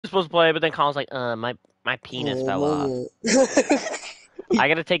supposed to play, but then Colin's like, my penis fell off. I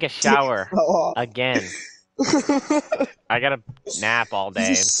gotta take a shower Oh. again. I gotta nap all He's a day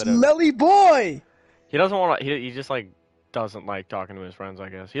instead of. smelly boy. He doesn't want to. He just like doesn't like talking to his friends. I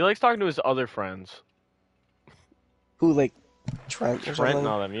guess he likes talking to his other friends. Who, like, Trent or Trent and something?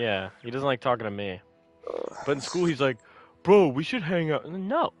 all them. Yeah, he doesn't like talking to me. But in school, he's like, bro, we should hang out.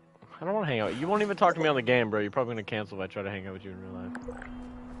 No, I don't want to hang out. You won't even talk to me on the game, bro. You're probably gonna cancel if I try to hang out with you in real life.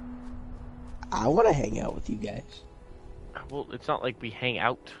 I want to hang out with you guys. Well, it's not like we hang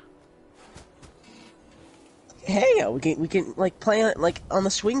out. Hang out. We can like play on, like, on the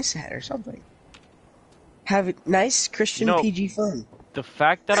swing set or something. Have a nice Christian PG fun. The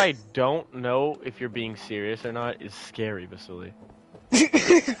fact that I don't know if you're being serious or not is scary, Vasily.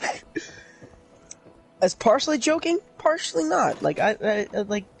 As partially joking, partially not. Like I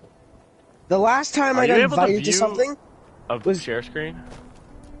like the last time Are I you got able to invited to view something of share screen?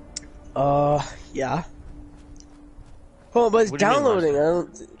 Yeah. Oh, but it's What do you mean downloading.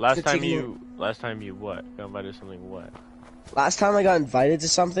 last time you what? Got invited to something what? Last time I got invited to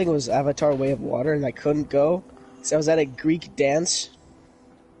something was Avatar: Way of Water, and I couldn't go. So I was at a Greek dance.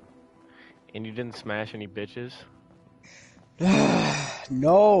 And you didn't smash any bitches?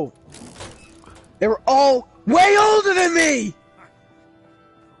 No. They were all way older than me!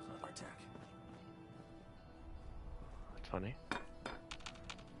 That's funny.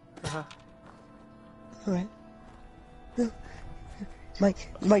 Alright.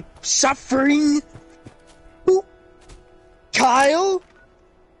 My suffering? Ooh. Kyle?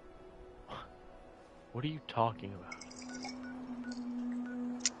 What are you talking about?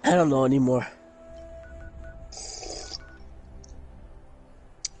 I don't know anymore.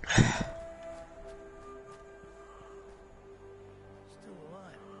 I'm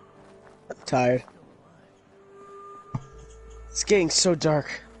tired. It's getting so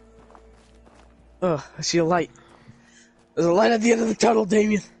dark. Ugh, I see a light. There's a light at the end of the tunnel,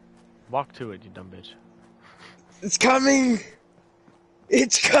 Damien. Walk to it, you dumb bitch. It's coming!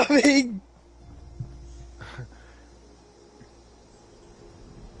 It's coming!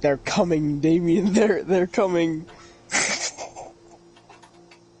 They're coming, Damien. They're coming.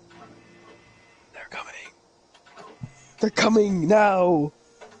 They're coming. They're coming now.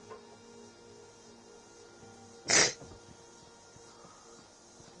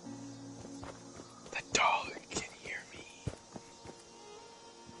 The dog can hear me.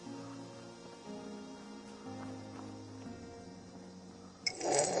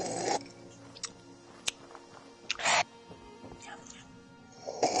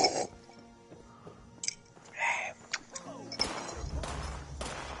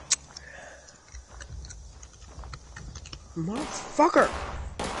 Motherfucker!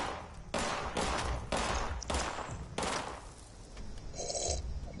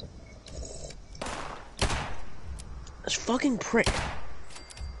 This fucking prick.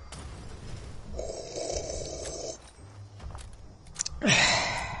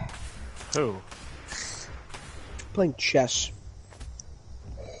 Who? Playing chess.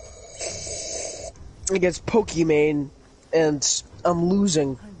 Against Pokimane, and I'm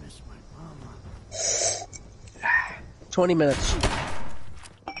losing. 20 minutes.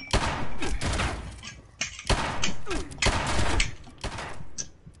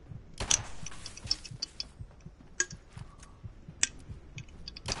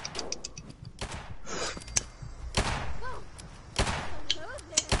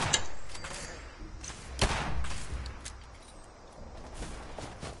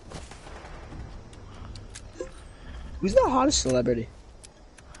 Who's the hottest celebrity?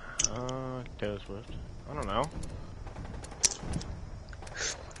 Taylor Swift. I don't know.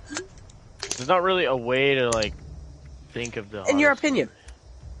 There's not really a way to, like, think of the In your hottest opinion.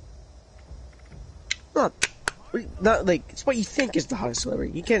 Not like, it's what you think is the hottest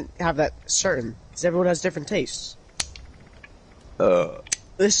celebrity. You can't have that certain, because everyone has different tastes.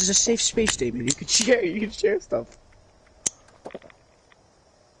 This is a safe space, David. You can share stuff.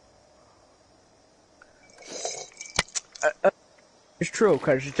 It's true,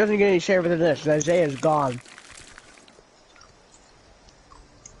 because it doesn't get any share within this. Isaiah's gone.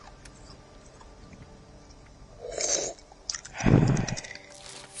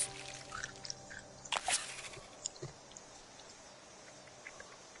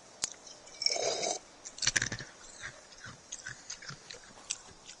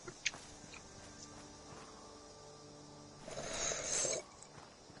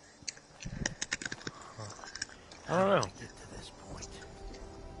 I don't know.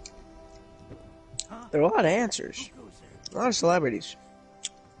 There are a lot of answers. A lot of celebrities.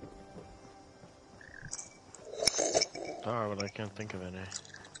 Sorry, but I can't think of any.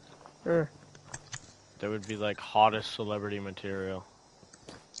 Huh. That would be like hottest celebrity material.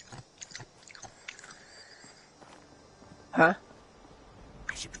 Huh?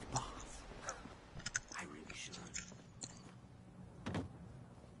 I should be the boss. I really should.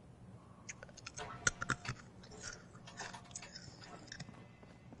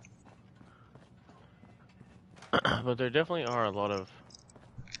 But there definitely are a lot of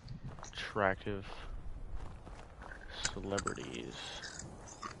attractive celebrities.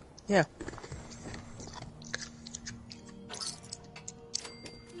 Yeah.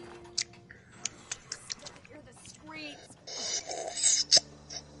 Hear the screams.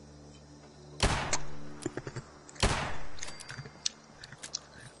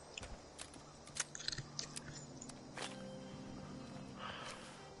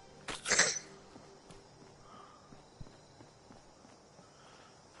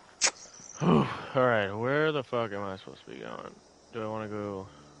 Alright, where the fuck am I supposed to be going? Do I want to go...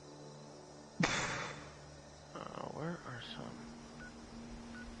 where are some...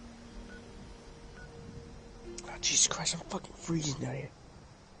 Oh, Jesus Christ, I'm fucking freezing out here.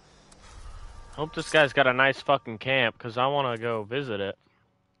 Hope this guy's got a nice fucking camp, because I want to go visit it.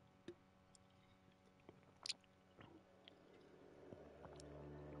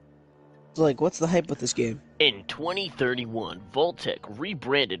 So, like, what's the hype with this game? In 2031, Vault-Tec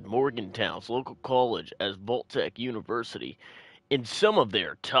rebranded Morgantown's local college as Vault-Tec University. And some of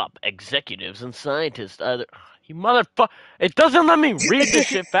their top executives and scientists either... You motherfucker... It doesn't let me read this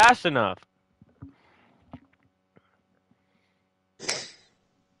shit fast enough.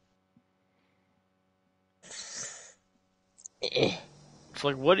 It's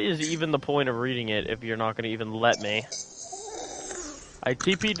like, what is even the point of reading it if you're not going to even let me? I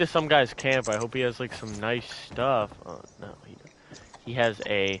TP'd to some guy's camp. I hope he has, like, some nice stuff. Oh, no. He has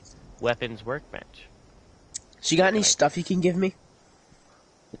a weapons workbench. So you got any stuff you can give me?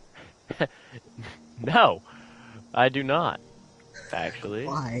 No. I do not. Actually.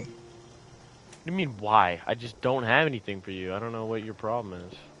 Why? What do you mean, why? I just don't have anything for you. I don't know what your problem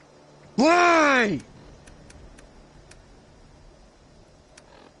is. Why?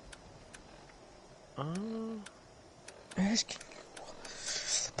 Ask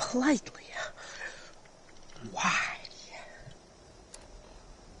politely. Why?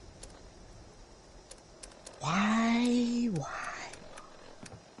 Why?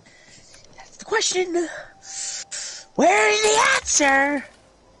 That's the question. Where is the answer?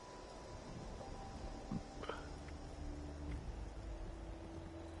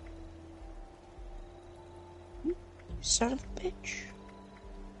 You son of a bitch.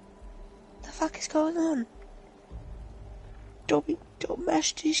 What the fuck is going on? Dobby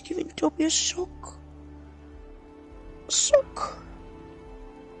Master's giving Dobby a sock. He's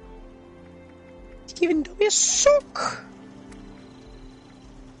giving Dobby a sock.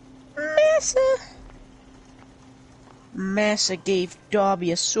 Massa gave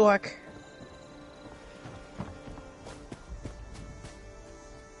Dobby a sock.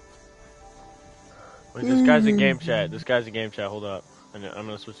 Wait, this guy's in game chat. Hold up. I'm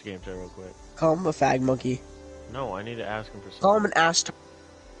gonna switch to game chat real quick. Call him a fag monkey. No, I need to ask him for something. Call him an ass.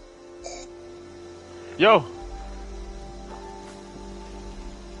 Yo!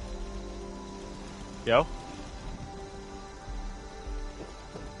 Yo?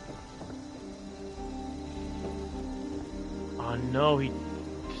 Oh no, he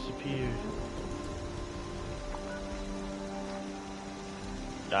disappeared.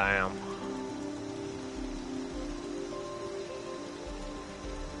 Damn.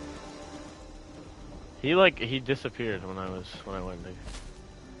 He disappeared when I went to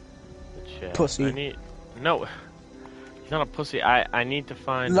the chat. Pussy. No. He's not a pussy. I need to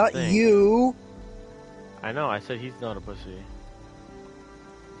find Not the thing. you. I know, I said he's not a pussy.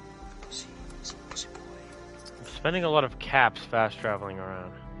 Pussy boy. I'm spending a lot of caps fast traveling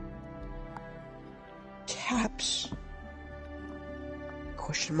around. Caps?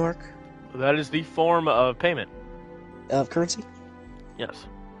 Question mark? That is the form of payment. Of currency? Yes.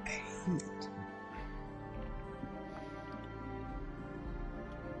 Payment.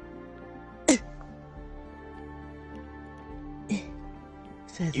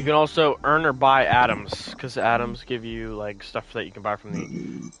 You can also earn or buy atoms, because atoms give you like stuff that you can buy from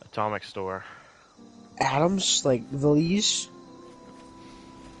the atomic store. Atoms? Like Valise?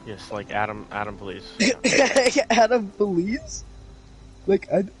 Yes, like Atom Police. Adam Valise? Like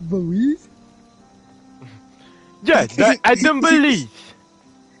Adam Valise? Yeah, that Atom Police!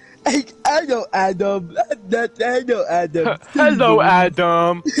 I know Adam. I know Adam. Hello,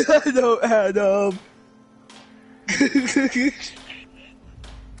 Adam! Hello, Adam.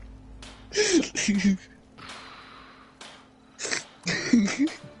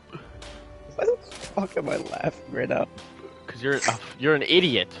 fuck am I laughing right now? Because you're an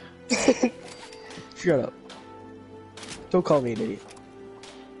idiot. Shut up. Don't call me an idiot.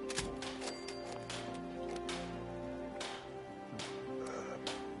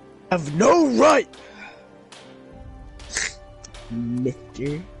 Have no right,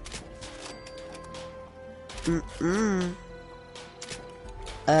 Mister.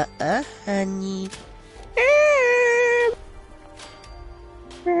 Honey.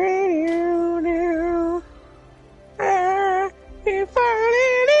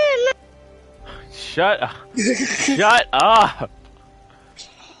 Shut up. Shut up.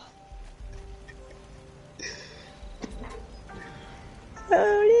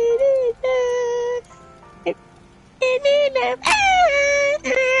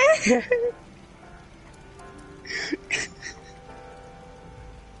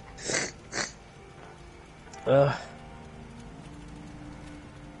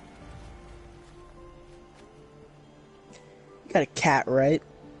 Got a cat, right?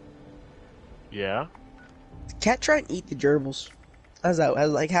 Yeah? The cat try and eat the gerbils. How's that? How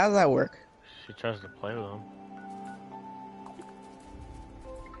does that work? She tries to play with them.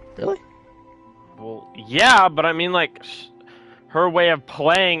 Really? Well, yeah, but I mean, like, her way of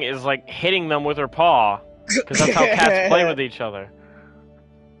playing is like hitting them with her paw, because that's how cats play with each other.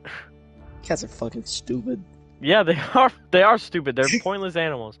 Cats are fucking stupid. Yeah, they are. They are stupid. They're pointless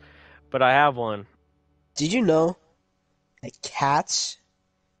animals. But I have one. Did you know that cats?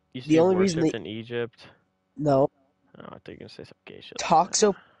 Used to The be only reason worshipped in Egypt. No. Oh, I think you're gonna say some gay shit.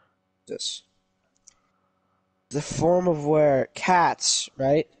 Toxoplasmosis. The form of where cats,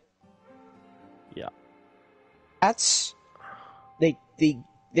 right? Yeah. Cats, when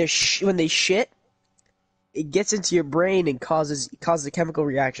they shit, it gets into your brain and causes a chemical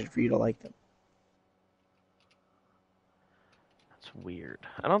reaction for you to like them. That's weird.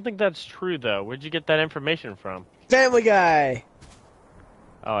 I don't think that's true though. Where'd you get that information from? Family Guy.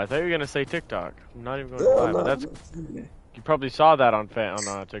 Oh, I thought you were gonna say TikTok. I'm not even going to lie, but that's. Family Guy. You probably saw that on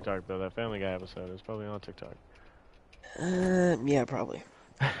TikTok though. That Family Guy episode is probably on TikTok. Yeah, probably.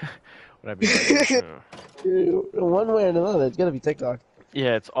 Would I be like, One way or another, it's gonna be TikTok.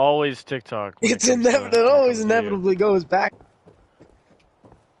 Yeah, it's always TikTok. It always inevitably goes back.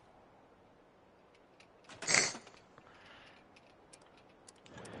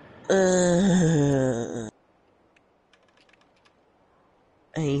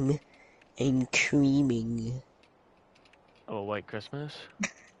 I'm creaming. Of a white Christmas?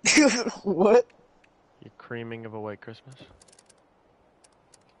 What? You're creaming of a white Christmas?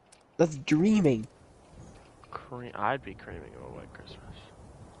 That's dreaming. I'd be creaming of a white Christmas.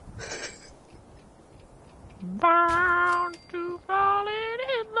 Bound to fall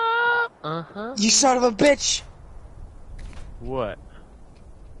in love. Uh-huh. You son of a bitch! What?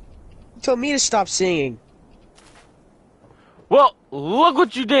 You told me to stop singing. Well, look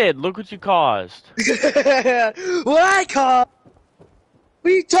what you did. Look what you caused. What I call?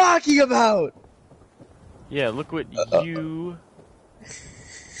 What are you talking about? Yeah, look what you...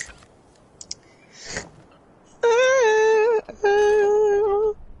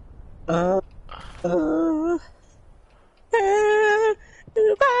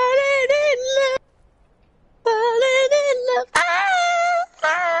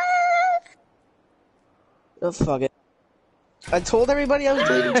 Oh, fuck it. I told everybody I was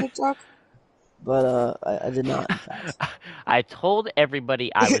deleting TikTok, but I did not. In fact. I told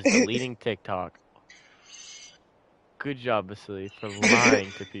everybody I was deleting TikTok. Good job, Vasily, for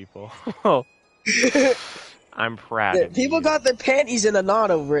lying to people. I'm proud of People you. got their panties in a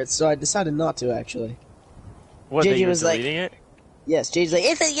knot over it, so I decided not to, actually. What, JJ that you were was like- deleting it? Yes, Jade's like,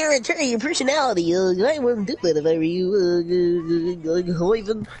 if you're a your personality, I wouldn't do it if I were you,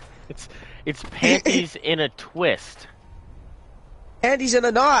 even. It's panties in a twist. Panties in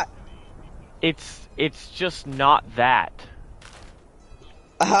a knot! It's just not that.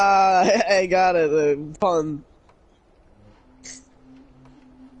 I got it, pun.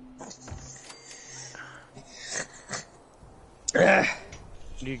 What are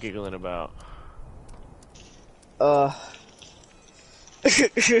you giggling about?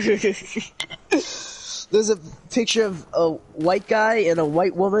 There's a picture of a white guy and a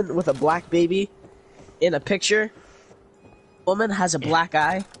white woman with a black baby in a picture. Woman has a black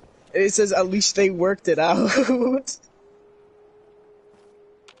eye. It says, at least they worked it out.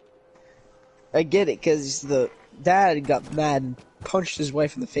 I get it, because the dad got mad and punched his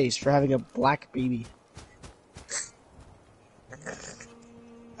wife in the face for having a black baby.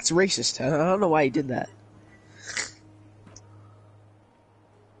 That's racist. I don't know why he did that.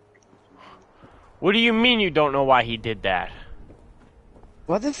 What do you mean you don't know why he did that?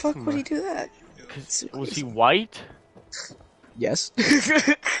 Why the fuck would he do that? Was he white? Yes.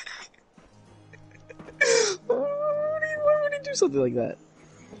 Why would he do something like that?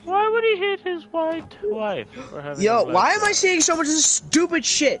 Why would he hit his white wife? For having Yo, a white why am I wife? saying so much of this stupid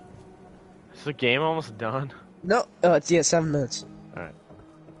shit? Is the game almost done? No, it's 7 minutes. Alright.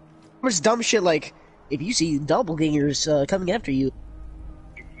 Much dumb shit like, if you see doppelgangers coming after you.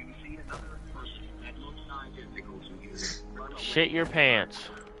 Shit your pants.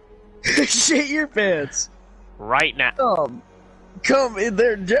 Shit your pants. Right now. Come in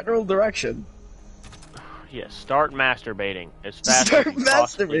their general direction. Yes, start masturbating as fast Start as you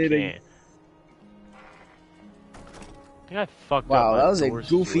possibly masturbating. can. I think I fucked up. Wow, my that was a door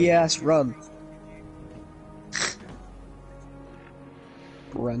goofy situation. ass run.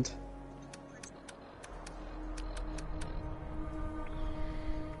 Brent.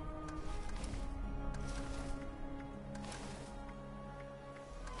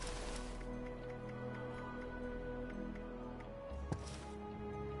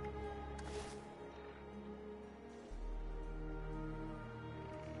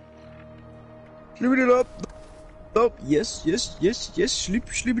 Sleep it up. Up. Yes. Sleep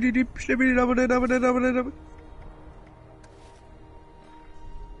it up.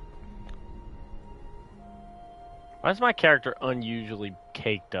 Why is my character unusually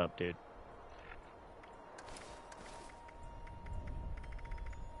caked up, dude?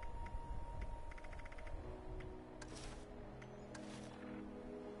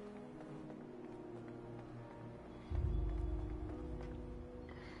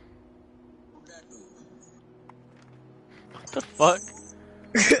 What the fuck?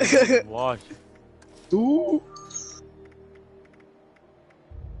 Watch. Ooh.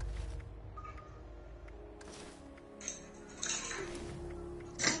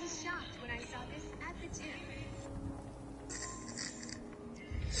 I was shocked when I saw this at the gym.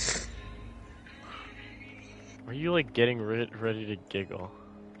 Are you like getting ready to giggle?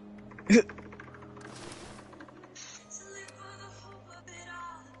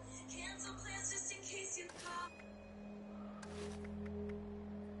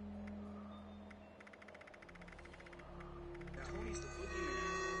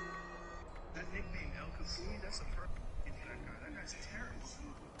 That nickname El Capui, that's a perfect name for that guy. That guy's terrible.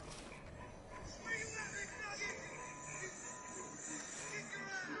 Where you at, McNugget?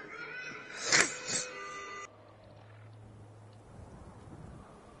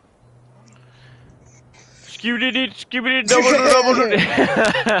 Scooby double.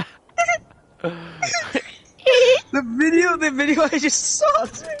 The video I just saw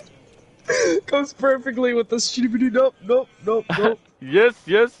goes perfectly with the shitty nope. Yes.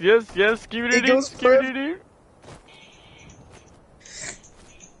 Scooby It goes Scooby.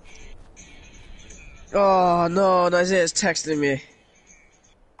 Oh no, Isaiah's texting me.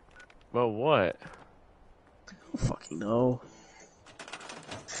 Well, what? I don't fucking know.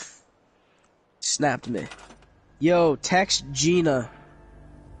 Snapped me. Yo, text Gina.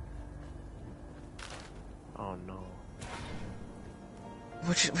 Oh no.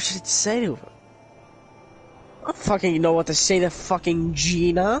 What should it say to her? I don't fucking know what to say to fucking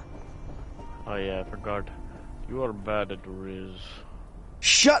Gina. Oh yeah, I forgot. You are bad at Riz.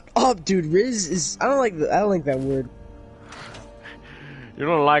 Shut up, dude. Riz is. I don't like that word. You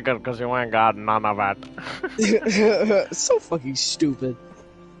don't like it because you ain't got none of it. So fucking stupid.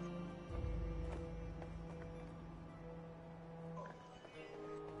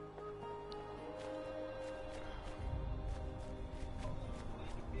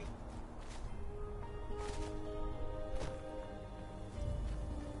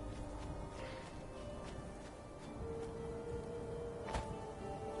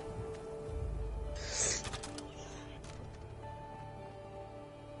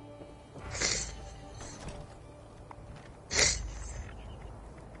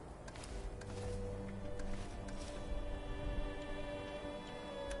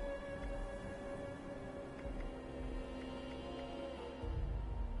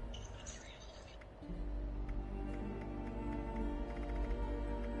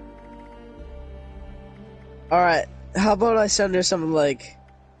 Alright, how about I send her something like...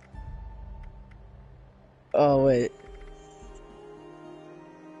 Oh, wait.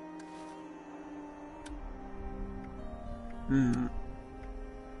 Hmm.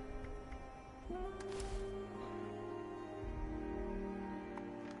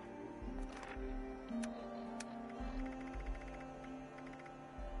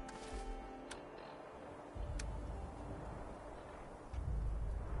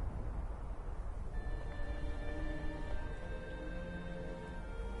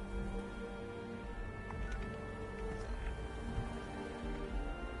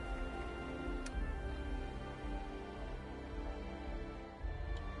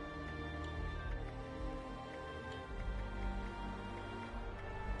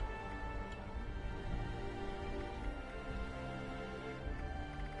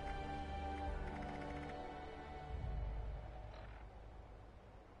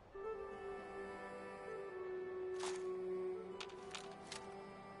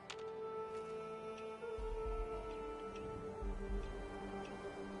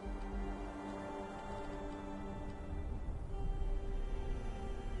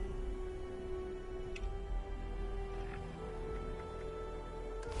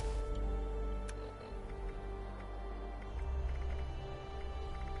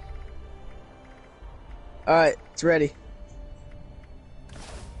 Alright, it's ready.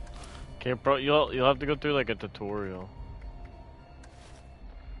 Okay, bro, you'll have to go through like a tutorial.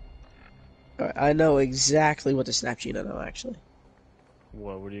 Alright, I know exactly what to snap Gina now, actually.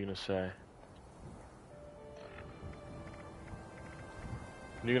 What are you gonna say?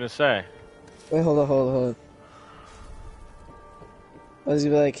 What are you gonna say? Wait, hold on. I was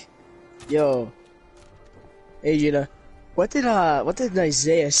gonna be like, yo, hey Gina, what did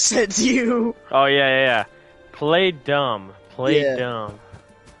Isaiah send you? Oh yeah. Play dumb. Play Yeah. dumb.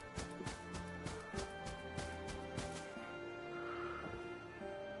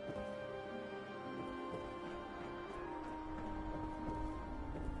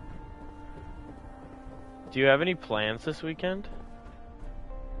 Do you have any plans this weekend?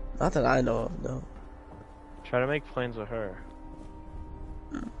 Not that I know of, no. Try to make plans with her.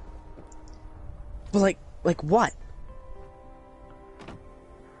 But like what?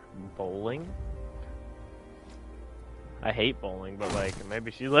 Bowling? I hate bowling, but like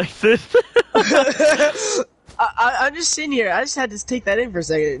maybe she likes it. I'm just sitting here. I just had to take that in for a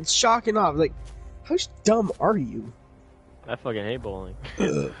second. It's shocking off. Like, how dumb are you? I fucking hate bowling.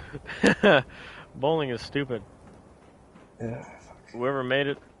 Bowling is stupid. Whoever made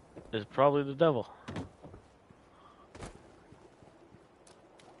it is probably the devil.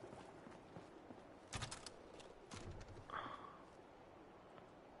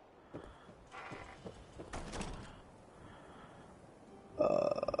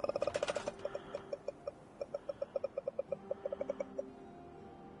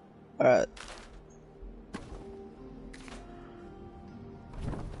 Alright.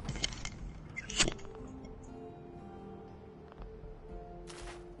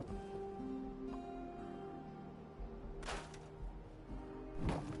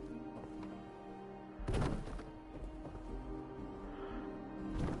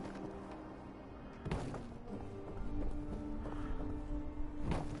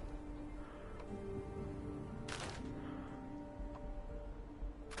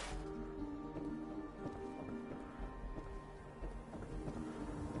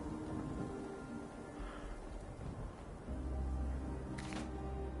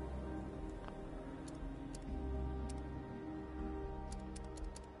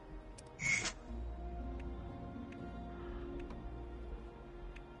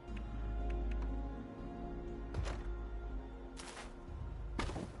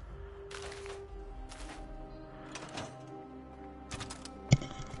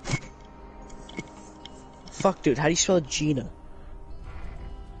 Fuck, dude. How do you spell Gina?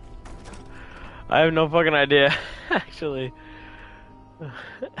 I have no fucking idea, actually.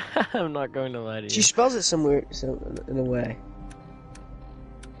 I'm not going to lie to She you. spells it somewhere, in a way.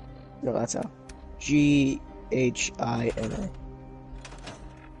 No, that's how. Ghina.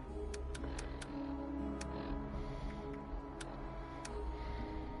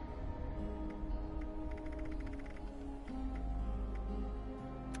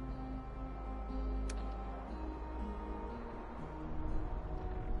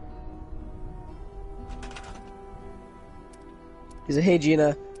 He's like, hey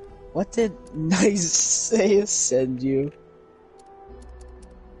Gina, what did Isaiah send you?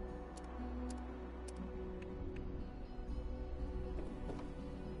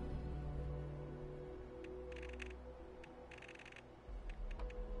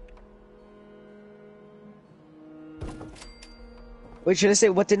 Wait, should I say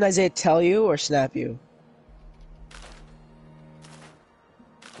what did Isaiah tell you or snap you?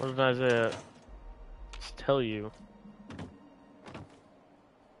 What did Isaiah tell you?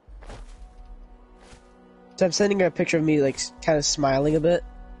 So I'm sending her a picture of me, like, kind of smiling a bit,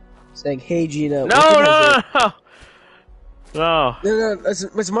 saying, "Hey Gina." No, what did no, Isaiah-" no, no.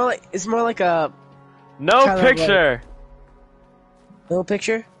 No, it's more like a No Kinda picture. little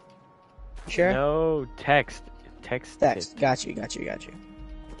picture. Sure. No text. Text. Text. Got you.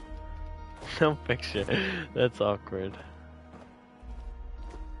 No picture. That's awkward.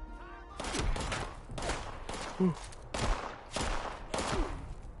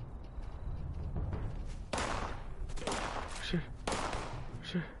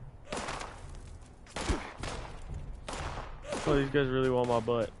 Sure. Oh, these guys really want my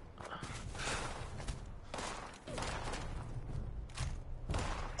butt.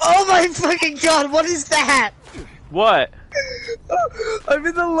 Oh my fucking god! What is that? What? I'm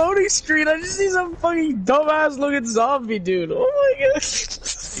in the loading screen. I just see some fucking dumbass looking zombie dude. Oh my god!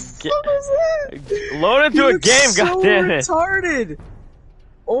 What was that? Load into He a looks game, so goddammit! retarded.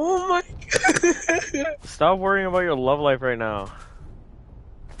 Oh my god! Stop worrying about your love life right now.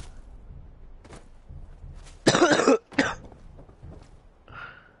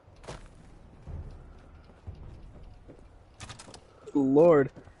 Lord.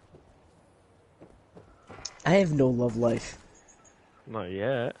 I have no love life. Not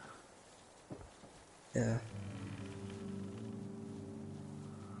yet. Yeah.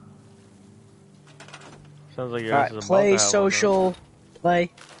 Sounds like yours Alright, is about to play have social.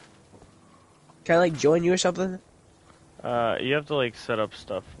 Play. Can I like join you or something? You have to like set up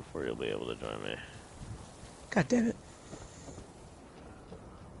stuff before you'll be able to join me. God damn it.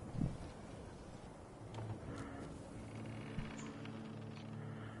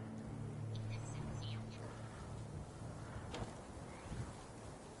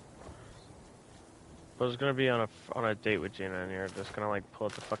 I was gonna be on a date with Gina, and you're just gonna like pull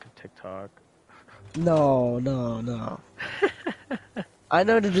up the fucking TikTok. No, no, no. I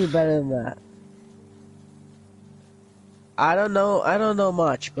know to do better than that. I don't know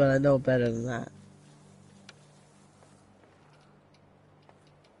much, but I know better than that.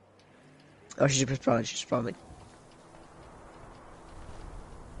 Oh, she's responding.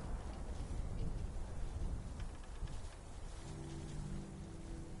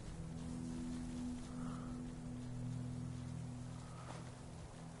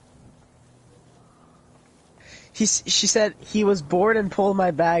 She said he was bored and pulled my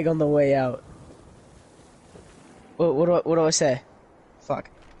bag on the way out. What do I say?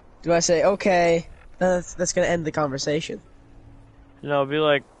 Fuck. Do I say okay? That's gonna end the conversation. No, be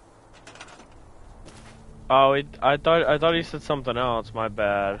like, oh, I thought he said something else. My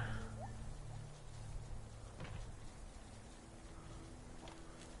bad.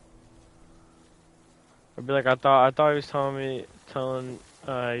 I'd be like, I thought he was telling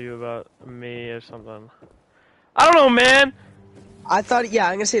you about me or something. I don't know, man. I thought, yeah,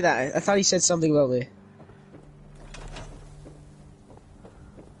 I'm gonna say that. I thought he said something about me.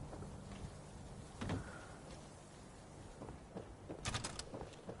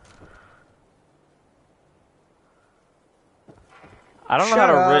 I don't know Shut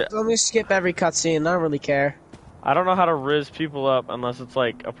how up. to Let me skip every cutscene. I don't really care. I don't know how to riz people up unless it's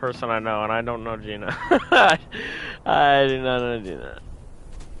like a person I know, and I don't know Gina. I do not know Gina.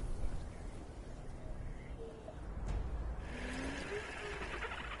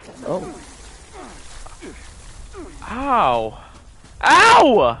 Oh. Ow!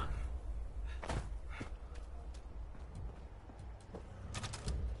 Ow!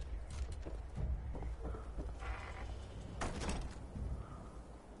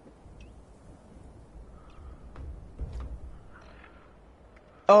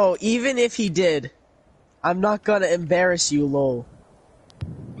 Oh, even if he did, I'm not gonna embarrass you, lol.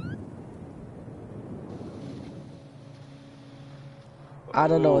 I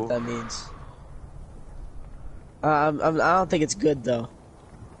don't know what that means. I don't think it's good though.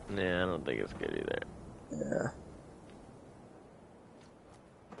 Yeah, I don't think it's good either. Yeah.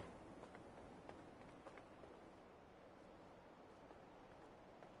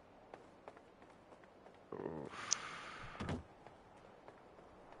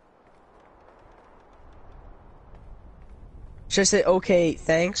 Should I say okay,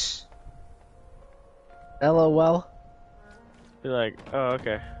 thanks? LOL. Be like, oh,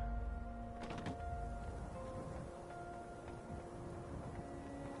 okay.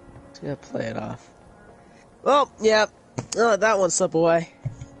 Just gonna play it off. Well, yeah. Oh, that one slip away.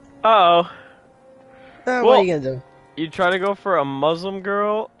 Uh-oh. What are you gonna do? You try to go for a Muslim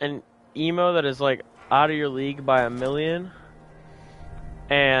girl and emo that is like out of your league by 1,000,000.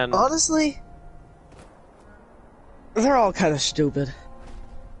 And Honestly, they're all kind of stupid.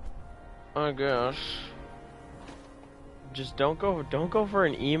 I guess just don't go for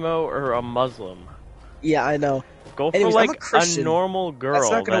an emo or a Muslim. Yeah, I know. Go for Anyways, I'm like a Christian. normal girl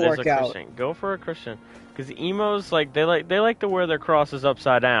That's not gonna that is work a out. Christian. Go for a Christian. Because the emos they like to wear their crosses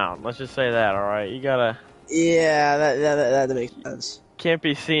upside down. Let's just say that, alright? You gotta Yeah, that makes sense. can't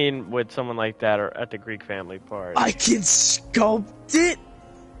be seen with someone like that or at the Greek family party. I can sculpt it?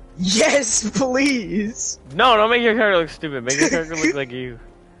 Yes, please! No, don't make your character look stupid. Make your character look like you.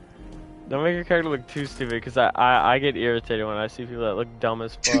 Don't make your character look too stupid, because I get irritated when I see people that look dumb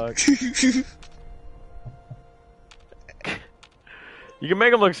as fuck. You can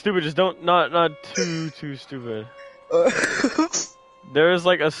make them look stupid, just not too stupid. There is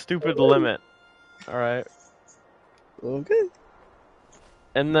like a stupid limit. Alright? Okay.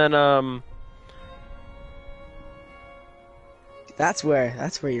 And then, That's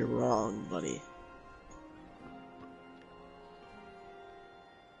where you're wrong, buddy.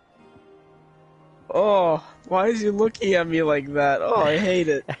 Oh, why is he looking at me like that? Oh, I hate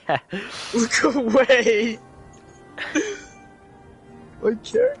it. Look away! My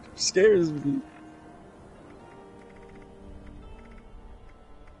character scares me.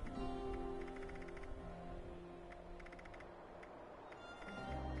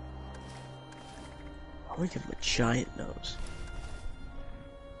 want to give him a giant nose.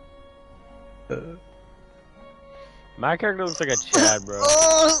 My character looks like a Chad, bro.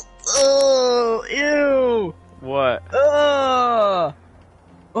 Oh, ew. What?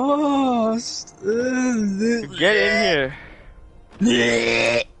 Get in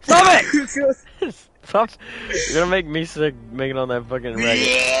here. Stop it! Stop. You're gonna make me sick making on that fucking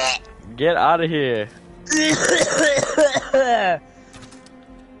racket. Get out of here.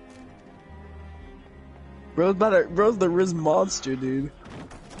 Bro's the Riz monster, dude.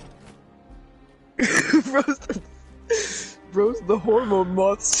 Bro's the hormone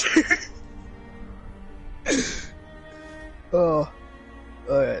monster. Oh.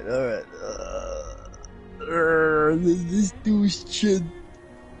 Alright. This dude's chin.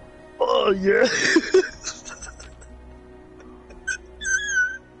 Oh, yeah.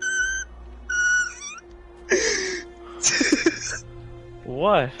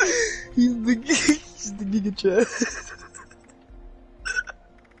 What? He's the Giga Chad.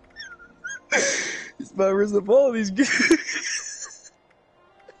 He's my Riz of all these guys.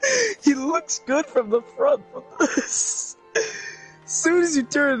 He looks good from the front. As soon as you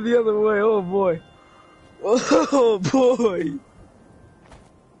turn the other way, oh boy. Oh boy.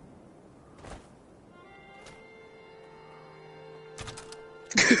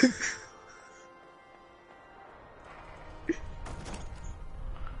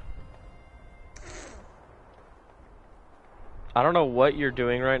 I don't know what you're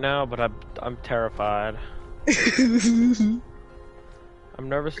doing right now, but I'm terrified. I'm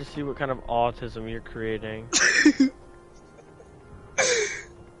nervous to see what kind of autism you're creating.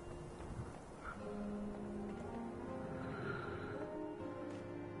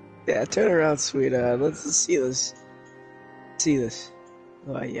 Yeah, turn around, sweetheart. Let's see this. See this.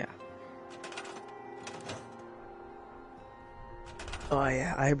 Oh, yeah. Oh,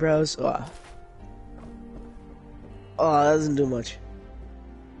 yeah. Eyebrows. Oh. Oh, that doesn't do much.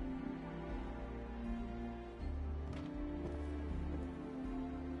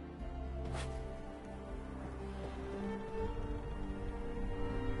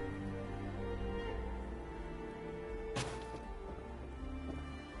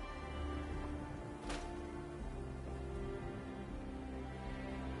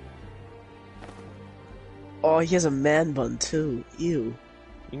 Oh, he has a man bun too. Ew. You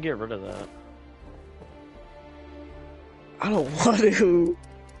can get rid of that. I don't want to.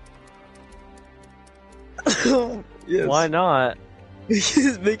 Yes. Why not?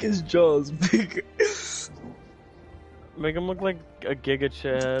 Just make his jaws bigger. Make him look like a Giga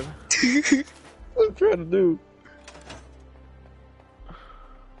Chad. What I'm trying to do.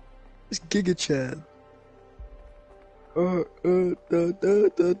 It's Giga Chad.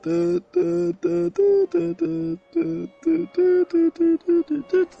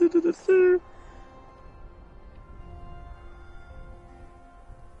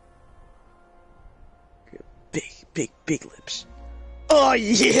 Big lips. Oh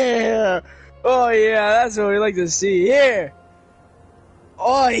yeah! Oh yeah, that's what we like to see here.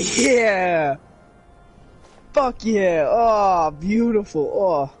 Oh yeah! Fuck yeah! Oh, beautiful.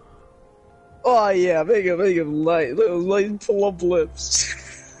 Oh. Oh yeah, make him light, light plump lips.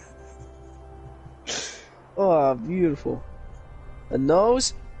 Oh, beautiful. A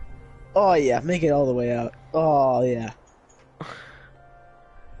nose? Oh yeah, make it all the way out. Oh yeah.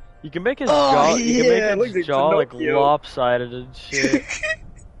 You can make his jaw. You can make his like jaw like Pinocchio. lopsided and shit.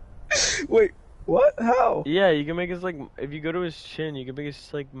 Wait, what? How? Yeah, you can make his like. If you go to his chin, you can make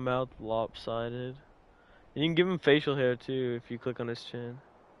his like mouth lopsided. And you can give him facial hair too if you click on his chin.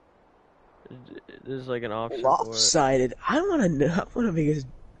 There's like an option Lopsided. I want to know. I want to make his.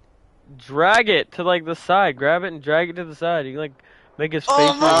 Drag it to like the side. Grab it and drag it to the side. You can like make his face.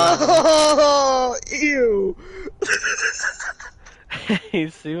 Oh, ew. You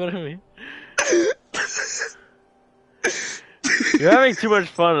see what I mean? You're having too much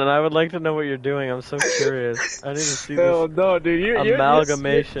fun, and I would like to know what you're doing. I'm so curious. I need to see Hell this no, dude. You're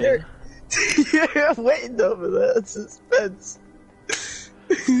amalgamation. You're waiting over that suspense.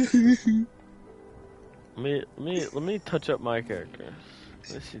 Let me touch up my character.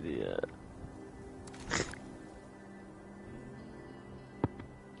 Let me see the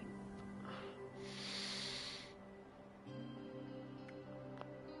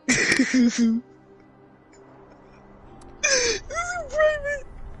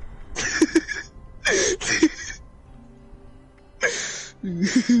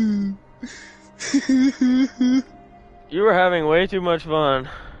You were having way too much fun.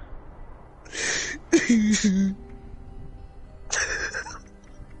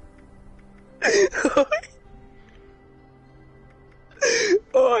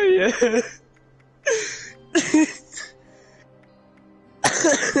 Oh yeah.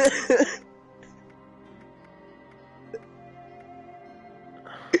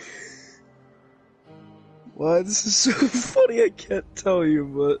 What? This is so funny. I can't tell you,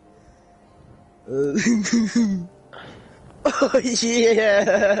 but. Oh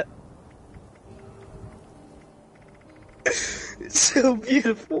yeah! It's so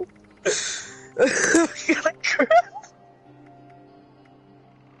beautiful. We got a crab.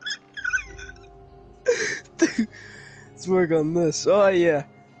 Dude, let's work on this. Oh yeah.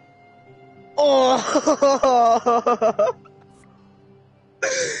 Oh.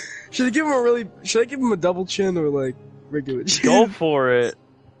 Should I give him a really? Should I give him a double chin or like regular chin? Go for it.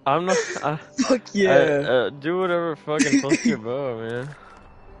 I'm not. Fuck yeah. Do whatever fucking floats your boat, man.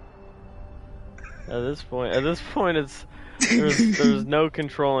 At this point, it's there's no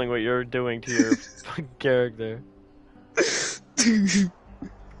controlling what you're doing to your fucking character.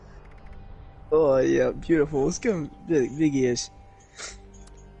 Oh yeah, beautiful. Let's give him big ears.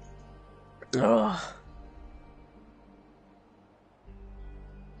 Oh.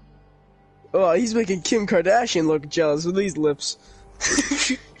 Oh, he's making Kim Kardashian look jealous with these lips.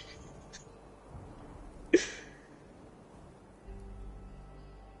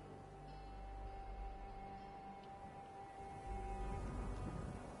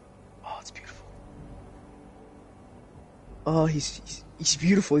 Oh, it's beautiful. Oh, he's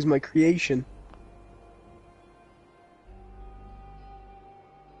beautiful. He's my creation.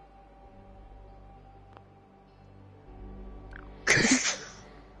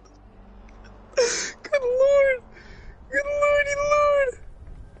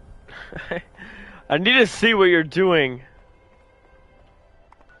 I need to see what you're doing.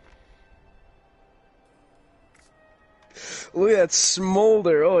 Look at that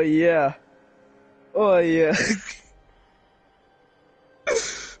smolder. Oh yeah. Oh yeah.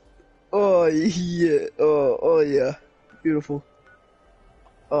 Oh yeah. Oh yeah. Beautiful.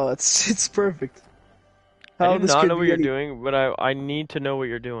 Oh, it's perfect. I do this not could know what be you're any- doing, but I need to know what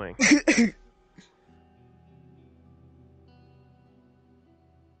you're doing.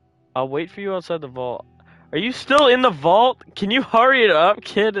 I'll wait for you outside the vault. Are you still in the vault? Can you hurry it up,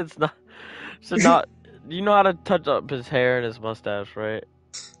 kid? It's not. You know how to touch up his hair and his mustache, right?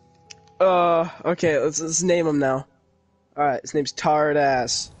 Okay, let's name him now. Alright, his name's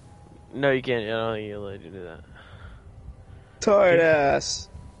Tardass. No, you can't. I don't think you'll let you do that. Tardass.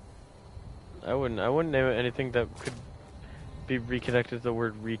 I wouldn't name it anything that could be reconnected to the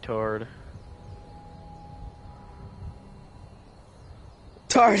word retard.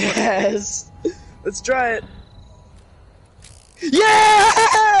 Tardass. Let's try it.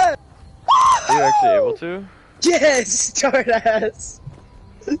 Yeah! Are you actually able to? Yes, Tardass.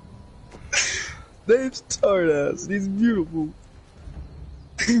 Name's Tardass, and he's beautiful.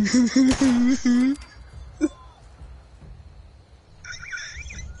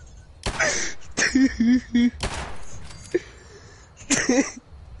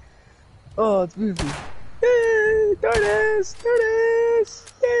 Oh, it's beautiful. Yay! Tardass! Tardass!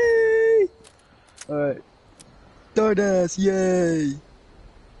 Yay! Alright. Tardass, yay!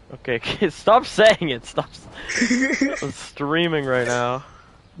 Okay, kid, stop saying it. Stop. I'm streaming right now.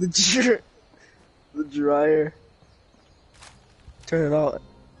 The dryer. Turn it on.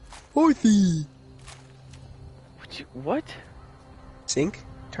 Horthy! What? Sink?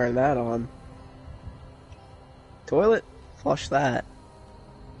 Turn that on. Toilet? Flush that.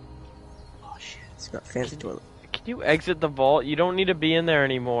 Oh shit, it's got a fancy toilet. Can you exit the vault? You don't need to be in there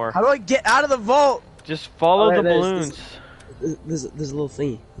anymore. How do I get out of the vault? Just follow Oh, the there's- balloons. There's a little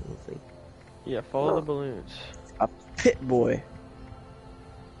thingy. Yeah, follow the balloons. A pit boy.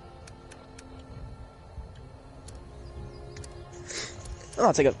 Oh,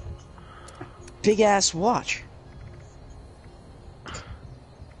 it's like a big ass watch.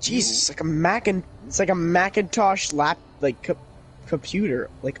 Jesus, it's like a Macintosh computer,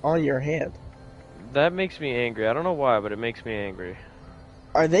 like on your hand. That makes me angry. I don't know why, but it makes me angry.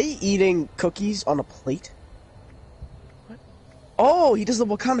 Are they eating cookies on a plate? What? Oh, he does the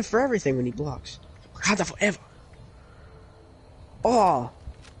Wakanda for everything when he blocks. Wakanda forever. Oh,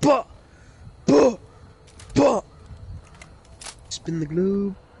 but. Spin the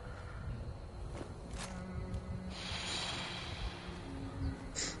globe.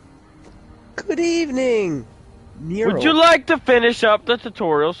 Good evening, Nero. Would you like to finish up the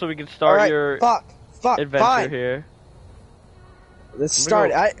tutorial so we can start Alright, your fuck, adventure fine. here? Let's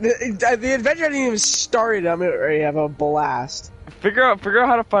start. The adventure hasn't even started. I'm already have a blast. Figure out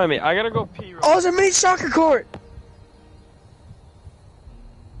how to find me. I gotta go pee. Oh, it's a mini soccer court.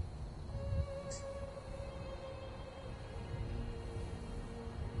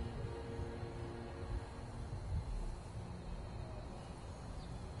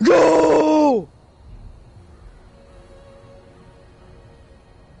 Go!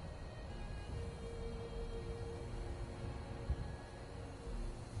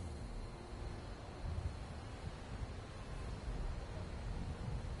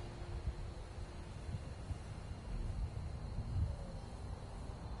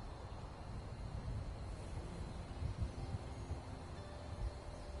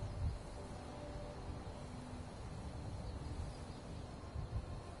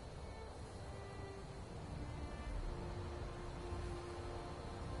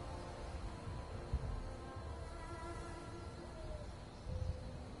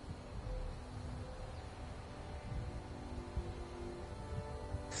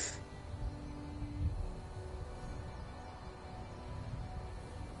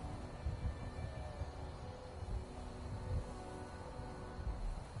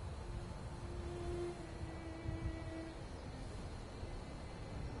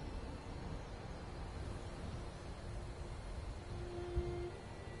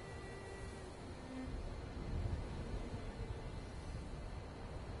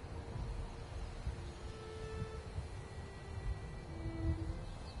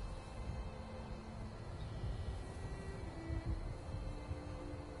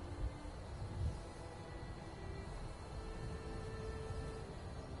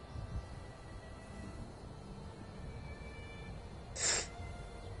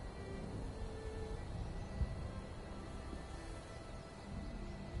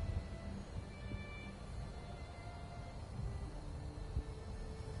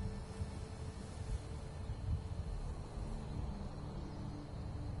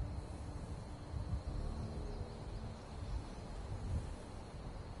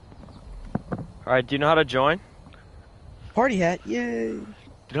 Alright, do you know how to join? Party hat, yay! Do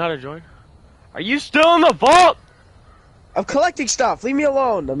you know how to join? Are you still in the vault? I'm collecting stuff. Leave me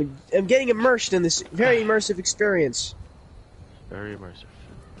alone. I'm getting immersed in this very immersive experience. Very immersive.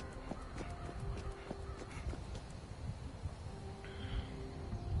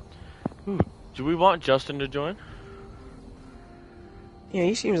 Ooh, do we want Justin to join? Yeah,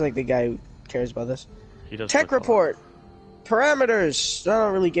 he seems like the guy who cares about this. He does. Tech report. Parameters. I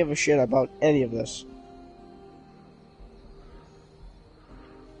don't really give a shit about any of this.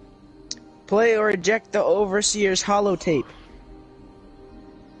 Play or eject the Overseer's holotape.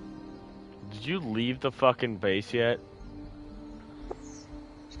 Did you leave the fucking base yet?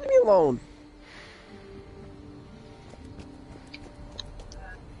 Leave me alone.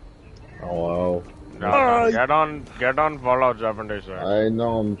 Hello. No, get on Fallout 76. I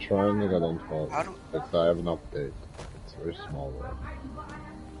know I'm trying to get on 12. But I have an update. It's very small though.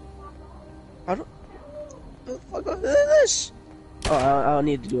 I don't. What the fuck is this? Oh, I don't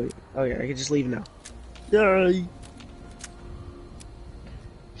need to do it. Okay, I can just leave now. Yay!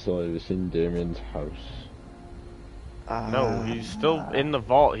 So have you seen Damien's house? No, he's still in the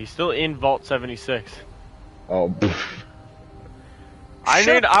vault. He's still in Vault 76. Oh,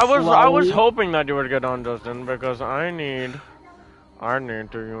 I was hoping that you would get on, Justin, because I need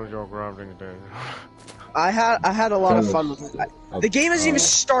to use your crafting station. I had a lot of fun with it. The game hasn't even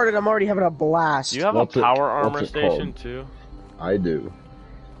started. I'm already having a blast. Do you have a power armor station too? I do.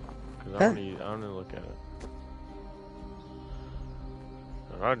 Cause I want to look at it.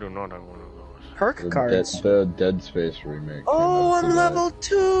 I do not have one of those. Perk cards. The Dead Space remake. Oh, I'm level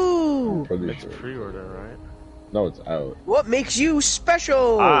 2! It's pre-order, right? No, it's out. What makes you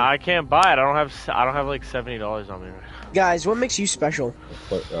special? I can't buy it. I don't have like $70 on me right now. Guys, what makes you special?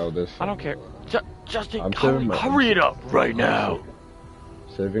 I don't care. Justin, hurry it up right now.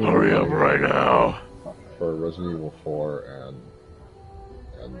 Hurry up right now. For Resident Evil 4 and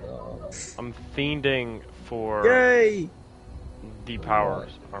I'm fiending for Yay! the power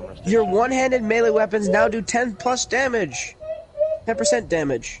armor station. Your one-handed melee weapons now do 10 plus damage. 10%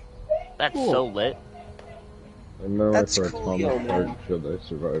 damage. That's so lit. And then That's for cool, Atomic yo, Heart, man. should I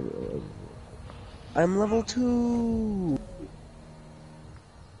survive it? I'm level 2.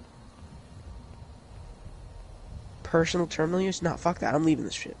 Personal terminal use? Nah, fuck that. I'm leaving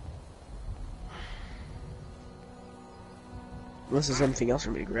this shit. Unless there's anything else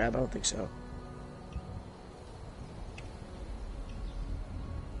for me to grab, I don't think so.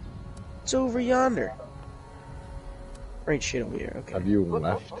 It's over yonder. Right shit over here, okay. Have you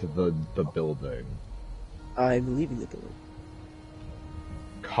left the building? I'm leaving the building.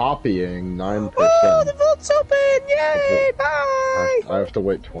 Copying 9%. Oh, the vault's open! Yay! Bye! I have to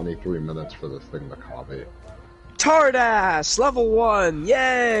wait 23 minutes for this thing to copy. Tardas! Level 1!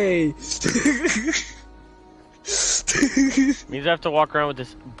 Yay! Means I have to walk around with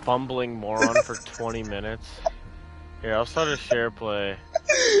this bumbling moron for 20 minutes. Here, I'll start a share play.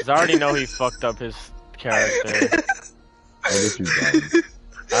 Cause I already know he fucked up his character. What have you done?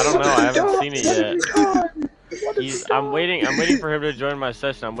 I don't know, I haven't seen it yet. I'm waiting for him to join my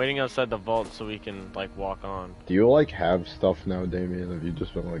session. I'm waiting outside the vault so we can like walk on. Do you like have stuff now, Damien? Have you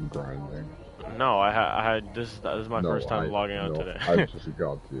just been like grinding? No, I had this is my first time logging on today. I just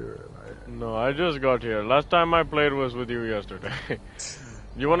got here and No, I just got here. Last time I played was with you yesterday.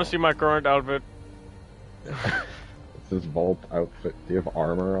 You want to see my current outfit? It's this vault outfit. Do you have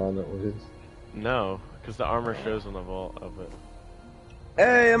armor on at least? No, because the armor shows on the vault of it.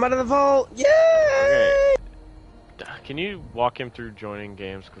 Hey, I'm out of the vault! Yay! Okay. Can you walk him through joining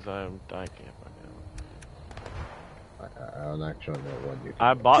games? Because I can't find out. I don't actually know what you.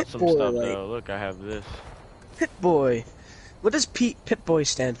 I bought some Pip-Boy, stuff like- though. Look, I have this. Pip-Boy. What does Pip-Boy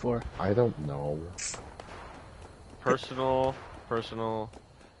stand for? I don't know. Personal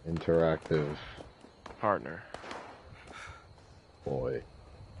Interactive partner. boy.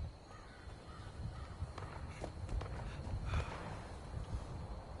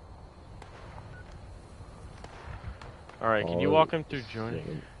 Alright, can you walk him through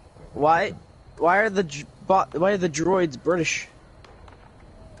joining? Why are the droids British?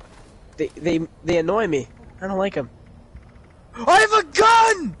 They annoy me. I don't like them. I have a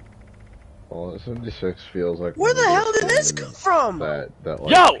gun! Well, 76 feels like. Where the one of hell those did this games come from? That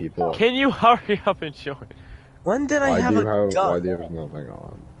like Yo! people. Can you hurry up and join? When did I have a Why gun? do you have nothing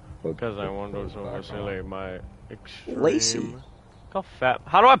on? Because I want to facilitate my extreme... Lacy. How fat...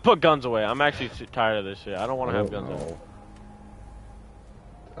 How do I put guns away? I'm actually tired of this shit. I don't want to have guns away.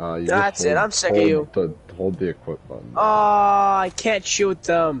 You That's just it, I'm sick of you. Hold the equip button. Oh, I can't shoot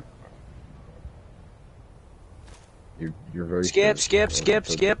them. You're very Skip.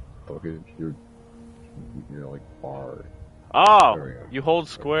 Okay, Oh, There we go. you hold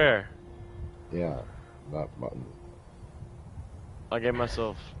square. Yeah, that button. I gave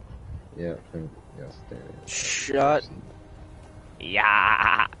myself. Yeah, yes, there it is. Shut.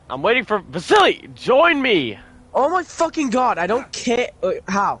 Yeah. I'm waiting for Vasily. Join me. Oh my fucking god! I don't care.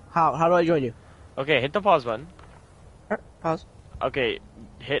 How? How do I join you? Okay, hit the pause button. Pause. Okay,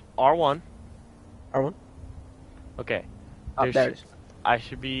 hit R1. R1. Okay. Oh, there it is. I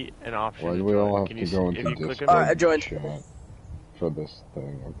should be an option. Why to do we join. all have Can to you go if into you click Discord on Alright, I joined. chat for this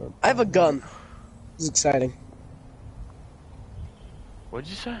thing? I have a gun. This is exciting. What'd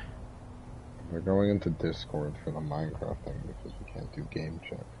you say? We're going into Discord for the Minecraft thing because we can't do game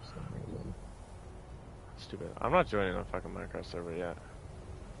chat for some reason. Stupid. I'm not joining a fucking Minecraft server yet.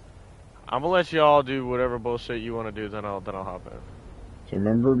 I'm gonna let y'all do whatever bullshit you want to do. Then I'll hop in. So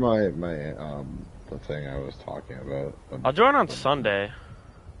remember my the thing I was talking about? I'll join on Sunday.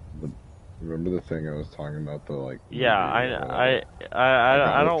 Remember the thing I was talking about? The like. Yeah, I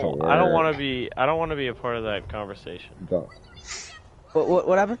don't want to be a part of that conversation.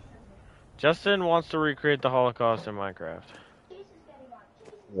 What happened? Justin wants to recreate the Holocaust in Minecraft.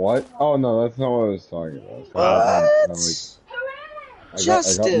 What? Oh no, that's not what I was talking about. What? I got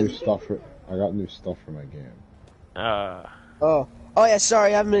Justin! I got new stuff for my game. Oh yeah,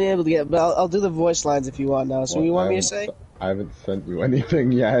 sorry, I haven't been able to get. But I'll do the voice lines if you want now. So Well, you want me to say? I haven't sent you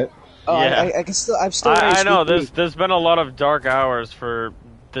anything yet. Oh, Yeah. I can still. I'm still. I know. There's. There's been a lot of dark hours for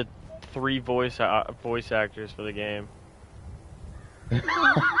the 3 voice actors for the game.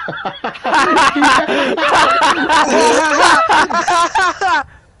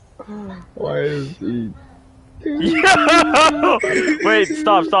 Why is he? Yo! Wait,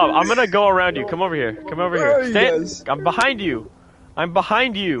 stop. I'm gonna go around you. Come over here. Where are you guys? Stand. I'm behind you.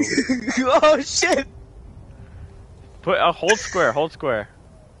 Oh shit! Hold square.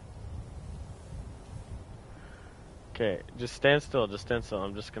 Okay, just stand still. I'm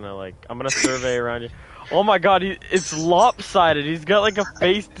just gonna I'm gonna survey around you. Oh my god, it's lopsided. He's got like a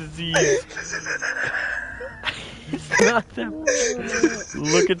face disease. He's not that.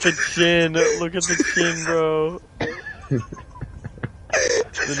 Look at the chin, bro.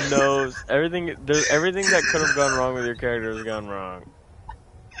 The nose, everything that could have gone wrong with your character has gone wrong.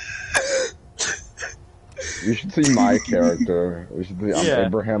 You should see my character. I'm Yeah.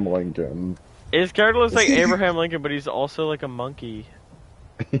 Abraham Lincoln. His character looks like Abraham Lincoln, but he's also like a monkey.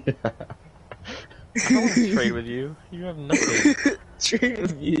 Yeah. I don't want to trade with you. You have nothing. Trade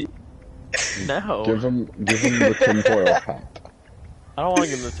with me. No. Give him the tinfoil hat. I don't want to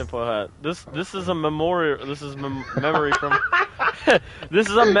give him the tinfoil hat. This is a memorial. This is memory from. This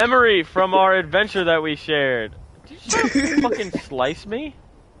is a memory from our adventure that we shared. Did you try to fucking slice me?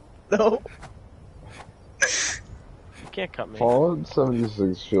 No. You can't cut me. Fallout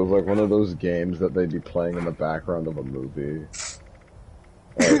 76 feels like one of those games that they'd be playing in the background of a movie.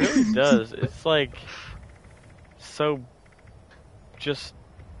 It really does. It's like so. Just.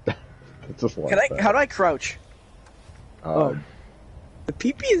 It's just like Can I? that. How do I crouch? The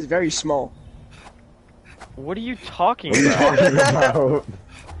PP is very small. What are you talking What are you about? talking about?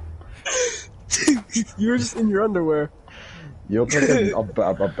 You're just in your underwear. You look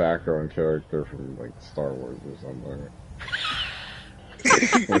like a background character from like Star Wars or something.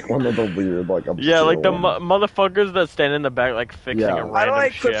 Like one of the weird Yeah, like the ones. motherfuckers that stand in the back like fixing Yeah. a How do random I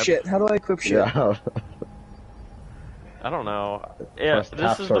equip ship. shit? How do I equip shit? Yeah. I don't know. Yeah, Press this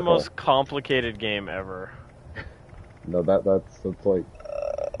tap is the circle. most complicated game ever. No, that's like.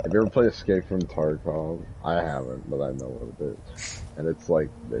 Have you ever played Escape from Tarkov? I haven't, but I know what it is. And it's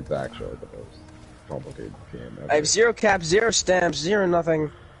actually the most complicated game ever. I have 0 caps, 0 stamps, 0 nothing.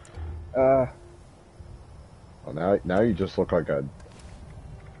 Well, now you just look like a.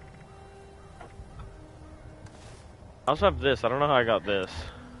 I also have this. I don't know how I got this.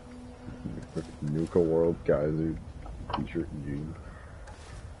 Nuka World Geyser t-shirt and jeans.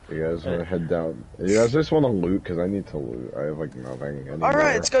 You guys want to head down? You guys just want to loot? Because I need to loot. I have like nothing anymore.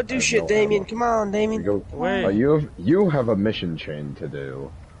 Alright, let's go do I have shit, no Damien. ammo. Come on, Damien. You go. Wait. You have a mission chain to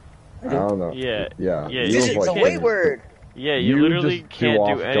do. I don't know. Yeah. Yeah. Yeah, you This have, is the like, wayward. Yeah, you literally just can't go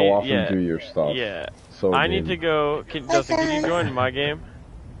do off, any. Go off yeah, and do your stuff. yeah. So I need to go. Justin, can you join my game?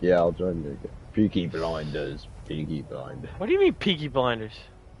 Yeah, I'll join you. Peaky Blinders. Peaky Blinders. What do you mean, Peaky Blinders?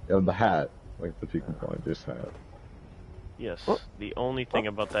 Yeah, the hat, like the Peaky Blinders hat. Yes. The only thing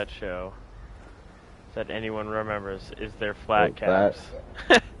about that show that anyone remembers is their flat caps.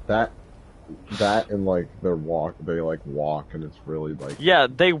 That and like their walk, they like walk and it's really like Yeah,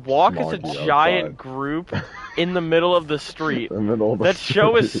 they walk as a smoggy giant outside. group in the middle of the street. in the middle of the That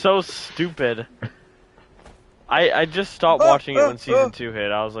show is street. so stupid. I just stopped watching it when season 2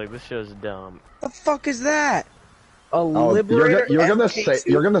 hit. I was like, this show's dumb. The fuck is that? A Oh, Liberator you're gonna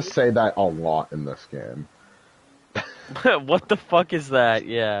MK2? say that a lot in this game. What the fuck is that?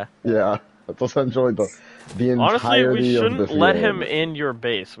 Yeah. Yeah, that's essentially the Honestly, we entirety of shouldn't this let him game. in your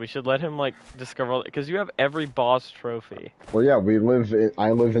base. We should let him like discover because you have every boss trophy. Well, yeah,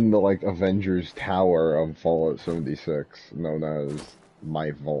 I live in the like Avengers Tower of Fallout 76, known as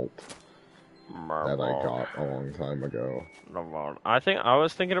my vault that I got a long time ago. I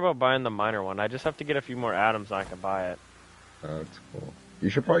was thinking about buying the minor one. I just have to get a few more atoms and I can buy it. That's cool. You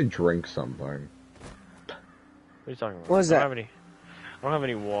should probably drink something. What are you talking about? What is I that? don't have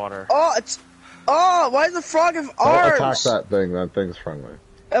any water. Oh, it's. Oh, why does the frog have Don't arms? attack that thing. That thing's friendly.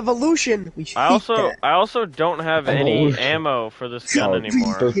 Evolution. We I hate that. also don't have any Evolution. ammo for this gun Oh,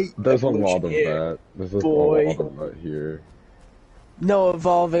 anymore. There's a lot of Yeah, that. There's a boy. lot of that here. No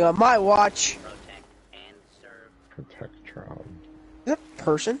evolving on my watch. Protect child. Is that a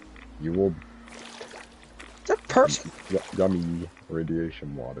person? You will. Is that a person? Yummy.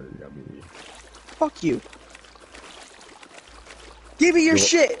 Radiation water. Yummy. Fuck you. Give me your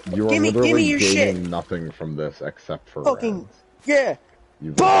shit. You are Give me literally your gaining shit. nothing from this except for Fucking rounds. yeah.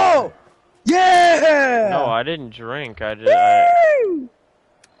 You Boom! Yeah! No, I didn't drink. I'm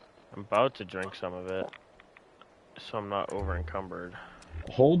about to drink some of it, so I'm not over encumbered.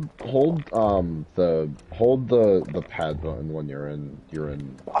 hold the pad button when you're in.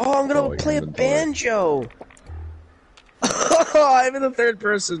 Oh, I'm gonna like, play a inventory. banjo. I'm in the third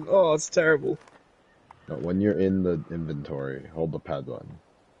person. Oh, it's terrible. No, when you're in the inventory, hold the pad button.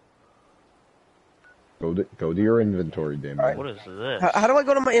 Go to your inventory, Damon. What is this? How do I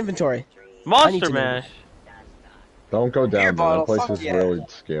go to my inventory? I need Monster to know. Mash. Don't go Beer down there. bottle, That place fuck is yeah. really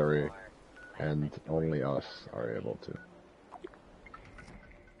scary, and only us are able to.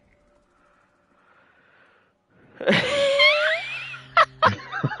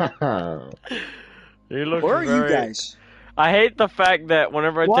 He looks Where are you very- guys? I hate the fact that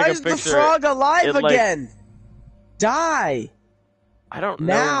whenever I Why take is a the picture, frog alive it, like- again? Die I don't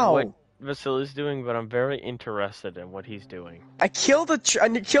know now! what Vasily's doing, but I'm very interested in what he's doing. I killed I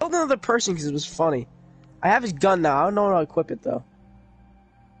killed another person because it was funny. I have his gun now. I don't know how to equip it though.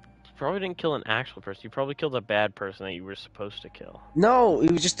 You probably didn't kill an actual person. You probably killed a bad person that you were supposed to kill. No, it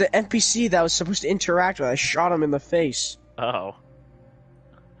was just the NPC that I was supposed to interact with. I shot him in the face. Oh.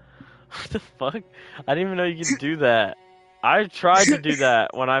 What the fuck? I didn't even know you could do that. I tried to do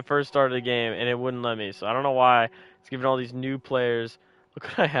that when I first started the game, and it wouldn't let me. So I don't know why it's giving all these new players. Look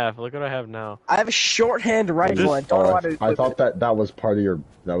what I have. Look what I have now. I have a shorthand rifle. I don't know how to equip I thought it. that was part of your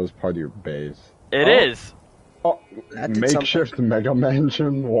base. It Oh. is. Oh, That did makeshift mega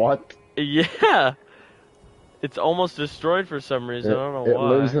mansion. What? Yeah. It's almost destroyed for some reason. I don't know why.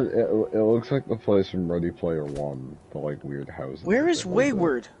 Lives in, it looks like the place from Ready Player One, the like weird houses. Where is that they live in.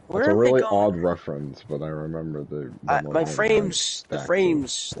 Wayward? Where It's a are really they going? odd reference, but I remember My frames, the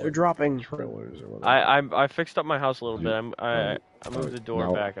frames, they're dropping. trailers or whatever. I fixed up my house a little bit. I moved the door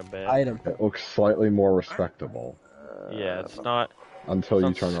No. back a bit. Item. It looks slightly more respectable Yeah, it's not. until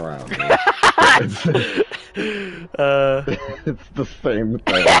you Sounds- turn around. Uh, It's the same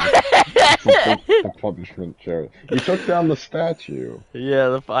thing. It's the punishment chair. You took down the statue.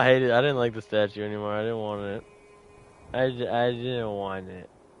 yeah, I hate it. I didn't like the statue anymore. I didn't want it. I didn't want it.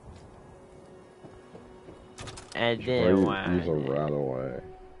 I didn't want Use a it. rat away.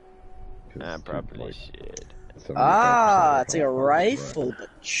 'Cause I it's probably like should. 75% Ah, it's like a of the rifle, but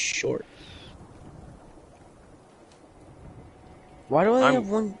short. Why do I I'm- have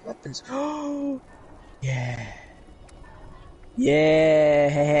one weapons? Oh, yeah.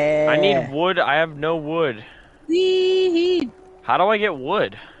 Yeah. I need wood. I have no wood. Wee. How do I get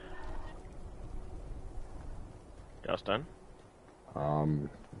wood? Justin?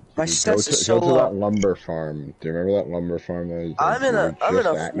 My you sense is go so to low. that lumber farm. Do you remember that lumber farm? I'm in a you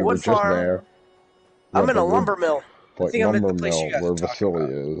were wood just farm. there. I'm Yeah, in a the wood- lumber mill. Like think I'm at the lumber place you mill guys where are talking Vasily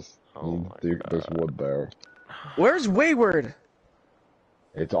about. is. Oh There's wood there. Where's Wayward?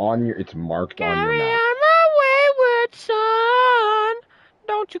 It's marked on your map. my wayward son.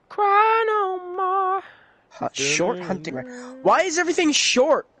 Don't you cry no more. Short hunting rifle. Why is everything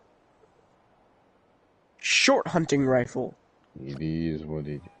short? Short hunting rifle. It is what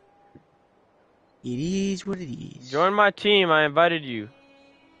it. It is what it is. Join my team. I invited you.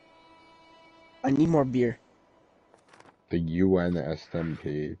 I need more beer. The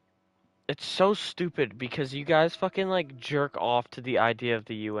UNSMP. It's so stupid because you guys fucking like jerk off to the idea of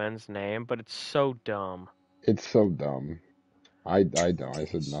the UN's name, but it's so dumb. It's so dumb. I don't. I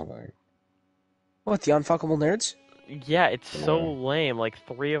said nothing. What, the unfuckable nerds? Yeah, it's so Yeah. lame. Like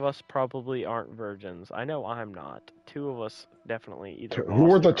 3 of us probably aren't virgins. I know I'm not. 2 of us definitely either.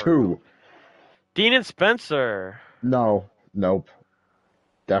 Who are the Austin or- two? Dean and Spencer. No, nope.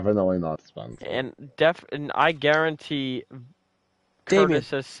 Definitely not Spencer. And I guarantee Damien. Curtis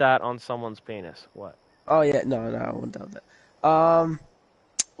has sat on someone's penis. What? Oh yeah, no, I wouldn't doubt that.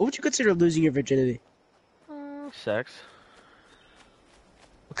 What would you consider losing your virginity? Sex.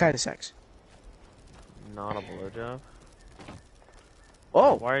 What kind of sex? Not a blowjob.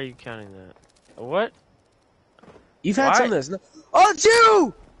 Oh, Why are you counting that? What? you've had Why? some of this. No? Oh, it's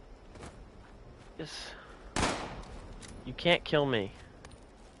you! Yes. You can't kill me.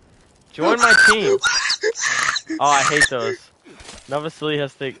 Join my team. Oh, I hate those. Novasili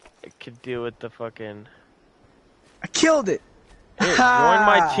has to could deal with the fucking. I killed it. Here, join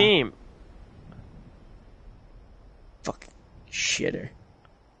my team. Fucking shitter.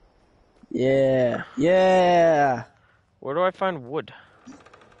 Yeah, yeah. Where do I find wood?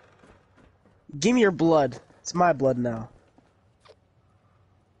 Give me your blood. It's my blood now.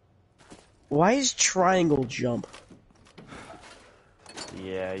 Why is triangle jump?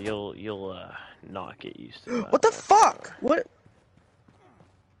 Yeah, you'll not get used to that. What the fuck? What?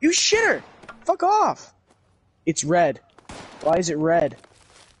 You shitter! Fuck off! It's red. Why is it red?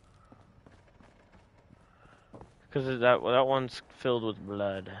 Because that one's filled with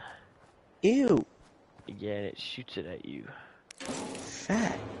blood. Ew. Yeah, and it shoots it at you.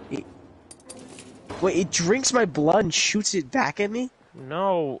 Fat. Wait, it drinks my blood and shoots it back at me?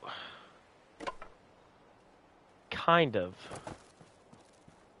 No. Kind of.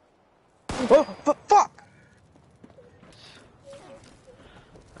 Oh, fuck!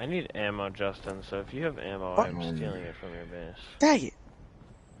 I need ammo, Justin, so if you have ammo, Fuck. I'm stealing it from your base. Dang it.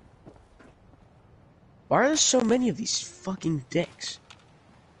 Why are there so many of these fucking dicks?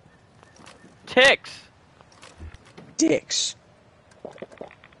 Ticks! Dicks.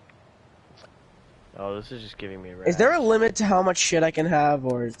 Oh, this is just giving me a Is there a limit to how much shit I can have,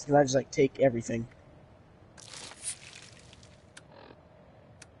 or can I just, like, take everything?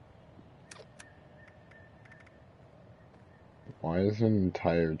 Why is an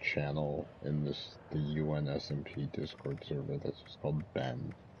entire channel in the UNSMP Discord server that's just called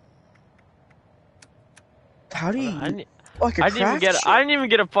Ben? How do you... I didn't shit? I didn't even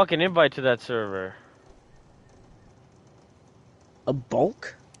get a fucking invite to that server. A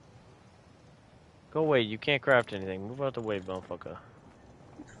bulk? Go away, you can't craft anything. Move out the way, motherfucker.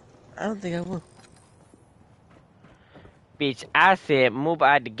 I don't think I will. Bitch, I said move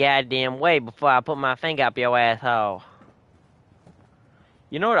out the goddamn way before I put my finger up your asshole.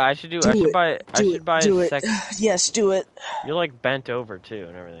 You know what I should do? I should buy a sec. Yes, do it. You're like bent over too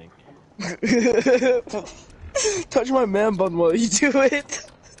and everything. Touch my man bun while you do it.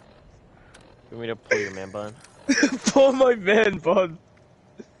 You want me to pull your man bun? Pull my man bun.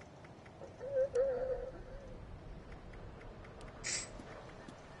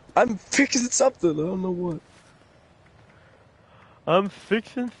 I'm fixing something, I don't know what. I'm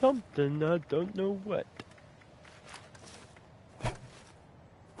fixing something, I don't know what.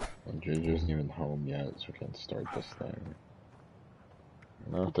 Well, JJ isn't even home yet, so we can't start this thing.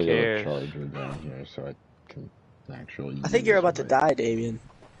 I have to Who get a cares? charger down here so I can actually I think you're about to die, Damien.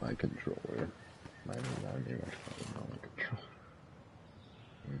 my controller. I need my phone controller.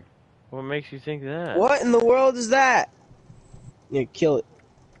 What makes you think that? What in the world is that? Yeah, kill it.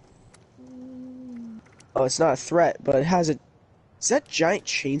 Oh, it's not a threat, but it has a... Is that giant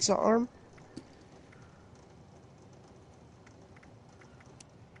chainsaw arm?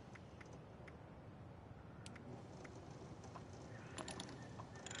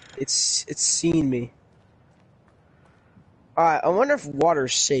 It's seen me. Alright, I wonder if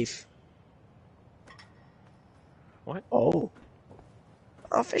water's safe. What? Oh.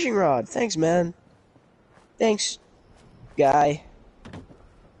 Oh, fishing rod. Thanks, man. Thanks, guy.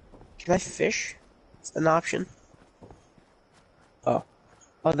 Can I fish? It's an option. Oh.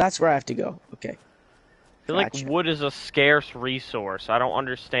 Oh, that's where I have to go. Okay. I feel like Gotcha. wood is a scarce resource. I don't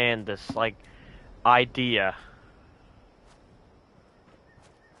understand this, like, idea.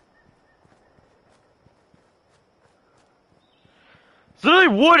 There's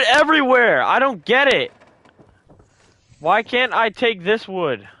literally wood everywhere! I don't get it! Why can't I take this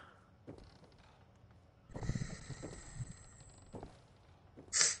wood?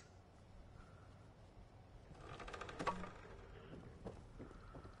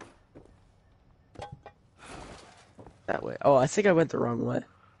 That way. Oh, I think I went the wrong way.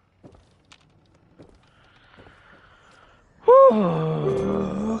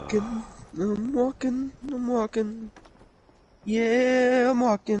 I'm walking. Yeah, I'm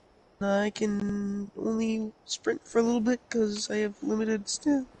walking. I can only sprint for a little bit because I have limited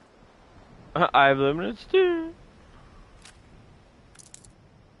stamina. I have limited steam.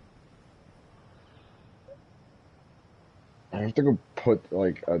 I have to go put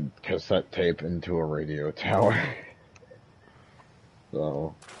like a cassette tape into a radio tower.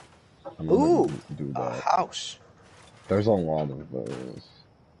 So I'm gonna Ooh, do a that. house. There's a lot of those.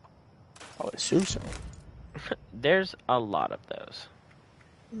 I would assume so. There's a lot of those.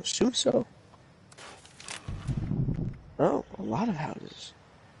 I would assume so. Oh, a lot of houses.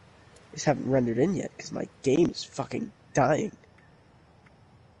 Just haven't rendered in yet because my game is fucking dying.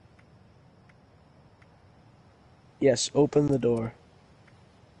 Yes, open the door.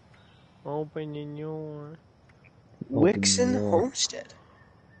 Open your. Wixon the door. Homestead.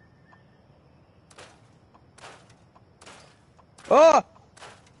 Oh!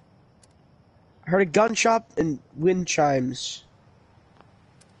 I heard a gunshot and wind chimes.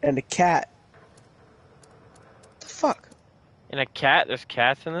 And a cat. What the fuck? And a cat? There's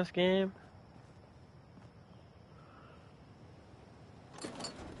cats in this game?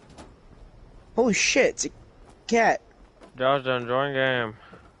 Holy shit, it's a cat. Josh, enjoying game.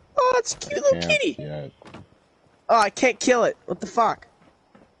 Oh, it's a cute little Can't kitty. yet. Oh, I can't kill it. What the fuck?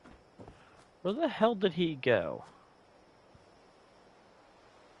 Where the hell did he go?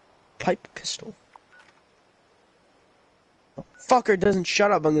 Pipe pistol. Oh, fucker doesn't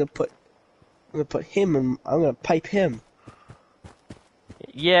shut up. I'm gonna put him in, I'm gonna pipe him.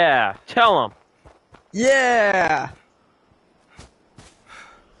 Yeah, tell him. Yeah!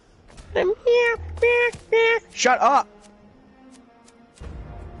 Shut up!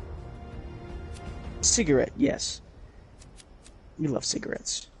 Cigarette, yes. You love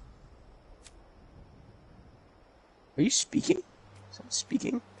cigarettes. Are you speaking? Someone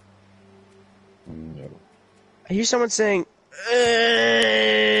speaking? No. I hear someone saying,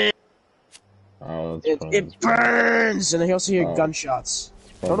 Oh, that's it burns! And I also hear Oh. gunshots.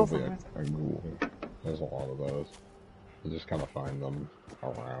 Don't know if probably I'm- a ghoul. There's a lot of those. You just kind of find them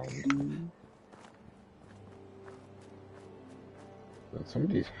around. That's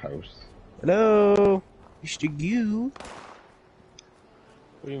somebody's house. Hello? Mr. Goo?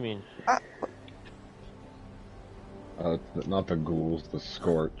 What do you mean? Not the ghouls, the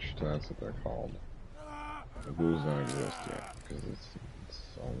scorched. That's what they're called. The ghouls don't exist yet because it's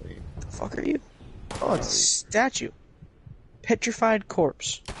only. The fuck are you? Oh, it's a statue. Petrified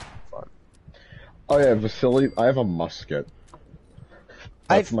corpse. Fun. Oh yeah, Vasily. I have a musket.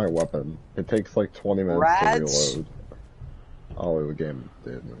 That's I've- my weapon. It takes like 20 minutes Rads? to reload. Oh, the game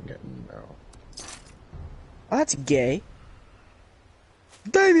didn't get now. Oh, that's gay.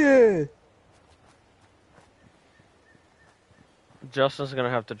 Damien! Justin's gonna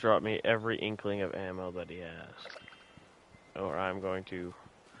have to drop me every inkling of ammo that he has. Or I'm going to...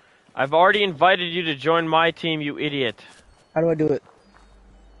 I've already invited you to join my team, you idiot. How do I do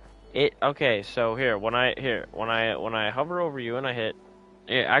it? Okay, so here, when I hover over you and I hit...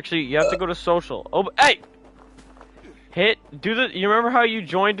 Yeah, actually, you have to go to social. Oh, hey! You remember how you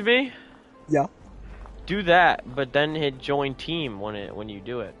joined me? Yeah. Do that, but then hit join team when you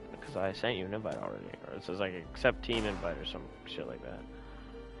do it. Because I sent you an invite already. Or it says like accept team invite or some shit like that.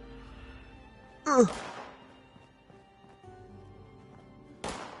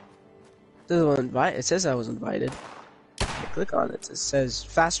 It says I was invited. I click on it. It says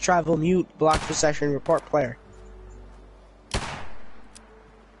fast travel mute block for session report player. I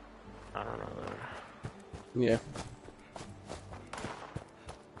don't know. Yeah.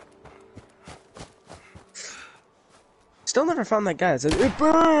 Still never found that guy that says it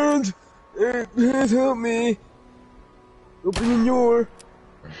burned. It help me. Open your.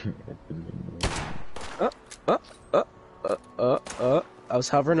 I was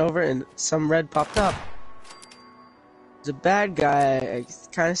hovering over and some red popped up. It's a bad guy. I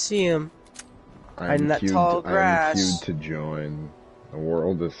kind of see him. Hiding that tall grass. I'm queued to join. The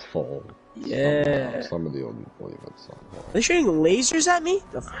world is full. Yeah. Somebody will believe it somehow. Are they shooting lasers at me?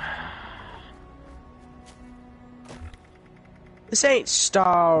 This ain't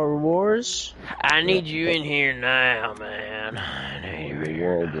Star Wars. I need you in here now, man. I need you The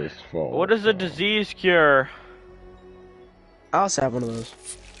here. world is full. What is a disease cure? I also have one of those.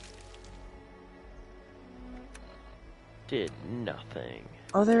 Did nothing.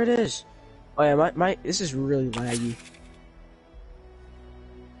 Oh, there it is. Oh yeah, my this is really laggy.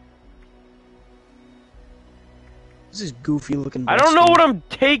 This is goofy looking. I don't know what I'm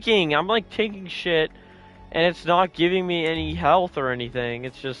taking. I'm like taking shit, and it's not giving me any health or anything.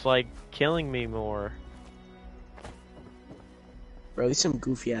 It's just like killing me more. Bro, these some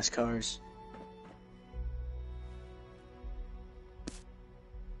goofy ass cars.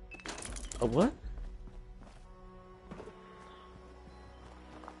 A what?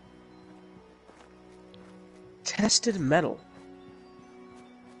 Tested metal.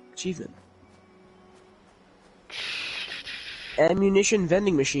 Achievement. Ammunition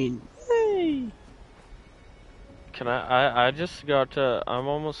vending machine. Yay! Can I just got to,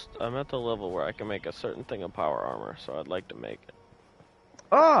 I'm at the level where I can make a certain thing of power armor, so I'd like to make it.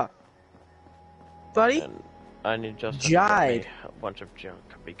 Ah! Buddy? And I need Justin to get Jide. me a bunch of junk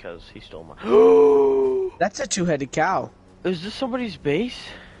because he stole my. That's a two-headed cow. Is this somebody's base?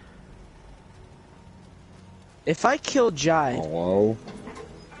 If I kill Jide... Hello?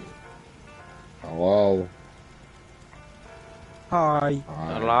 Hello? Hi.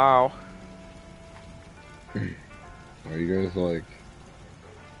 Hi. Hello. Are you guys like...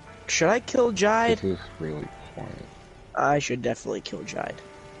 Should I kill Jide? This is really quiet. I should definitely kill Jide.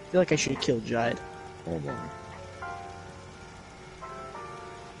 I feel like I should kill Jide. Hold on.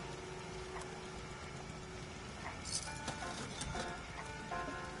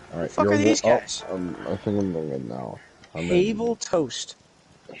 Alright, Fuck are these guys? I think I'm doing it now. Havel Toast.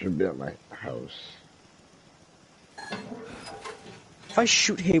 I should be at my house. If I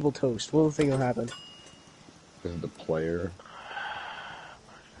shoot Havel Toast, what do you think will happen? This is the player.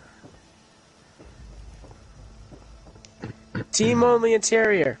 Team only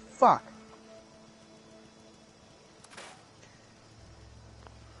interior. Fuck.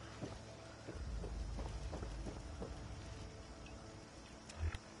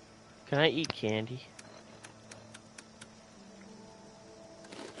 Can I eat candy?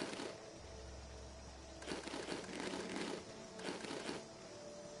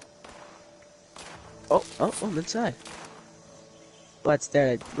 Oh, I'm inside. What's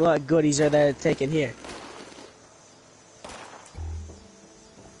there? What goodies are there to take in here?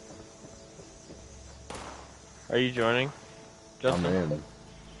 Are you joining? I'm Justin? in.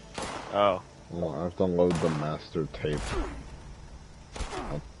 Oh. Well, I have to load the master tape.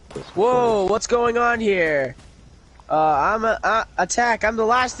 This Whoa, first. what's going on here? Attack. I'm the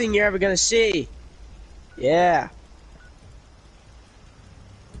last thing you're ever gonna see. Yeah.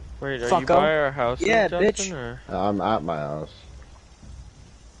 Wait, are Fuck you by 'em. our house? Yeah, Justin, bitch. Or? I'm at my house.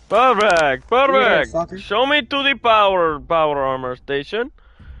 Perfect, perfect. fucker. Show me to the power armor station.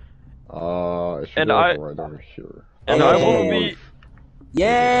 It should And be like I- right over here. And Oh, I yeah. will be.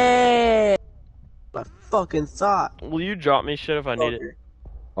 Yeah. I fucking thought. Will you drop me shit if I need it? Fucker.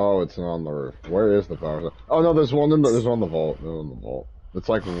 Oh, it's on the roof. Where is the power? Oh no, there's one in the vault. There's in the vault. It's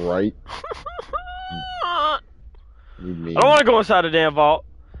like right. You mean? I don't want to go inside the damn vault.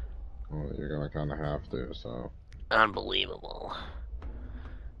 Well, you're gonna kind of have to. So Unbelievable.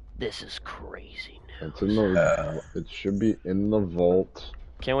 This is crazy news. it's in the. It should be in the vault.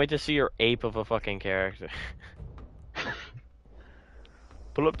 Can't wait to see your ape of a fucking character.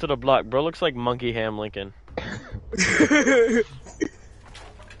 Pull up to the block, bro. Looks like Monkey Ham Lincoln.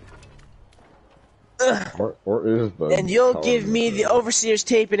 Or is the? And you'll power give me the meter? overseer's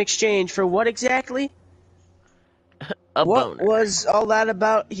tape in exchange for what exactly? A What boner. was all that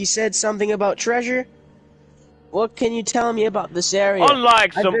about? He said something about treasure? What can you tell me about this area?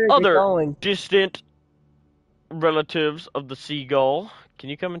 Unlike I some better get other going. distant relatives of the seagull, can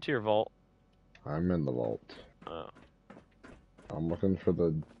you come into your vault? I'm in the vault. Oh. I'm looking for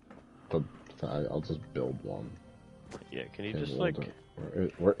the. I'll just build one. Yeah, can you Okay, just build like...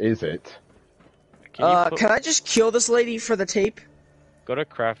 it. Where is it? Can I just kill this lady for the tape? Go to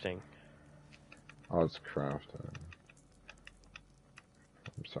crafting. Oh, it's crafting.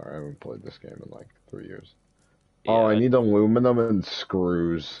 I'm sorry, I haven't played this game in like 3 years. Oh, I Yeah. need aluminum and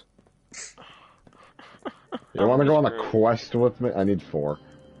screws. You want to go on a Screws. quest with me? I need 4.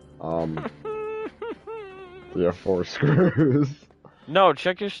 Yeah, 4 screws. No,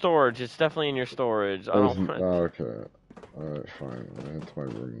 check your storage. It's definitely in your storage. I don't want... Okay. Alright, fine. That's my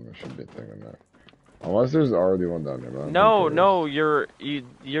room. There should be a thing in there. Unless there's already one down there. But I don't No, think there no,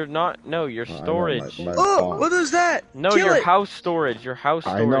 you're not. No, your is. I know, storage. my Oh, box. what is that? No, Kill your it. house storage. Your house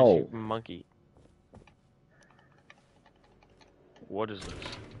I storage. know. You monkey. What is this?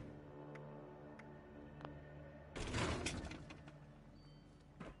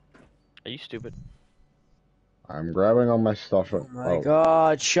 Are you stupid? I'm grabbing all my stuff. Oh my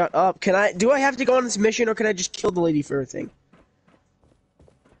god, shut up. Do I have to go on this mission or can I just kill the lady for her thing?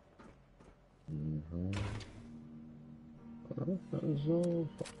 Mhm.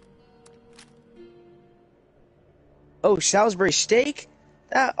 Oh, Salisbury steak?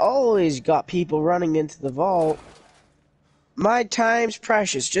 That always got people running into the vault. My time's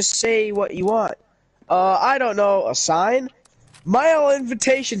precious. Just say what you want. I don't know, a sign? Mail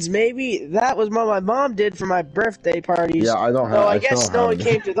invitations, maybe. That was what my mom did for my birthday parties. Yeah, I don't have. No, I still guess no one have-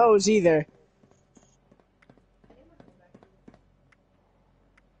 came to those either.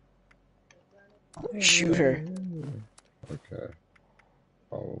 Shoot her. Okay.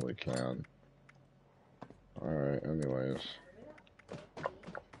 Probably can. Alright, anyways.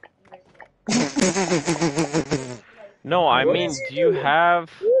 No, I What mean, is he do you doing? have...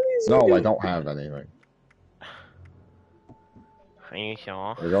 What is he No, I doing? don't have anything. Are you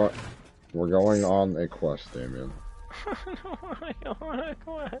sure? We're going on a quest, Damien.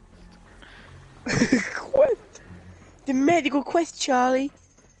 Quest. The medical quest, Charlie.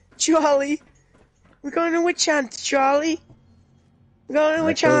 Charlie. We're going to a chant, Charlie. We're going to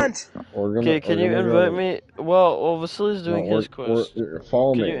a chant. Okay, can you invite me? Well, Vasily's doing his quest.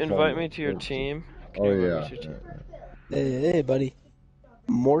 Follow Can me. you follow invite me to your We're- team? Can Oh you invite yeah. me to your team? Hey, buddy.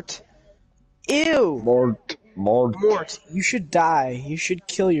 Mort. Ew. Mort. Mort, you should die. You should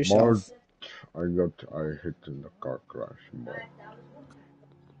kill yourself. I hit in the car crash. Mort.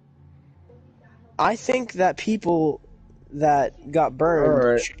 I think that people that got burned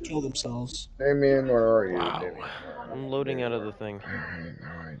Alright. should kill themselves. Damien, where are you? Wow. Damien? I'm loading out of the thing.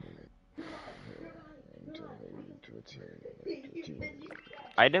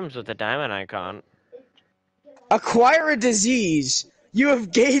 Items with the diamond icon. Acquire a disease. You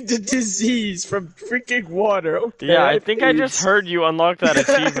have gained a disease from freaking water. Okay, Yeah, I have think I just AIDS. heard you unlock that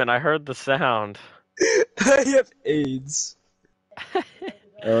achievement. I heard the sound. I have AIDS.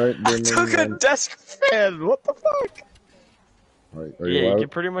 Alright, I Damien. took a desk fan. What the fuck? Are Yeah, you you out? can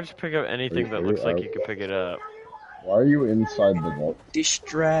pretty much pick up anything that Are looks you like out? you can pick it up. Why are you inside the vault? Dish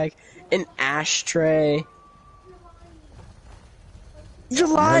drag. An ashtray. You're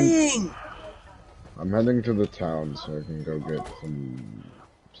lying. I'm heading to the town so I can go get some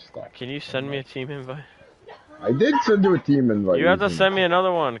stuff. Can you send me a team invite? I did send you a team invite. You have to send me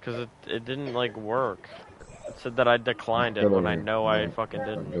another one, because it didn't, like, work. It said that I declined it when I know I fucking Get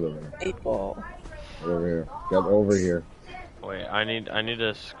didn't. over here. 8 ball. Get over here. Get over here. Wait, I need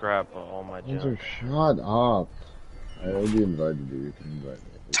to scrap all my Spencer, junk. shut up. I already invited you. You can invite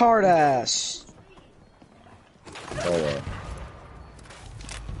me. Tardass. Oh, Is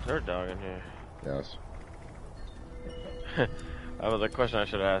there a dog in here? yes. The question I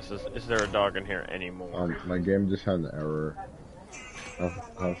should ask is there a dog in here anymore? My game just had an error.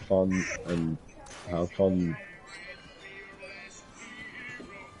 Have fun and have fun.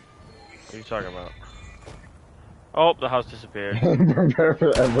 What are you talking about? Oh, the house disappeared. Prepare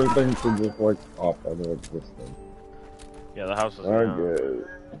for everything to just like pop out of existence. Yeah, the house is gone. Okay.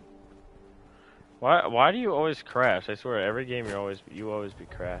 Why do you always crash? I swear, every game you always be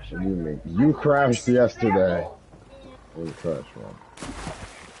crashing. What do you mean? You crashed yesterday. Or the crash one.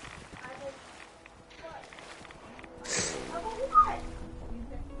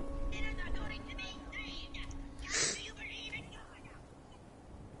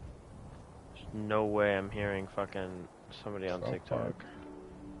 No way I'm hearing fucking somebody on South TikTok. Park.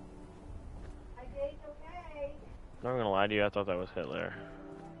 Not gonna lie to you, I thought that was Hitler.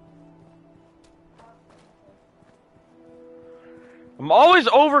 I'm always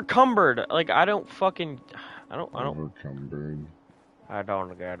overcumbered. Like I don't Overcumbered. I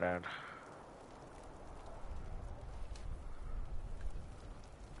don't get it.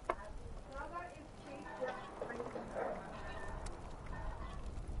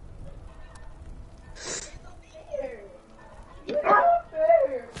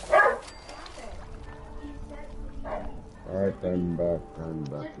 Alright, then back in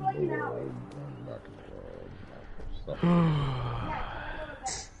the world. I'm back in the world. Stuff.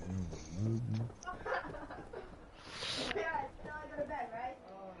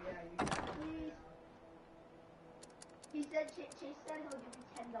 He said Chase said he'll give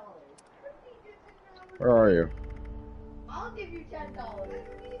you $10. Where are you? I'll give you $10.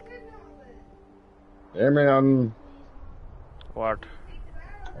 Damien! What?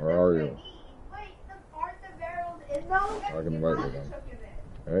 Where are you? Wait, aren't the barrels in those? I can invite you then.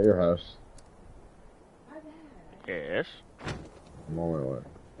 I'm at your house. Yes. I'm on my way.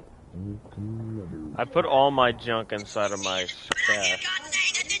 I put all my junk inside of my stash.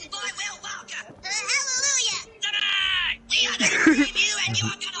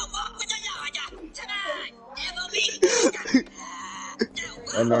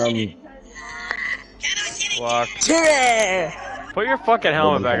 And Walk. Yeah. Put your fucking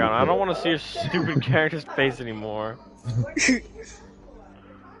helmet back on. I don't want to see your stupid character's face anymore.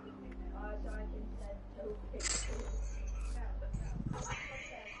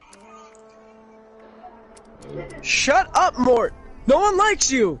 Shut up, Mort. No one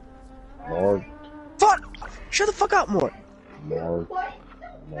likes you. Mort, Fuck. Shut the fuck up, Mort. Mort.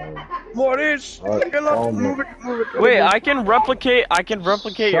 Mortis. Alright, Get up. follow me. Move it. Wait, I can replicate Shut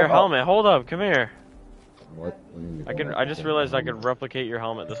your up. helmet. Hold up, come here. What? What do you mean? I just realized I could replicate your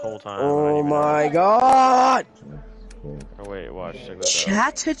helmet this whole time. Oh my god. Cool. Oh wait, watch, check this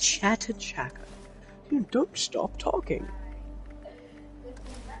out. Chatter. Dude, don't stop talking.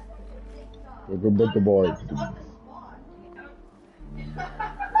 Look at the boy.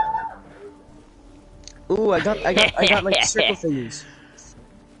 Ooh, I got like circle thingies.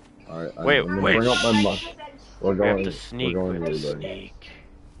 Alright, Wait, I'm gonna wait, bring up my shh. mush. We're We have to going sneak. We have to reloading. sneak.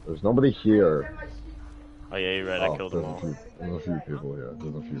 There's nobody here. Oh yeah, you're right. I Oh, killed them there's all. there's a few people here.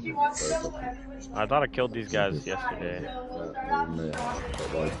 There's a few people. There's a few. I thought I killed these guys Okay. yesterday. Yeah, we may have,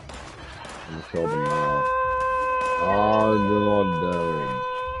 but like, I'm gonna kill them now. Oh, they're all dead.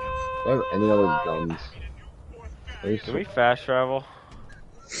 Do I have any other guns? Can we fast travel?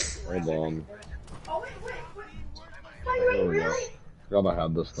 Hold on. There we go. Forgot I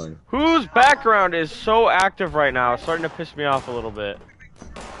had this thing. Whose background is so active right now? It's starting to piss me off a little bit.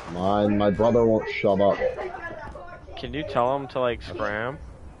 Mine. My brother won't shut up. Can you tell him to like scram?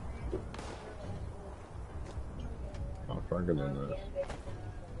 I'm fucking in this.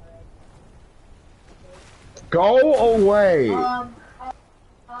 Go away! Do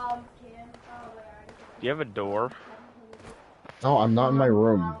you have a door? No, I'm not in my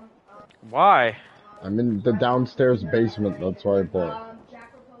room. Why? I'm in the downstairs basement. That's why I play.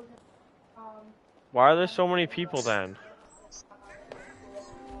 Why are there so many people then?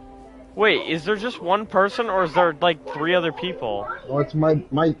 Wait, is there just one person or is there like 3 other people? Oh, it's my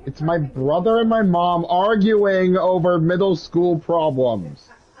brother and my mom arguing over middle school problems.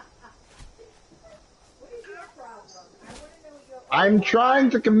 I'm trying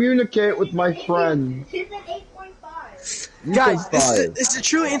to communicate with my friends. Guys, this is a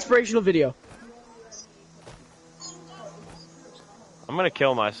truly inspirational video. I'm gonna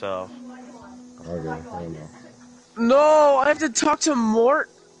kill myself. Okay, I don't know. No, I have to talk to Mort.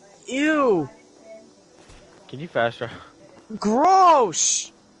 Ew. Can you fast travel?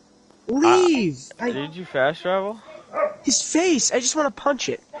 Gross. Leave. Did you fast travel? His face. I just want to punch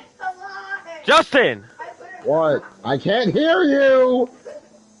it. Justin! What? I can't hear you!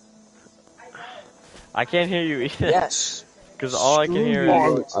 I can't hear you either. Yes. Because all I can hear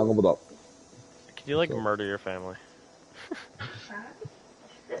Oh, is... I leveled up. Can you like murder your family?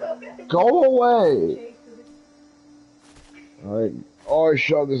 Go away! Alright. Oh, I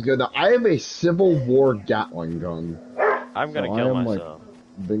shot this gun. Now, I have a Civil War Gatling gun. I'm gonna So kill I am, myself.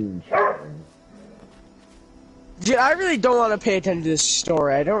 Like, big shooting. Dude, I really don't want to pay attention to this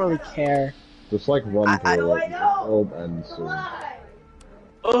story. I don't really care. Just like run through it. It'll end soon.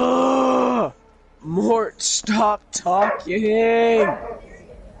 Ugh! Mort, stop talking!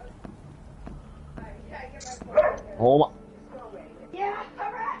 Hold on. Yeah,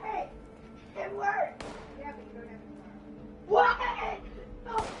 alright! It worked! Yeah, but you don't have what?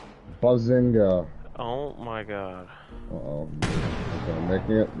 Oh. Buzzinga. Oh my god. Uh-oh.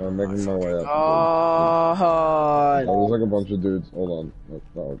 Okay, I'm making my way up. God. Oh, there's like a bunch of dudes. Hold on.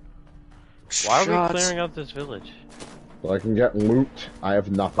 No. Why are we Shots clearing out this village? So I can get loot. I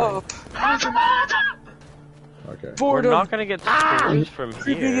have nothing. up. Okay. We're Boredom. not gonna get screws from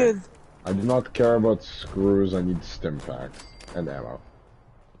Creeping here. in. I do not care about screws. I need stim packs and ammo.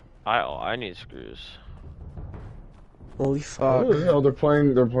 I need screws. Holy fuck. Oh, they're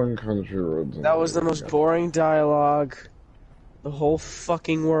playing Country Roads. That was the most boring dialogue. The whole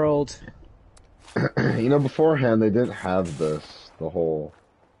fucking world. You know, beforehand they didn't have this. The whole.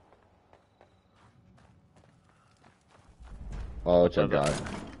 Oh, it's a guy.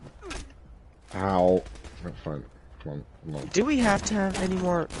 Ow. Oh, fine. Come on. Do we have to have any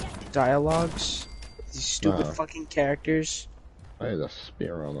more dialogues? These stupid No. fucking characters. I had a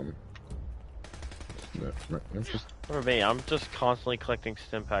spear on him. I'm just. For me, I'm just constantly collecting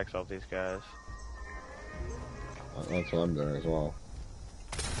stim packs off these guys. That's what I'm doing as well.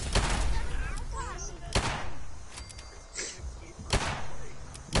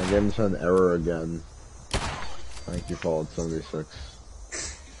 My game had an error again. Thank you, Fallout 76.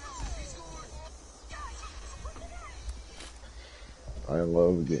 I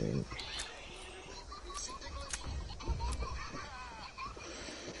love games.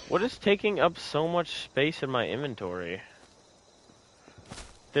 What is taking up so much space in my inventory?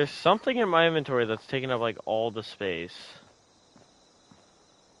 There's something in my inventory that's taking up like all the space.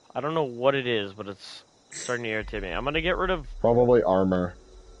 I don't know what it is, but it's starting to irritate me. I'm gonna get rid of... Probably armor.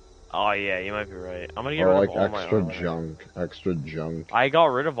 Oh yeah, you might be right. I'm gonna get Or rid like of all my extra armor. junk. Extra junk. I got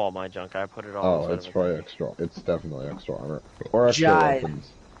rid of all my junk. I put it all Oh, inside it's of a probably thing. extra. It's definitely extra armor. Or extra Giant. weapons.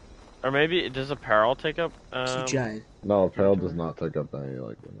 Or maybe, does apparel take up... Giant. No, apparel does not take up any,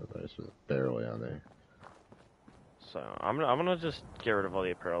 like, inventory. It's barely any. So, I'm gonna just get rid of all the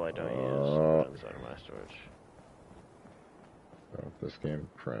apparel I don't use. Put it inside of my storage. So if this game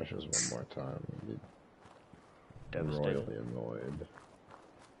crashes one more time, I'd be Devastated. royally annoyed.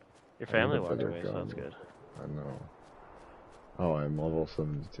 Your family I'm a walked better away, so that's gun. good. I know. Oh, I'm level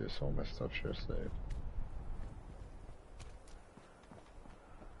 72, so all my stuff should save.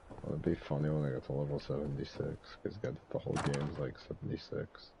 Well, it'd be funny when I get to level 76, because the whole game's like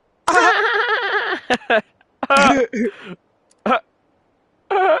 76.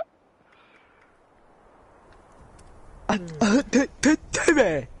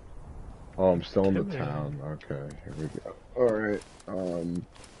 Timmy! Oh, I'm still in the Timmy. town. Okay, here we go. Alright,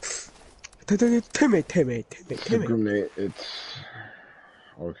 Timmy. grenade, it's...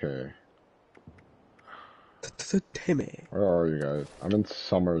 Okay. Timmy. Where are you guys? I'm in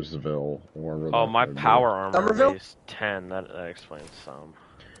Summersville. Oh, my power armor Somerville? is 10. That explains some.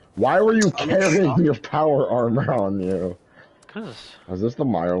 Why were you carrying your power armor on you? Cause Is this the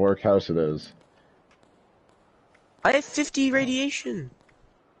Mirelurk house? It is. I have 50 radiation.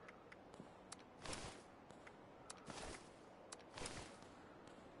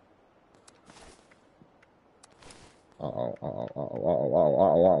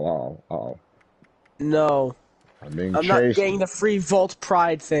 Uh-oh. No. I'm being I'm not chased. getting the free Vault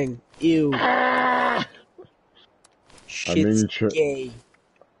Pride thing. Ew. Ah! Shit's gay.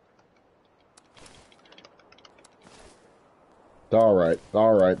 Alright.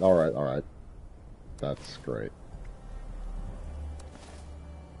 That's great.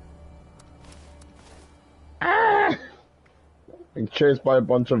 Ah! Being chased by a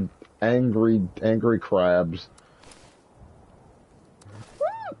bunch of angry crabs.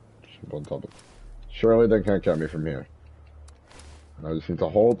 On top of it. Surely they can't get me from here. I just need to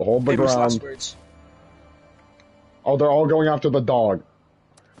hold the Famous last ground. words. Oh, they're all going after the dog.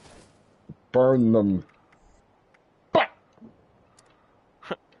 Burn them. Bah!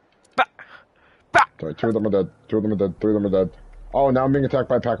 Sorry, 2 of them are dead. 3 of them are dead. Oh, now I'm being attacked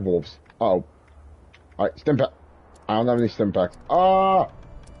by a pack of wolves. Uh-oh. Alright, stim pack. I don't have any stim packs. Ah!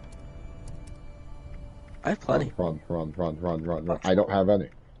 I have plenty. Run. I don't have any.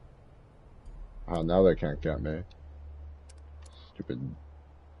 Oh, now they can't get me. Stupid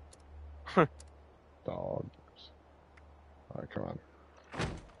dogs. Alright, come on.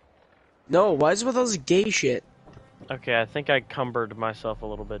 No, why is it with all this gay shit? okay, I think I cumbered myself a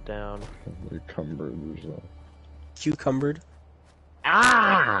little bit down. You cumbered yourself. Cucumbered.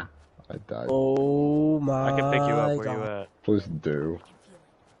 Ah! I died. Oh my I can pick you up. Where God. you at? Please do.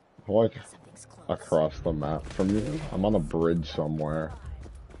 Like, across the map from you. I'm on a bridge somewhere.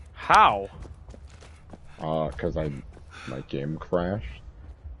 How? Cause my game crashed.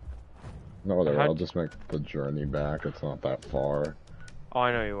 No, whatever, How'd- I'll just make the journey back, it's not that far. Oh,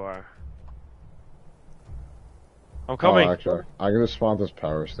 I know you are. I'm coming. Oh, actually, I can just spawn at this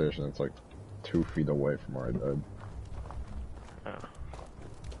power station, it's like 2 feet away from where I died. Oh.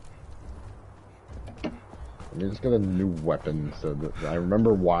 Let me just get a new weapon so that I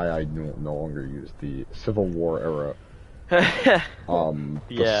remember why I no longer use the Civil War era. The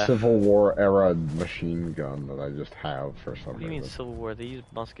Yeah. Civil War era machine gun that I just have for some What do you mean reason. Civil War? They use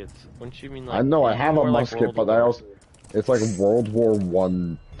muskets. Wouldn't you mean like? I know I you have mean a more like musket, World but I War? also it's like World War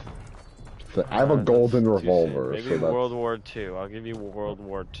One. I have a That's golden too revolver, soon. Maybe so that's World War II. I'll give you World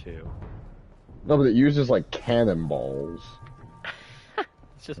War II. no, but it uses like cannonballs.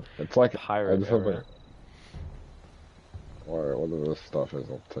 It's just It's like pirate I just have era. Alright, whatever this stuff is,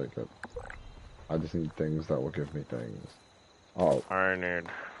 I'll take it. I just need things that will give me things. Oh, I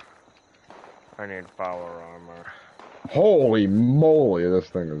need power armor. holy moly, this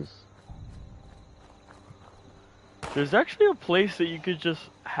thing is. There's actually a place that you could just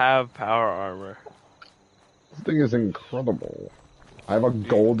have power armor. This thing is incredible. I have a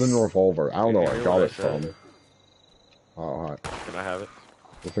golden revolver. I don't know where I got it from. Oh, hi. Can I have it?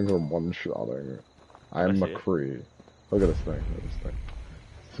 The things are one-shotting. I am I see it. McCree. Look at this thing. Look at this thing.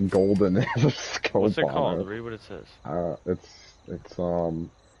 It's golden. It's a scope What's it on called? it. Read what it says. It's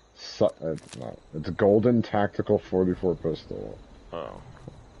a golden tactical 44 pistol. Oh.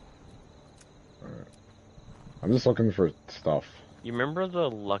 I'm just looking for stuff. You remember the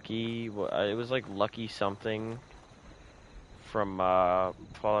Lucky? It was like Lucky something from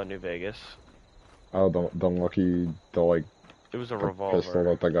Fallout New Vegas. Oh, the lucky, It was a the revolver. pistol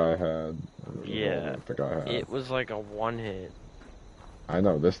that the guy had. Yeah. The guy had. It was like a one hit. I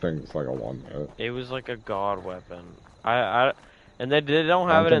know this thing's like a one hit. It was like a god weapon. And they don't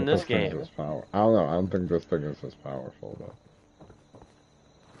have it in this game. I don't know. I don't think this thing is as powerful though.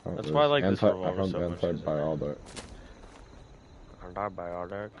 That's why I like this revolver I found so much, antibiotic.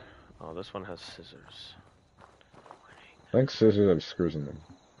 Antibiotic. Oh, this one has scissors. I think scissors have screws in them.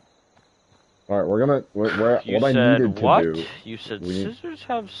 Alright, what You I said needed to what? do. You said we need- scissors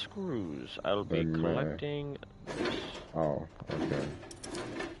have screws. I'll be Then, collecting. Oh, okay.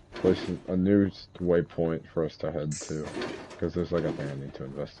 Place a new waypoint for us to head to. Because there's like a thing I need to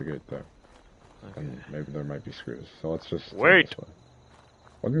investigate there. Okay. And maybe there might be screws. So let's just... take Wait! this way.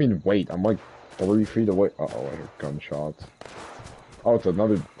 What do you mean, wait? I'm like 3 feet away. Uh-oh, I hear gunshots. Oh, it's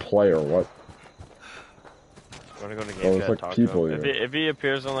another player, what? You wanna go to Oh, game it's chat and like talk people to him? here. If he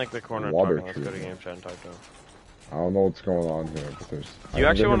appears on like the corner of Water talking, let's go to treatment. game chat and talk to him. I don't know what's going on here, but there's... Do you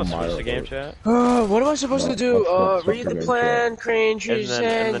actually want to switch to game chat? What am I supposed No, to do? let's Read to the game plan, crane, And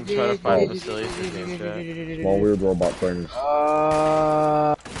then try to find the facilities for game chat. Small weird robot things.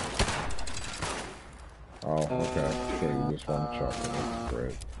 Oh, okay. So you just one shot. That's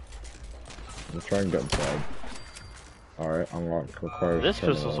great. Let's try and get inside. Alright, unlock requires This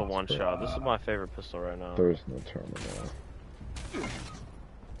terminal pistol's a one expert. shot. This is my favorite pistol right now. There is no terminal.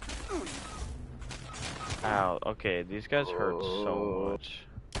 Ow. Okay, these guys hurt so much.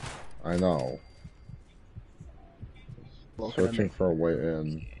 I know. What can I Searching make? for a way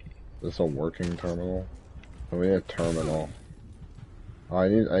in. Is this a working terminal? Oh, we need a terminal. Oh, I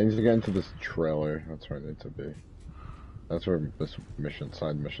need to get into this trailer. That's where I need to be. That's where this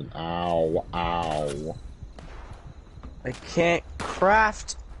side mission. Ow, ow. I can't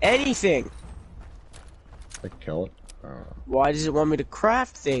craft anything. I kill it. Why does it want me to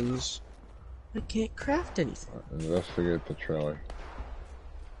craft things? I can't craft anything. Investigate the trailer.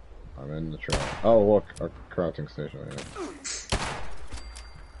 I'm in the trailer. Oh, look, a crafting station right here.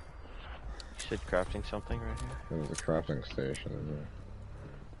 You said crafting something right here? There's a crafting station in here.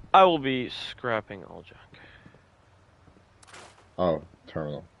 I will be scrapping all junk. Oh,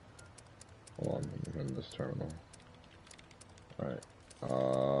 terminal. Hold on, I'm in this terminal. Alright.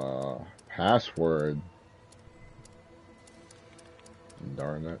 Password.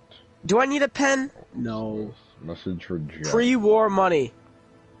 Darn it. Do I need a pen? No. Message for Jeff. Pre-war money.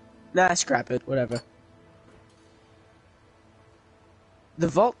 Nah, scrap it. Whatever. The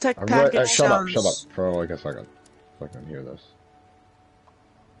Vault-Tec package shut up, sounds... shut up for like a second. So I can hear this.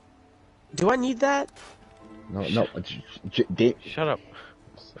 Do I need that? No, Shut up.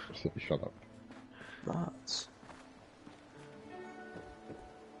 Shut up. Mods.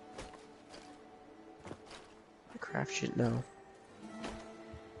 I craft shit now.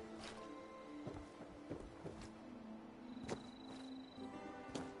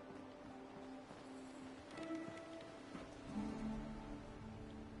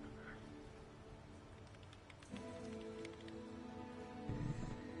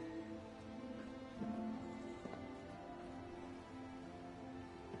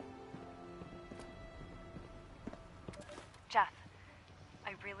 Jeff,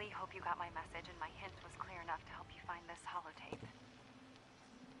 I really hope you got my message and my hint was clear enough to help you find this holotape.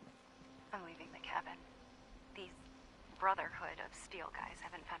 I'm leaving the cabin. These Brotherhood of Steel guys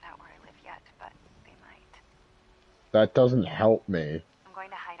haven't found out where I live yet, but they might. That doesn't help me. I'm going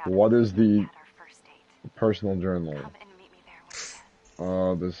to hide out. What is the at our first date. personal journal? Come and meet me there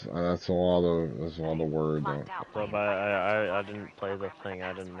when you can. That's a lot of words. Locked out So, my but I environmental didn't play the program with thing. a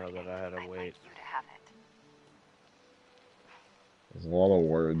I didn't know password that I had in to it. I'd wait. like you to have it. There's a lot of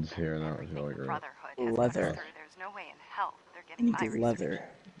words here now. I Everything feel like the right. Brotherhood has Leather. mastered, there's no way in hell they're I getting need my the research. leather.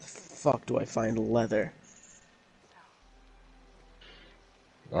 The fuck do I find leather?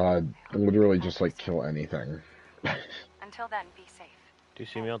 Literally just like kill anything. Until then, be safe. Do you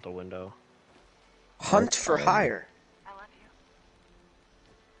see me out the window? Hunt for hire. I love you.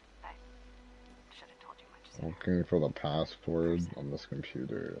 I should have told you much sooner. Looking for the password on this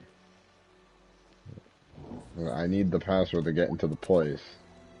computer. I need the password to get into the place.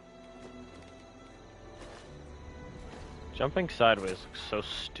 Jumping sideways looks so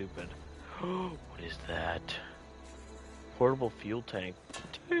stupid. What is that? Portable fuel tank.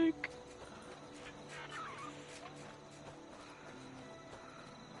 Tank.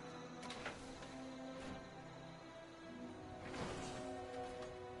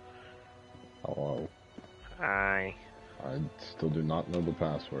 Hello. Hi. I still do not know the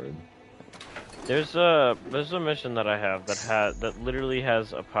password. There's a mission that I have that literally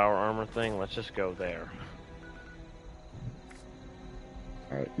has a power armor thing. Let's just go there.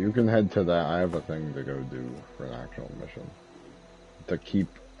 Alright, you can head to that. I have a thing to go do for an actual mission. To keep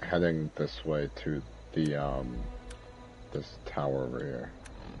heading this way to the, this tower over here.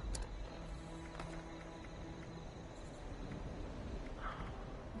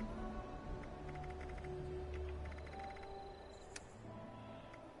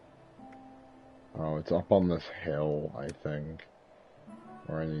 Oh, it's up on this hill, I think.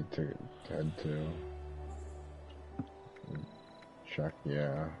 Where I need to head to. Check,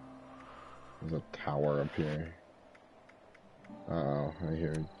 yeah. There's a tower up here. Uh-oh, I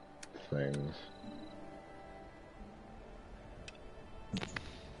hear things.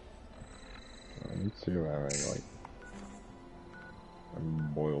 Let's see if I have any, like,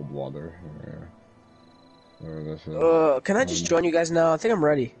 boiled water. Yeah. Whatever this is. Can I just join you guys now? I think I'm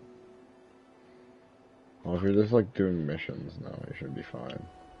ready. Well, if you're just like doing missions now, you should be fine.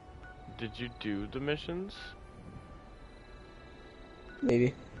 Did you do the missions?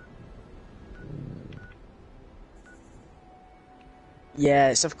 Maybe.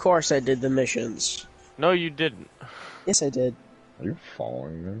 Yes, of course I did the missions. No, you didn't. Yes, I did. Are you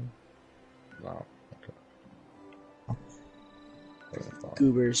following me? No. Okay.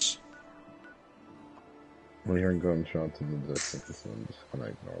 Goobers. We're hearing gunshots in the distance, so I'm just gonna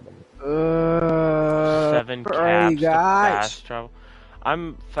ignore them. 7 where are you caps to guys? fast travel.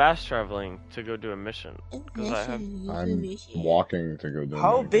 I'm fast traveling to go do a mission. Because I have... I'm walking to go do.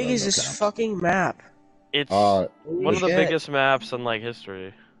 How big is this fucking map? It's Uh, one of the shit. biggest maps in, like,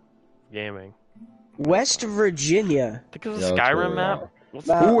 history. Gaming. West Virginia. Think of the Yeah, that's where Skyrim we map? are. What's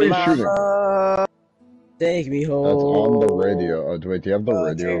Who is shooting? Take me home. That's on the radio. Oh, wait, do you have the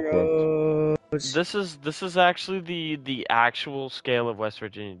radio equipped? This is actually the actual scale of West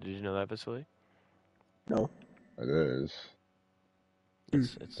Virginia. Did you know that, Vasily? No. It is.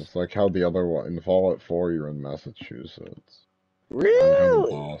 It's It's like how the other one in Fallout 4 you're in Massachusetts. I'm in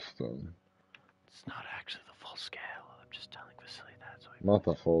Really? Boston. it's not actually the full scale. I'm just telling Vasily that. So Not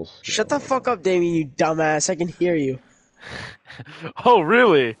the full scale. Shut the fuck up, Damien, you dumbass. I can hear you. Oh,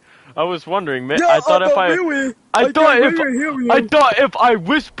 really? I was wondering, man. No, I thought if really. I thought can if really hear you. I thought if I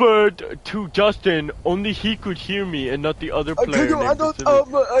whispered to Justin, only he could hear me and not the other player. named Vasily.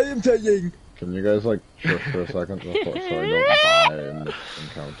 I am telling. Can you guys like shush for a second before, so I don't die in this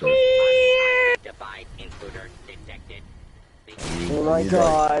encounter? Defied intruders detected. Oh my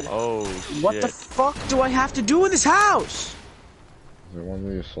god. Oh shit! What the fuck do I have to do in this house? Is there one of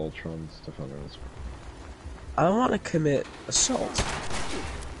the Assaultron's defenders? I want to commit assault.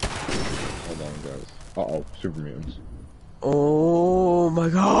 Hold on, guys. Uh-oh, super mutants. Oh my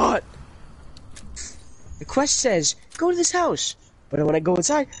god. The quest says, go to this house. But when I go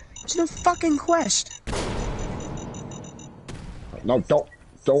inside, there's no fucking quest. No,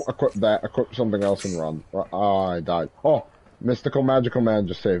 don't equip that. Equip something else and run. I died. Oh, mystical magical man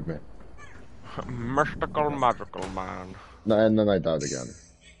just saved me. Mystical magical man. No, and then I died again.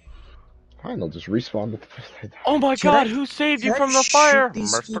 Fine, I'll just respawn with the first I died. Oh my Should god! I- Who saved you should I from the shoot fire?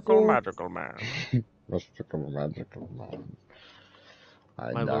 these Mystical people? magical man. Mystical magical man.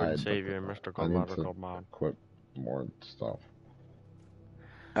 I My died. Lord and but Savior, I mystical need magical to man. equip more stuff.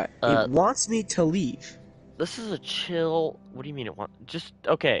 It wants me to leave. This is a chill. What do you mean it want? Just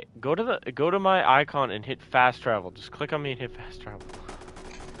okay. Go to my icon and hit fast travel. Just click on me and hit fast travel.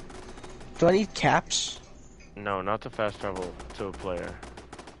 Do I need caps? No, not to fast travel to a player.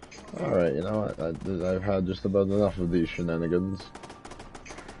 Alright, you know what? I've had just about enough of these shenanigans.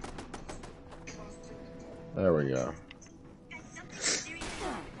 There we go.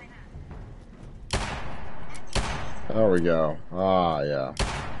 There we go. Ah, yeah.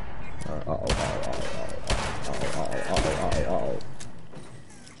 Uh-oh.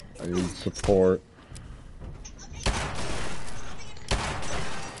 I need support.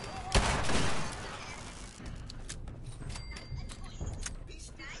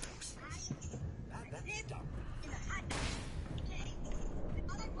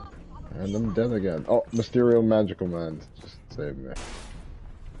 And I'm dead again. Oh, Mysterio Magical Man just saved me.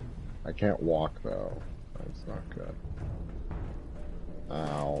 I can't walk though. That's not good.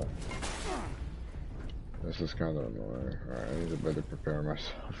 Ow. This is kind of annoying. Alright, I need to better prepare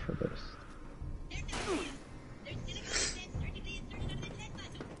myself for this.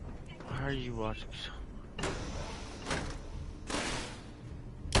 Why are you watching?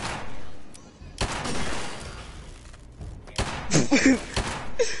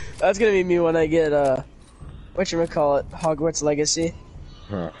 That's gonna be me when I get, whatchamacallit, Hogwarts Legacy.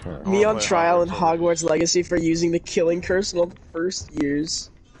 Me on wait, trial in Hogwarts Hogwarts Legacy for using the killing curse in the first years.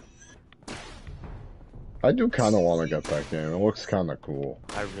 I do kind of want to get that game. It looks kind of cool.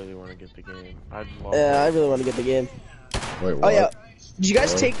 I really want to get the game. I'd love. Yeah, I really want to get the game. Wait, what? Oh yeah, did you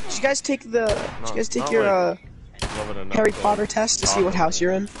guys What? take? Did you guys take the? Did you guys take not your love it enough, Harry though. Potter test to see what house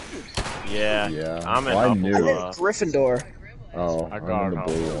you're in? Yeah. Yeah. I'm in Well, I Hufflepuff. knew. I'm in Gryffindor. Oh, I I'm got in the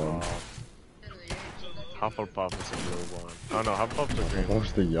blue one. Hufflepuff is the blue one. Oh no, Hufflepuff's the green one.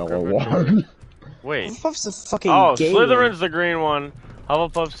 What's the yellow Gryffindor. one? Wait. Hufflepuff's a fucking Oh, gay Slytherin's the green one.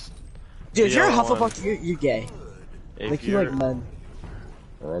 Hufflepuff's Dude, if the you're a yellow Hufflepuff, one. you're gay. If Like you you're like men.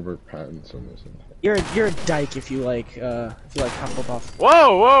 Robert Pattinson is in. You're a dyke if you like Hufflepuff.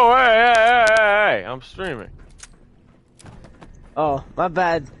 Whoa, hey! I'm streaming. Oh, my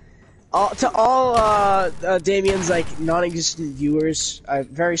bad. To all Damien's like non-existent viewers, I'm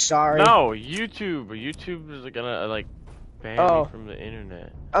very sorry. No, YouTube. YouTube is gonna like ban Oh. me from the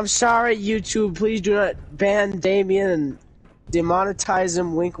internet. I'm sorry, YouTube. Please do not ban Damien and demonetize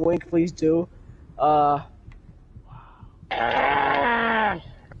him. Wink, wink. Please do.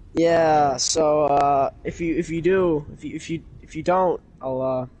 Yeah. So if you don't,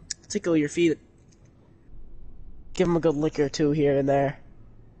 I'll tickle your feet. Give him a good lick or two here and there.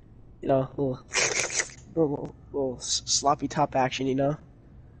 You know, little sloppy top action. You know.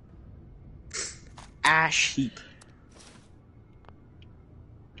 Ash heap.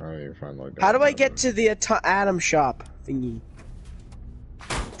 Oh, you find like. How do I get to the Atom shop thingy?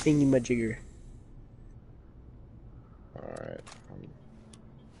 Thingy majigger. Alright.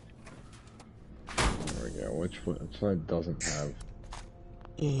 There we go. Which side doesn't have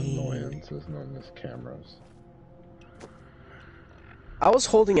annoyances known as cameras? I was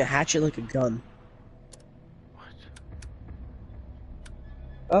holding a hatchet like a gun.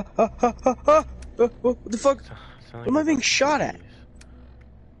 What the fuck? What am I being shot at?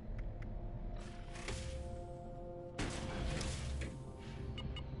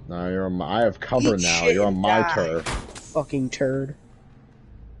 No, you're on I have cover Eat now. shit You're on and my die. turf. Fucking turd.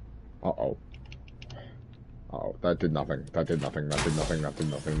 Uh-oh. Oh, that did nothing. That did nothing. That did nothing. That did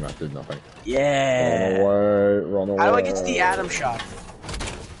nothing. That did nothing. Yeah. Run away. Run away. How do I get to the Atom shop?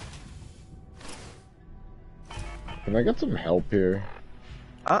 Can I get some help here?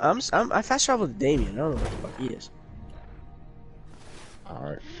 I fast traveled to Damien. I don't know where the fuck he is.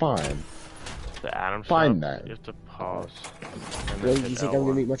 Alright, fine. The Atom Find shop, that. You have to pause. and then Really? Do hit you think I'm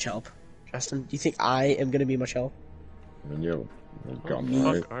gonna L1. be much help? Justin, do you think I am gonna be much help? I mean, you have a gun, Who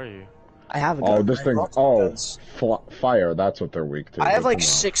the right? fuck are you? I have a gun. Oh, this I have thing. multiple Oh, guns. fire. That's what they're weak to. I have but like come on.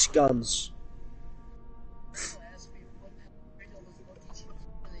 6 guns.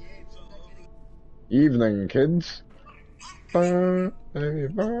 Evening, kids. I'm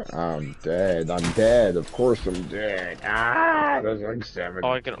dead. I'm dead. Of course I'm dead. Ah, there's like 7.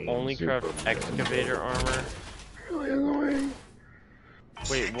 Oh, I can only craft excavator armor. Really annoying.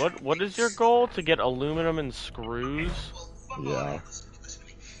 Wait, what is your goal? To get aluminum and screws? Yeah.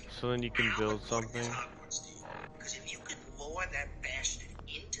 So then you can build something? Because if you could lower that bastard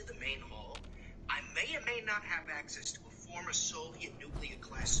into the main hall, I may or may not have access to a former Soviet nuclear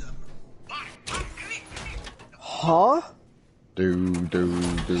class sub. Come here. Huh? Do.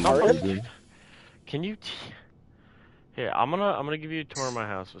 Can you Here, I'm gonna give you a tour of my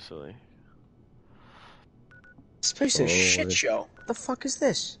house, Vasily. This place is a Oh, shit wait. show. What the fuck is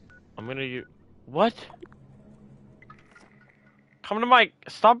this? I'm gonna What? Come to my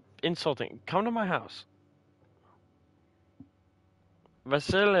stop insulting. Come to my house.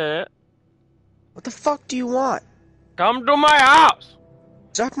 Vasily, What the fuck do you want? come to my house!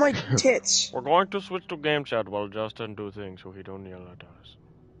 Suck my tits. We're going to switch to game chat while Justin do things so he don't yell at us.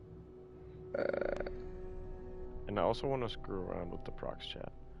 And I also want to screw around with the prox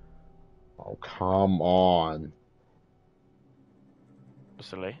chat. Oh, come on.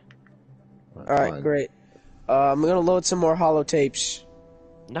 Vasily? Alright, Fine. great. I'm gonna load some more holotapes.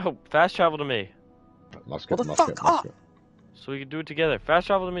 No, fast travel to me. Musket, Well, the musket, fuck up. musket. So we can do it together. Fast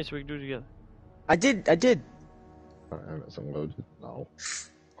travel to me so we can do it together. I did. Alright, is it loaded? No.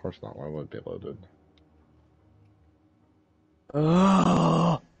 Of course not. Why would it be loaded?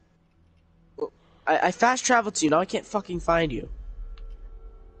 Ugh. I fast traveled to you, now I can't fucking find you.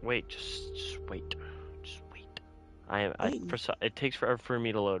 Wait, just wait. Just wait. Waiting. It takes forever for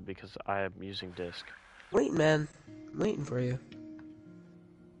me to load because I am using disk. Wait, man. I'm waiting for you.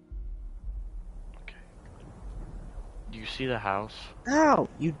 Okay. Do you see the house? Ow,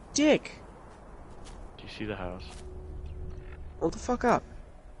 you dick. Do you see the house? Hold the fuck up.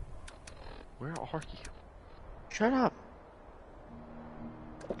 Where are you? Shut up.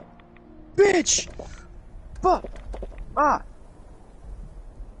 Bitch! Fuck! Ah!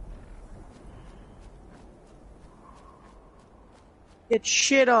 Get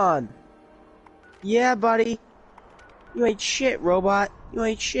shit on! Yeah, buddy. You ain't shit, robot. You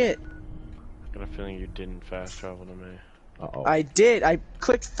ain't shit. I got a feeling you didn't fast travel to me. Uh-oh. I did. I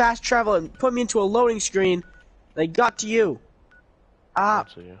clicked fast travel and put me into a loading screen. And I got to you. Ah,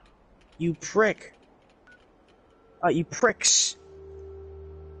 Don't see you. you prick. You pricks.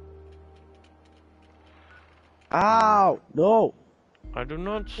 Ow! No! I do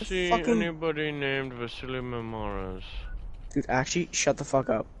not see fucking- anybody named Vasily Memoras. Dude, actually, shut the fuck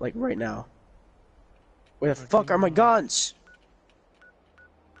up. Like, right now. Where the fuck are my guns?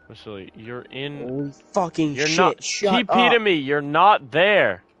 Vasily, you're in. Holy fucking You're shit, not. shut TP to up. me. You're not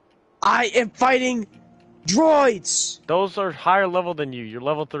there. I am fighting droids! Those are higher level than you. You're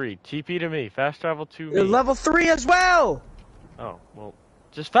level 3. TP to me. Fast travel to me. They're level 3 as well! Oh well,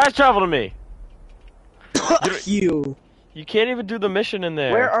 just fast travel to me. Fuck you. You can't even do the mission in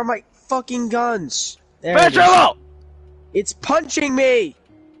there. Where are my fucking guns? There Fast it is. travel! It's punching me!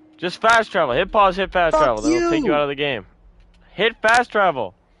 Just fast travel. Hit pause, hit fast Fuck travel. That'll take you. you out of the game. Hit fast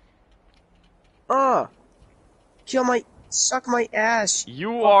travel. Suck my ass.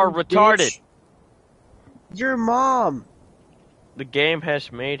 You are fucking retarded. bitch. Your mom. The game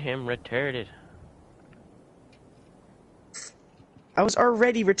has made him retarded. I was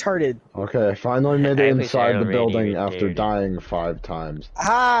already retarded. Okay, I finally made it I was inside the already building after retarded. dying 5 times.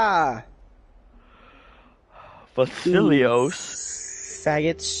 Ah! Vasilios.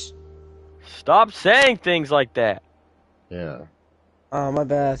 Faggots. Stop saying things like that. Yeah. Oh, my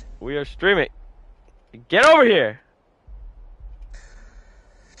bad. We are streaming. Get over here.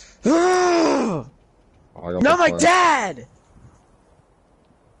 No, I got the my plan. dad!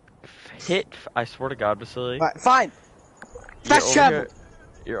 Hit. I swear to God, Vasily. Fine. Fast travel.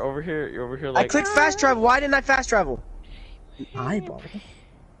 You're over here. You're over here. I Like clicked fast travel. Why didn't I fast travel? An eyeball.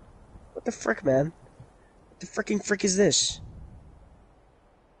 What the frick, man? What the fricking frick is this?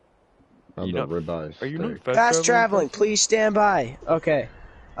 And You the know- ribeye Are you steak. not Fast traveling. Please stand by. Okay.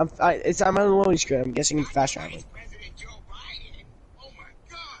 I'm on the loading screen. I'm guessing fast traveling. President Joe Biden. Oh my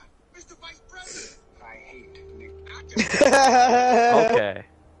God, Mr. Vice President. I hate Nick. Okay.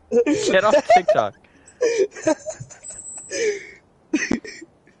 Get off TikTok.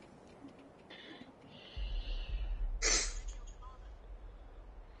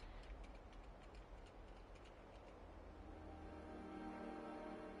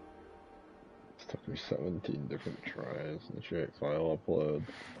 It took me 17 different tries and shit, file upload.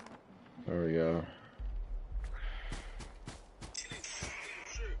 There we go.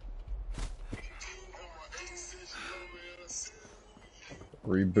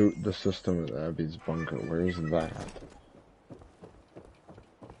 Reboot the system at Abby's bunker. Where's that?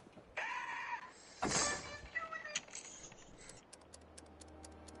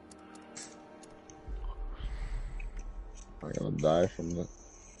 I'm gonna die from the.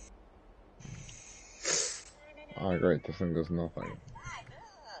 Oh great, this thing does nothing. Damn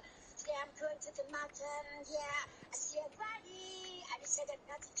good to the mountain, yeah. I see a body. I just said that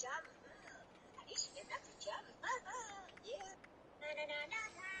not to jump. I just said not to jump. Yeah. Na na na na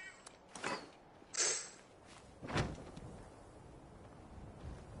na.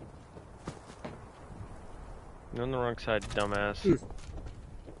 You're on the wrong side, dumbass.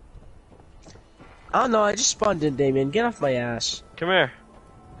 Oh no, I just spawned in, Damien. Get off my ass. Come here.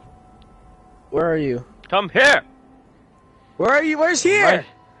 Where are you? Come here. Where are you? Where's here? Right.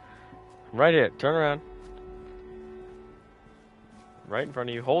 Right here. Turn around. Right in front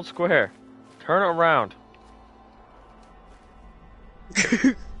of you. Hold square. Turn around.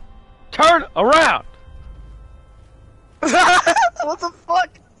 Turn around. What the fuck?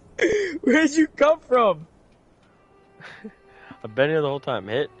 Where'd you come from? I've been here the whole time.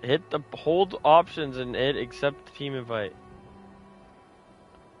 Hit the hold options and hit accept team invite.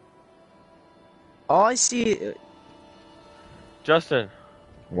 All I see. Justin,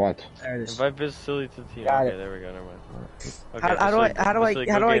 What? There it is. invite Vasily to the team. Got okay, it. there we go. Never mind. Okay, How do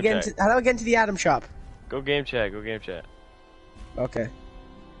Vasily, I go game get chat. into how do I get into the Atom shop? Go game chat. Go game chat. Okay.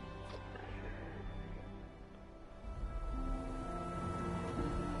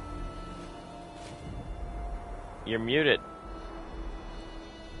 You're muted.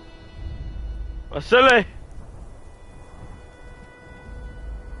 Vasily!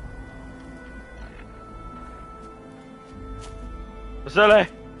 Vasily!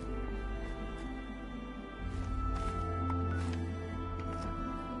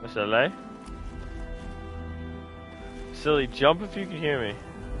 Vasily? Vasily, jump if you can hear me.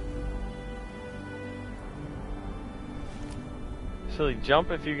 Vasily,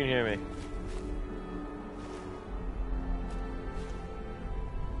 jump if you can hear me.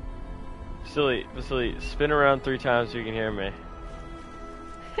 Vasily, spin around 3 times so you can hear me.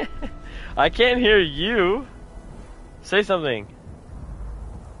 I can't hear you. Say something.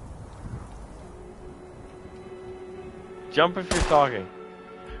 Jump if you're talking.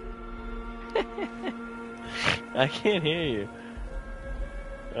 I can't hear you.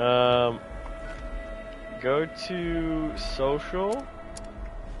 Go to social.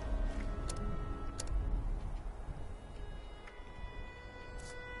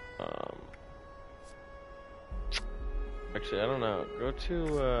 Actually, I don't know. Go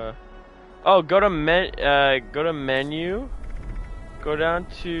to oh, go to menu. Go down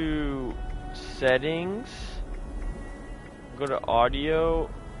to settings. Go to audio,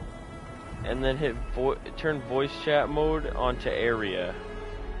 and then hit turn voice chat mode onto area.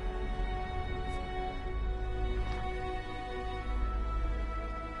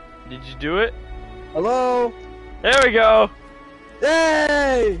 Did you do it? Hello? There we go.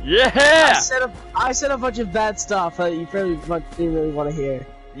 Hey! Yeah. I said a bunch of bad stuff that you pretty much didn't really want to hear.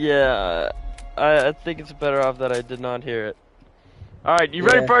 Yeah. I think it's better off that I did not hear it. All right, you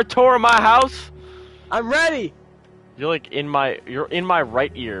ready Yeah. for a tour of my house? I'm ready. You're like in my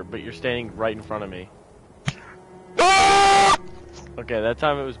right ear, but you're standing right in front of me. Okay, that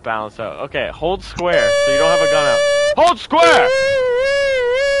time it was balanced out. Okay, hold square so you don't have a gun out. Hold square!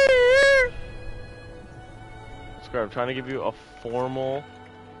 Square, I'm trying to give you a formal...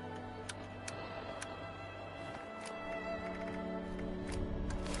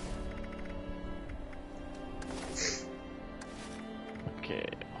 Okay,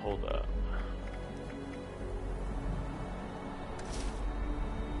 hold up.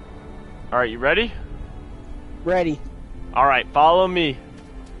 Alright, you ready? Ready. Alright, follow me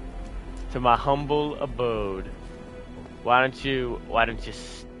to my humble abode. Why don't you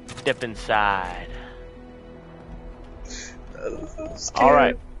step inside?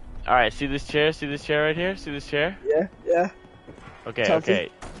 Alright. Alright, see this chair? See this chair right here? See this chair? Yeah. Okay, Tell okay.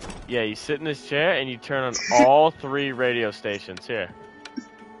 Yeah, you sit in this chair and you turn on all 3 radio stations. Here.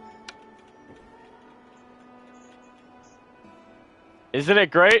 Isn't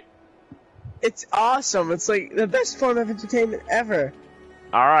it great? It's awesome. It's like the best form of entertainment ever.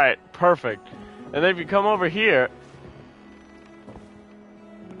 Alright, perfect. And then if you come over here,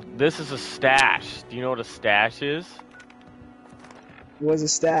 this is a stash. Do you know what a stash is? Was a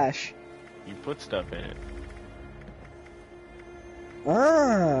stash. You put stuff in it.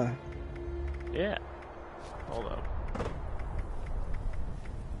 Ah. Yeah. Hold up.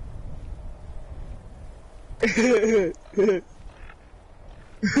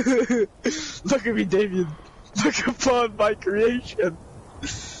 Look at me, Damien. Look upon my creation.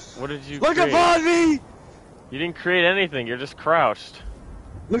 What did you Look create? upon me! You didn't create anything, you're just crouched.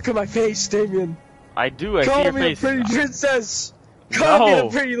 Look at my face, Damien. I do, I see Call your me face. a pretty princess. Call me No.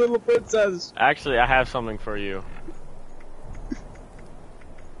 a pretty little princess. Actually, I have something for you.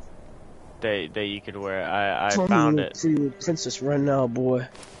 That you could wear. I Call found me a it. pretty little princess right now, boy.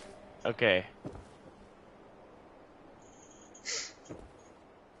 Okay.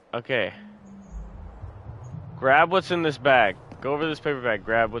 Okay. Grab what's in this bag. Go over this paper bag.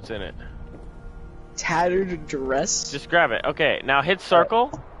 Grab what's in it. Tattered dress? Just grab it. Okay, now hit circle.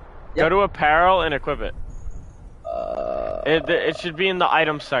 Go Yep. to apparel and equip it. It should be in the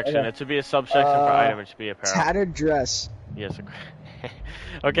item section. Okay. It should be a subsection for item. It should be apparel. Tattered dress. Yes.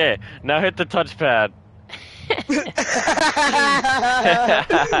 Okay, now hit the touchpad.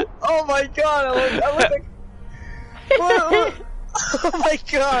 Oh my god, I look like... What? Oh my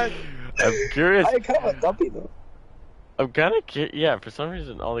god. I'm curious. I kind of a dumpy though. I'm kind of curious. Yeah, for some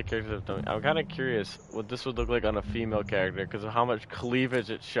reason, all the characters have done. I'm kind of curious what this would look like on a female character because of how much cleavage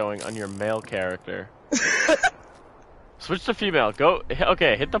it's showing on your male character. Switch to female. Go.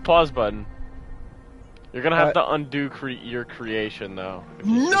 Okay, hit the pause button. You're gonna have to undo your creation though. if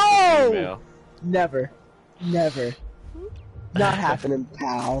you switch to No! female. Never. Never. Not happening,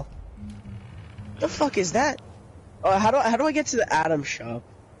 pal. The fuck is that? How do I get to the Atom shop?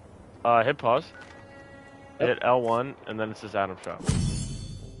 Hit pause. Hit L1, and then it says Atom Shop.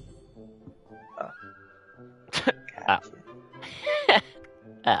 Ow.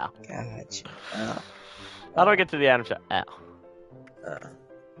 Ow. Gotcha. Ow. How do I get to the Atom Shop? Ow.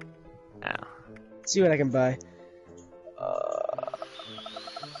 Ow. See what I can buy.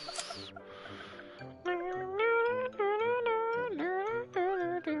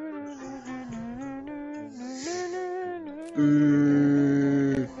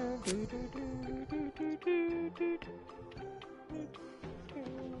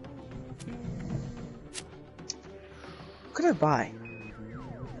 What could I buy?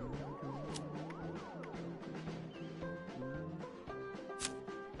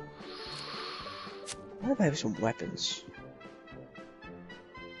 I want to buy some weapons.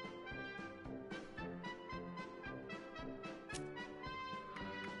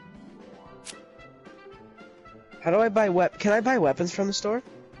 How do I buy Can I buy weapons from the store?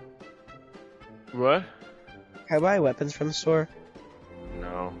 What? Can I buy weapons from the store?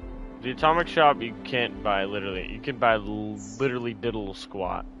 No. The Atomic Shop, you can't buy literally. You can buy literally diddle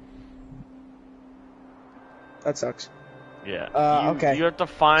squat. That sucks. Yeah. Okay. You have to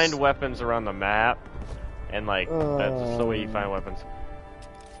find weapons around the map, and like that's just the way you find weapons.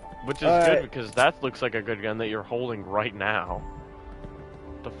 Which is good because that looks like a good gun that you're holding right now.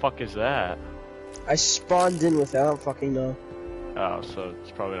 What the fuck is that? I spawned in with it. I don't fucking know. Oh, so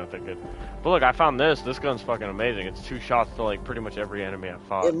it's probably not that good. But look, I found this. This gun's fucking amazing. It's 2 shots to like pretty much every enemy I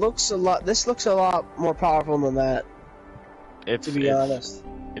fought. It looks a lot. This looks a lot more powerful than that. It's to be honest.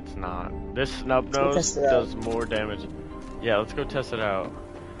 It's not. This snub go nose test it out. does more damage. Yeah, let's go test it out.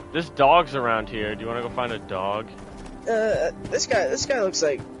 This dog's around here. Do you want to go find a dog? This guy looks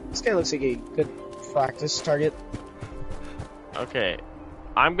like a good practice target. Okay.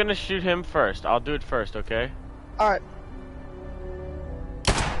 I'm gonna shoot him first. I'll do it first, okay? Alright.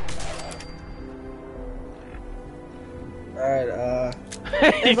 Alright,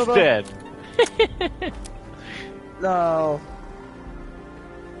 He's Bubba. dead. no.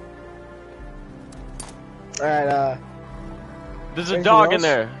 Alright, There's a anything dog in else?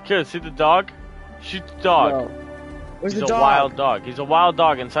 there. Kid, see the dog? Shoot the dog. no. Where's He's the a dog? wild dog. He's a wild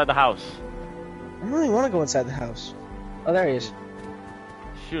dog inside the house. I don't really want to go inside the house. Oh, there he is.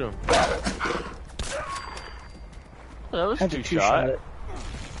 Shoot him. That was Had to two two-shot shot. it.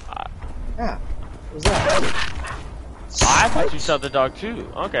 Yeah. What was that? I thought you Spikes? shot the dog too.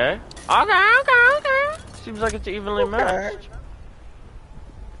 Okay. Okay. Seems like it's evenly matched.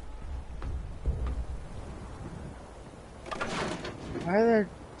 Why are there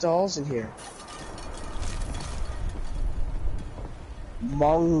dolls in here?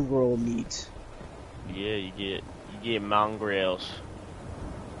 Mongrel meat. Yeah, you get mongrels.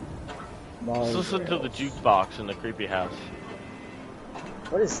 Let's listen to the jukebox in the creepy house.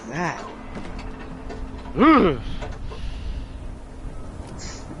 What is that?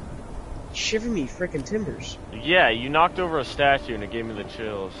 Shiver me frickin' timbers. Yeah, you knocked over a statue and it gave me the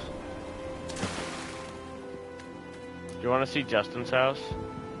chills. Do you want to see Justin's house?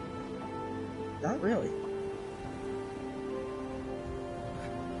 Not really.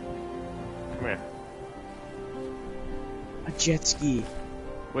 Come here. A jet ski.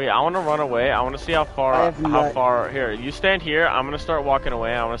 Wait, I want to run away. I want to see how far. I have not- Here, you stand here. I'm gonna start walking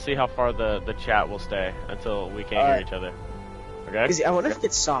away. I want to see how far the chat will stay until we can't hear Alright. each other. Okay. Is it, I wonder if it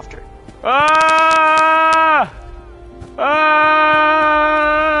gets softer. Ah!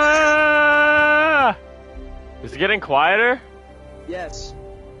 Ah! Is it getting quieter? Yes.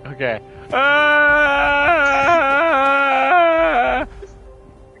 Okay. Ah! I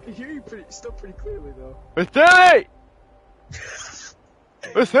can hear you still pretty clearly though. Vasily!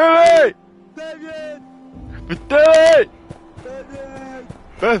 Vasily! David! Vasily! David!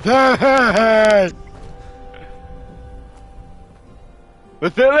 Vasily!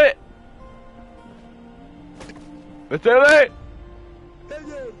 Vasily! Vasily!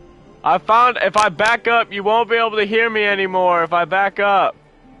 David! I found if I back up, you won't be able to hear me anymore if I back up.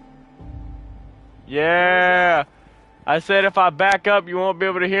 Yeah. I said if I back up, you won't be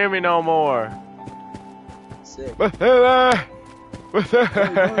able to hear me no more. Sick. Vasily!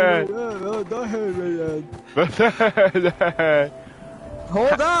 Vasily! Vasily!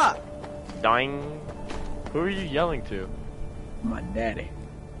 Hold up! Dying. Who are you yelling to? My daddy.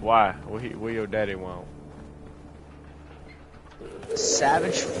 Why? What your daddy want?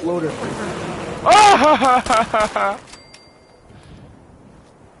 Savage floater. Oh!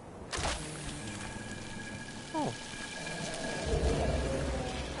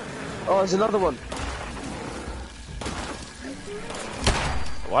 Oh, there's another one.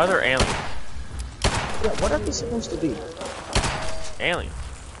 Why are there aliens? Yeah, what are they supposed to be? Aliens.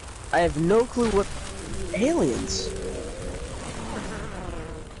 I have no clue what aliens.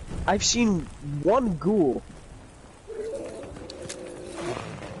 I've seen one ghoul.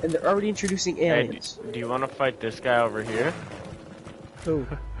 And they're already introducing Hey, aliens. do you want to fight this guy over here? Who?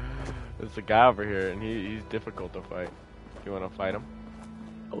 There's a guy over here, and he's difficult to fight. Do you want to fight him?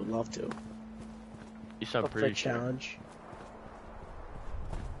 I would love to. You sound Up for a pretty sure. challenge.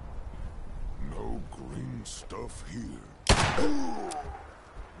 No green stuff here.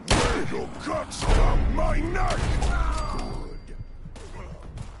 Lay your guts around my neck! Good.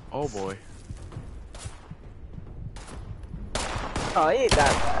 Oh boy. Oh, it ain't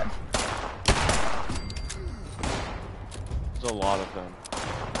that bad. There's a lot of them.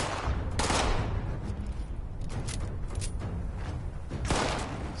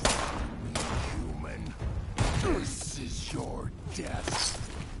 Human, this is your death.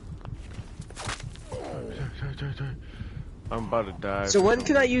 I'm about to die. So when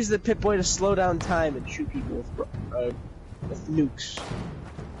can I use the Pip-Boy to slow down time and shoot people with nukes?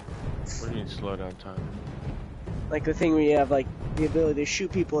 What do you mean slow down time? Like the thing where you have like the ability to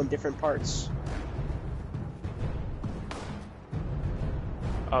shoot people in different parts.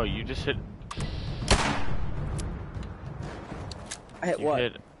 Oh, you just hit. I hit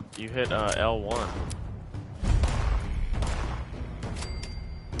what? You hit L1.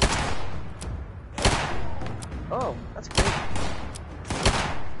 Oh, that's great.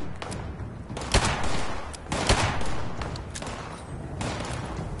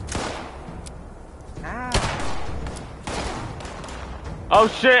 Ah. Oh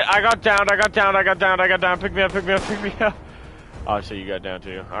shit, I got down, I got down, I got down, I got down. Pick me up, pick me up, pick me up. Oh shit, you got down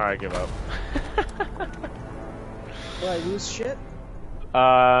too. Alright, give up. Will I lose shit?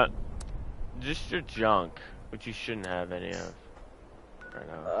 Just your junk, which you shouldn't have any of right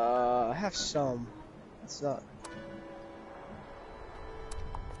now. I have some. It's not.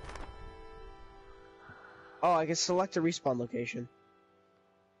 Oh, I can select a respawn location.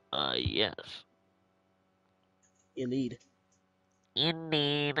 Yes. Indeed.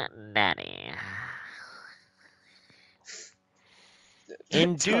 Indeed, daddy.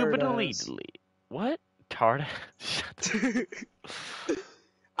 Indubitably. What? Tard?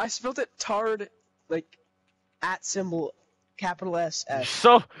 I spelled it tard, like, at symbol, capital S.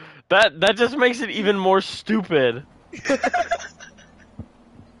 So, that just makes it even more stupid.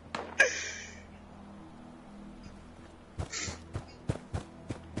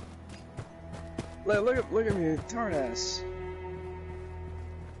 Look at me, tard ass.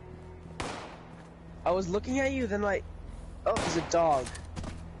 I was looking at you, then like, oh, there's a dog.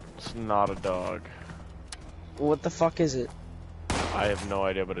 It's not a dog. What the fuck is it? I have no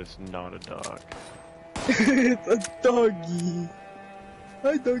idea, but it's not a dog. It's a doggy.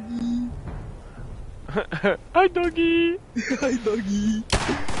 Hi, doggy. Hi, doggy. Hi, doggy.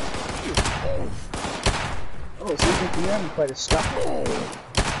 Oh, seems like we having quite a scuffle.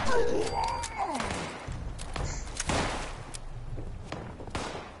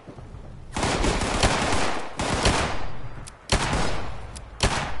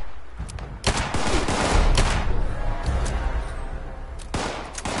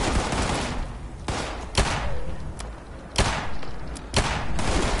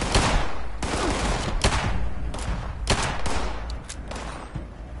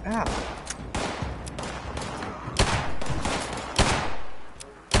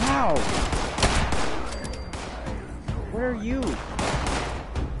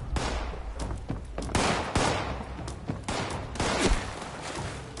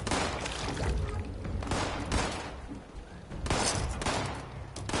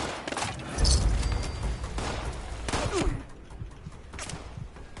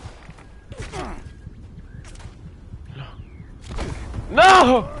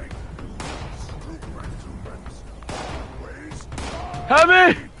 No! Help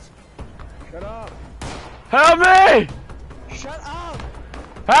me! Shut up! Help me! Shut up!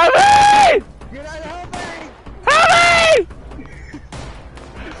 Help me! You're not helping! Help me!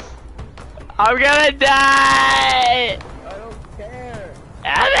 I'm gonna die! I don't care.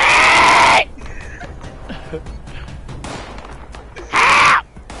 Help me! Help!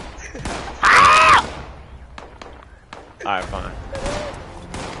 Help! Alright, fine.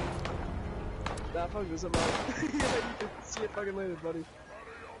 Nah, fuck this, I'm out. You can see it fucking later, buddy.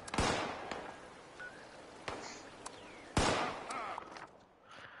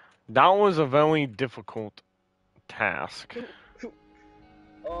 That was a very difficult task.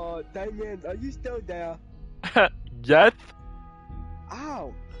 Diamond, are you still there? Yes?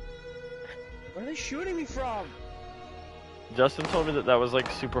 Ow! Where are they shooting me from? Justin told me that was like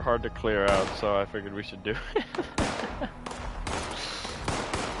super hard to clear out, so I figured we should do it.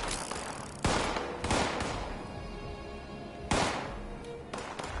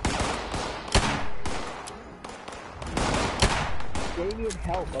 They need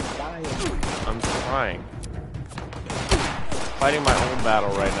help, I'm dying. I'm trying. Fighting my own battle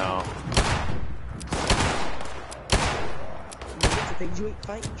right now. The things you ain't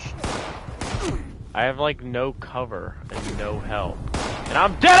fighting shit. I have like no cover and no help. And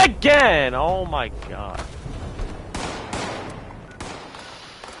I'm dead again! Oh my god.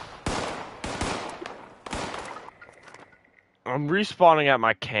 I'm respawning at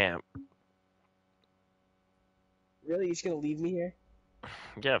my camp. Really? You're just gonna leave me here?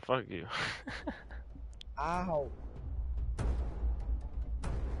 Yeah, fuck you. Ow.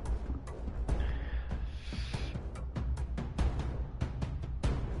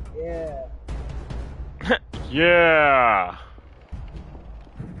 Yeah. Yeah!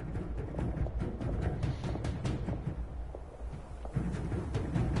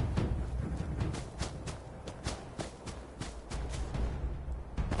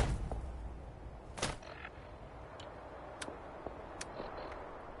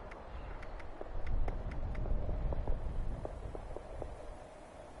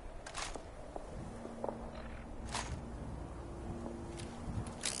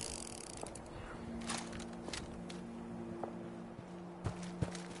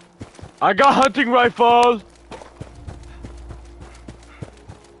 I got hunting rifle!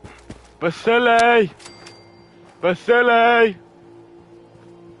 Vasily! Vasily!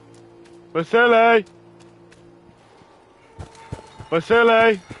 Vasily!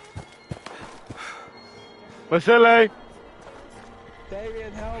 Vasily! Vasily!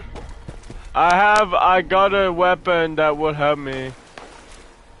 Damien, help! I got a weapon that will help me.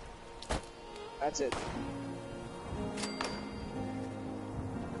 That's it.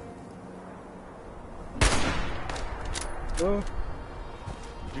 Oh,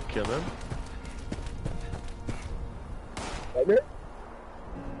 Did you kill him? Damien?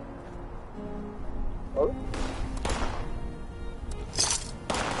 Oh?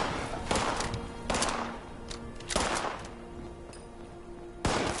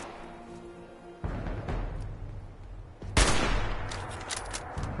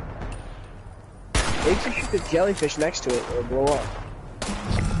 They can shoot the jellyfish next to it or blow up.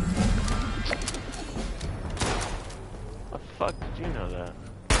 The fuck did you know that?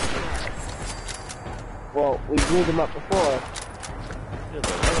 Well, we blew them up before. Yeah,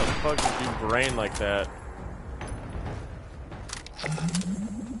 but how the fuck did you brain like that?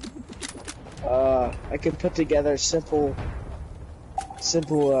 I can put together simple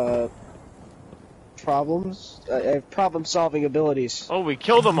problems. I have problem-solving abilities. Oh, we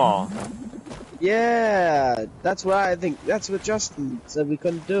killed them all. Yeah, that's what I think. That's what Justin said we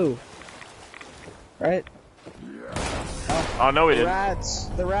couldn't do. Right? Oh, no, we The didn't. rats.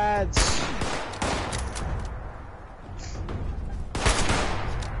 The rats.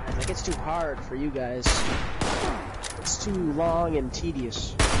 I think it's too hard for you guys. It's too long and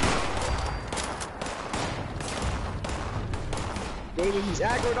tedious. Damien, he's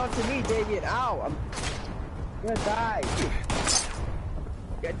aggroed onto me, Damien. Ow, I'm gonna die.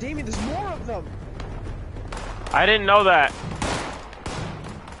 Yeah, Damien, there's more of them. I didn't know that.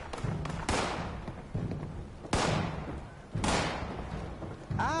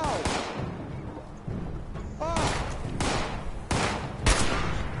 Ow. Fuck.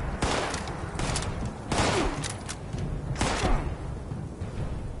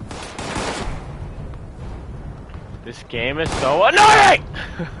 This game is so annoying!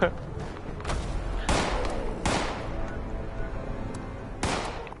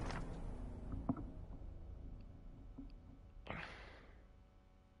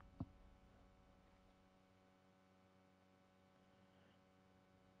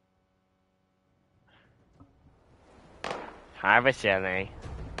 Hi, Vasily.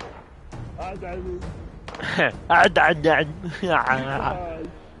 I died.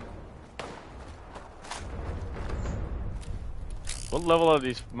 What level are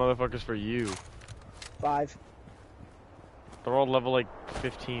these motherfuckers for you? 5. They're all level like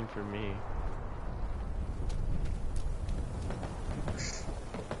 15 for me.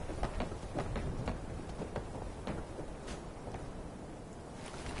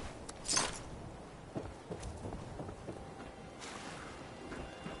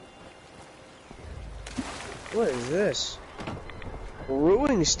 What is this?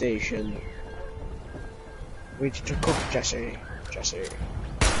 Brewing station. Ready to cook, Jesse. Jesse.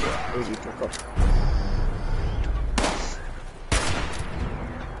 Ready to cook.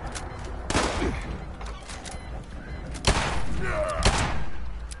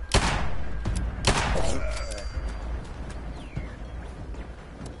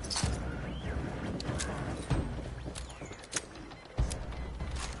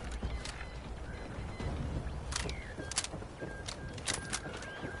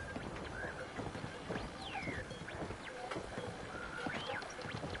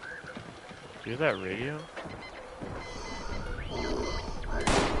 Hear that radio?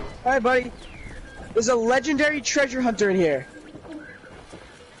 Hi, buddy. There's a legendary treasure hunter in here.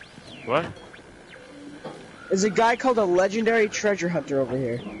 What? There's a guy called a legendary treasure hunter over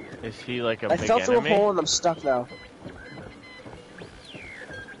here. Is he like a I big fell through enemy? a hole and I'm stuck now.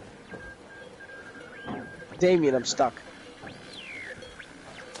 Damien, I'm stuck.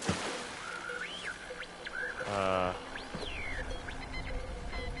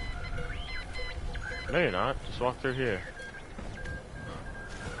 No, you're not. Just walk through here.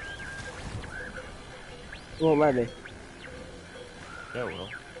 It won't let me. Yeah, it will.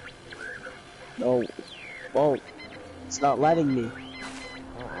 No, won't. It's not letting me.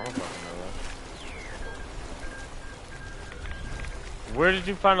 Oh, I don't fucking know that. Where did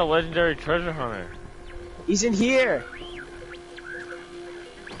you find a legendary treasure hunter? He's in here.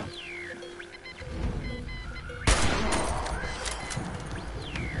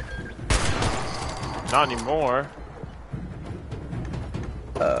 Not anymore.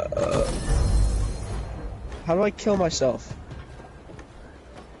 How do I kill myself?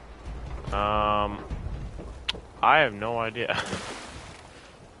 I have no idea.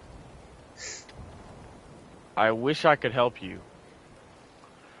 I wish I could help you.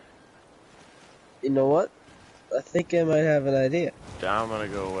 You know what? I think I might have an idea. I'm gonna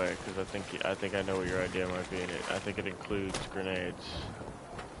go away because I think I know what your idea might be in it. I think it includes grenades.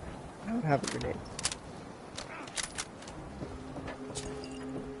 I don't have a grenade.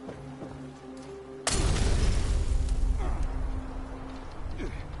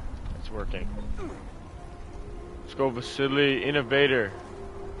 It's working. Let's go, Vasily, innovator.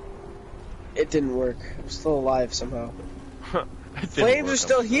 It didn't work. I'm still alive somehow. It didn't Flames work, are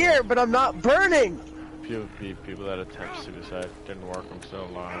still I'm here, but I'm not burning! People that attempt suicide didn't work. I'm still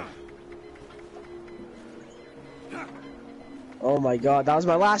alive. Oh my god, that was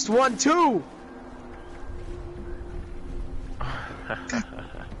my last one too!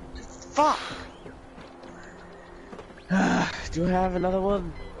 Fuck! Do I have another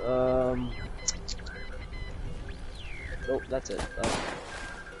one? Nope, that's it.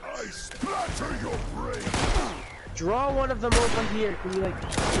 I splatter your brain. Draw one of them over here. Can you like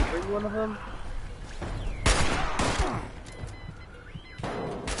bring one of them?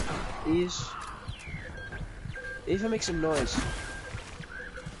 Please. If I make some noise.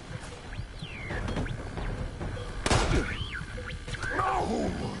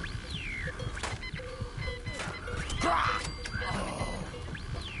 No!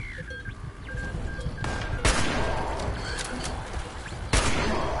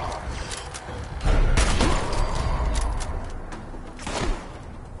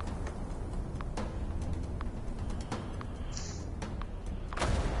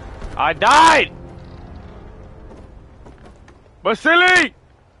 I died! Vasily!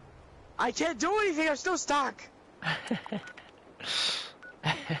 I can't do anything, I'm still stuck!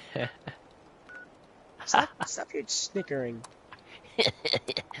 Stop your snickering.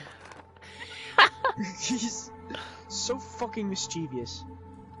 He's so fucking mischievous.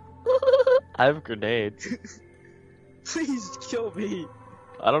 I have grenades. Please kill me.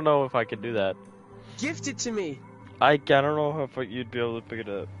 I don't know if I can do that. Gift it to me. I don't know if you'd be able to pick it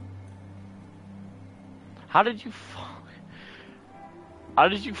up. How did you fall? How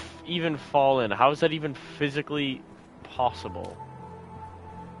did you even fall in? How is that even physically possible?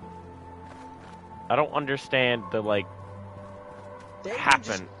 I don't understand the like Damon,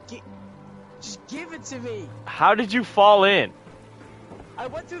 happen. Just give it to me. How did you fall in? I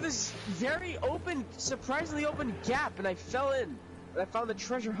went through this very open, surprisingly open gap, and I fell in. And I found the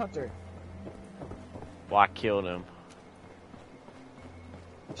treasure hunter. Well, I killed him.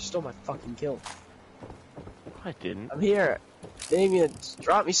 You stole my fucking kill. I didn't. I'm here. Damien,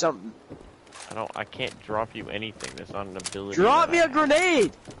 drop me something. I can't drop you anything. That's not an ability. Drop me a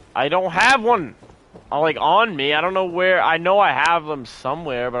grenade! I don't have one! Like, on me. I don't know where. I know I have them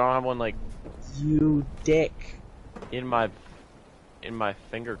somewhere, but I don't have one, like... You dick. In my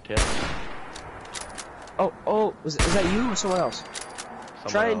fingertips. Oh, is that you or someone else?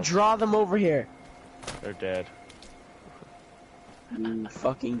 Try and draw them over here. They're dead. You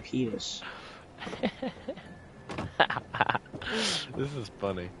fucking penis. This is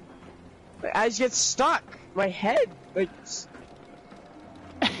funny. I just get stuck. My head, like,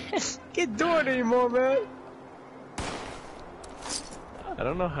 can't do it anymore, man. I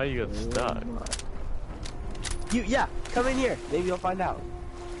don't know how you got stuck. Yeah, come in here. Maybe you'll find out.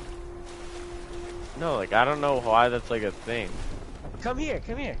 No, like, I don't know why that's like a thing. Come here.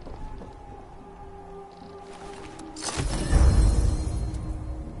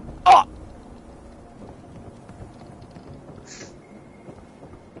 Oh!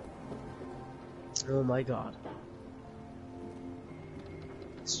 Oh my god.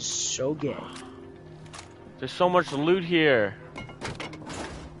 This is so gay. There's so much loot here.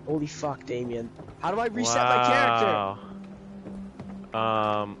 Holy fuck, Damien. How do I reset my character?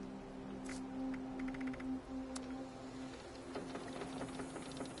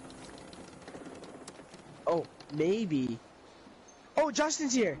 Oh, maybe. Oh,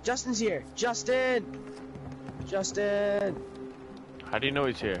 Justin's here. Justin! How do you know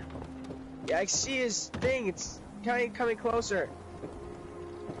he's here? Yeah, I see his thing. It's coming closer.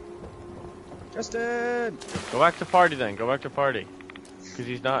 Justin! Go back to party then. Go back to party. Because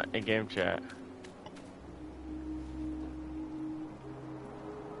he's not in game chat.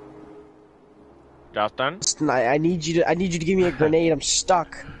 Justin? I need you to give me a grenade. I'm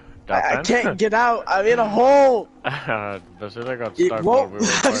stuck. I can't get out. I'm in a hole. Vasily got stuck while we were I'm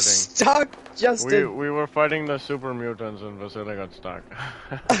fighting. stuck, Justin. We were fighting the super mutants and Vasily got stuck.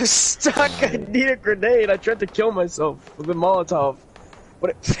 I'm stuck. I need a grenade. I tried to kill myself with a Molotov, but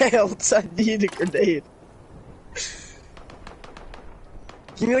it failed. So I need a grenade.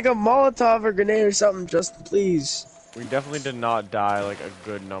 Give me like a Molotov or grenade or something, Justin, please. We definitely did not die like a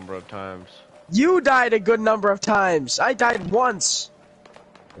good number of times. You died a good number of times. I died once.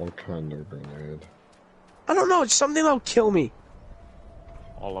 What kind of grenade? I don't know. It's something that'll kill me.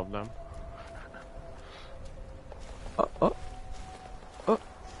 All of them.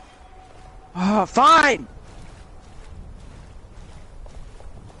 Fine.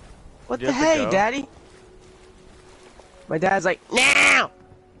 What You the have to hey, go? Daddy? My dad's like, now.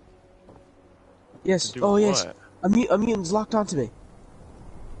 Yes. To do Oh, what? yes. A mutant's locked onto me.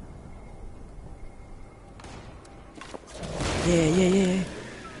 Yeah.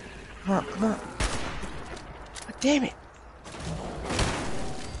 Come on. God damn it.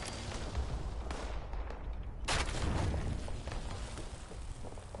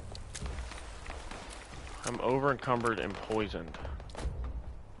 I'm over encumbered and poisoned.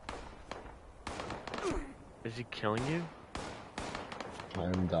 Is he killing you?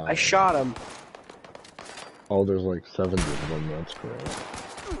 I'm dying. I shot him. Oh, there's like 70 of them. That's great.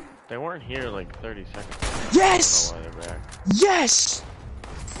 They weren't here like 30 seconds ago. Yes! I don't know why they're back. Yes!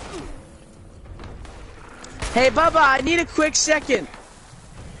 Hey, Bubba, I need a quick second.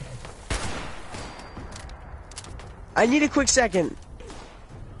 I need a quick second.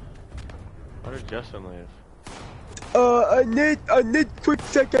 Why did Justin leave? I need quick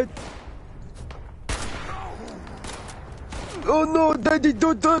second. Oh no, Daddy,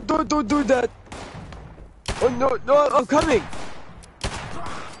 don't do that. Oh no, I'm coming.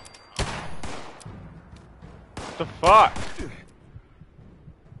 What the fuck?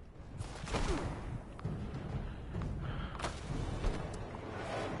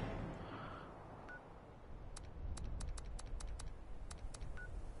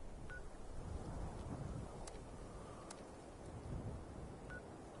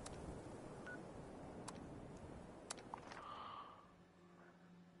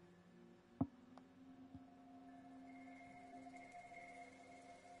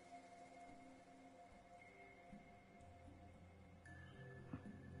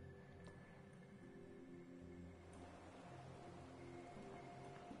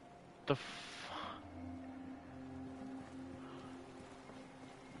 The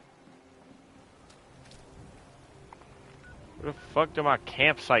Where the fuck did my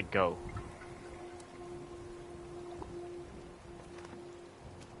campsite go?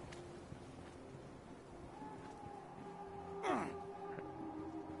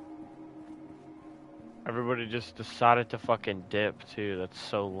 Everybody just decided to fucking dip too. That's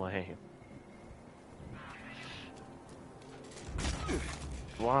so lame.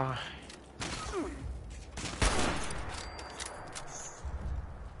 Why?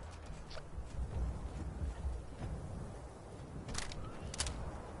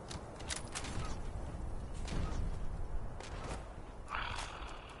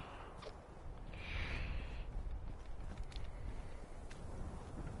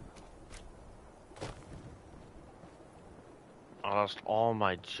 I lost all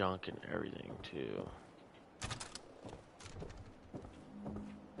my junk and everything too.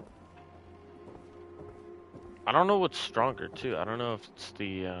 I don't know what's stronger too. I don't know if it's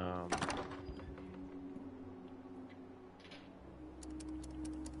the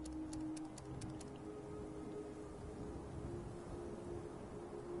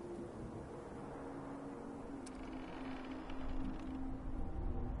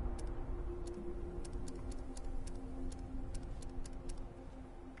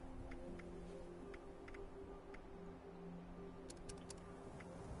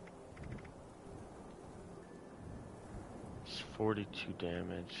it's 42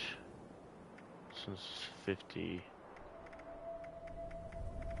 damage. Since 50.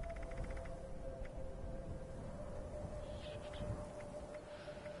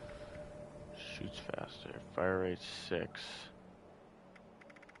 Shoots faster. Fire rate 6.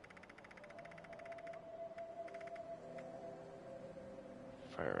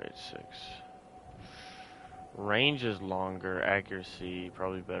 Fire rate 6. Range is longer. Accuracy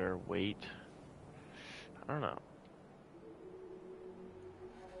probably better. Weight. I don't know.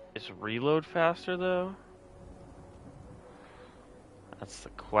 Is reload faster though? That's the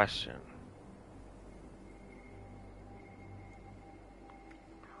question.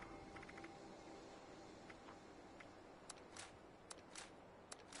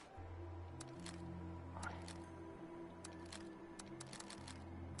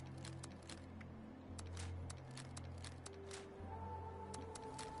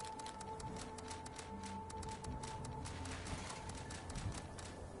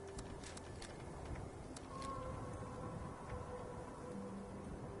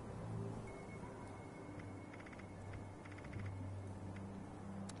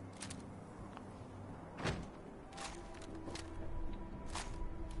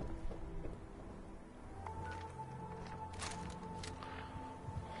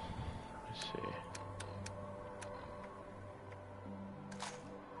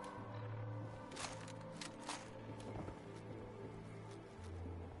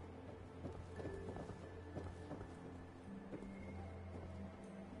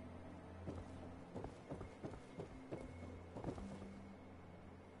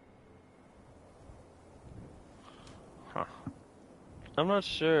 I'm not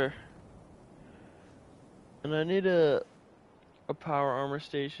sure. And I need a power armor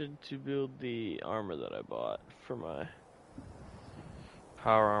station to build the armor that I bought for my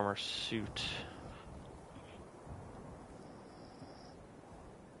power armor suit.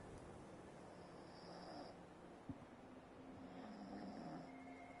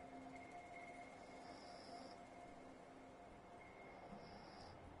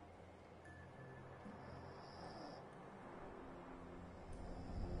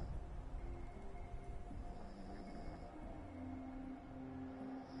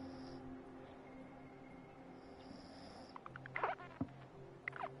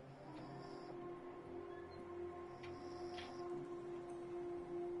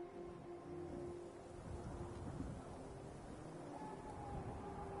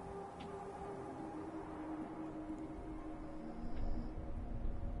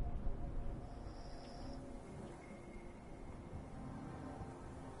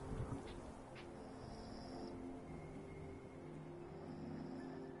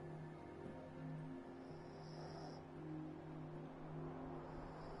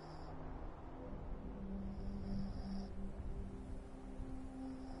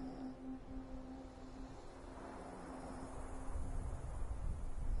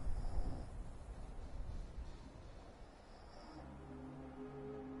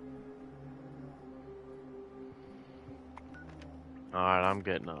 Alright, I'm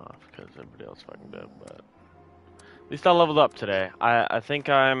getting off because everybody else fucking dead, but at least I leveled up today. I think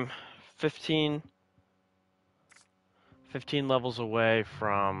I'm 15 levels away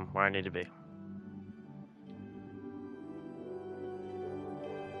from where I need to be.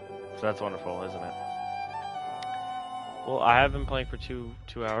 So that's wonderful, isn't it? Well, I have been playing for two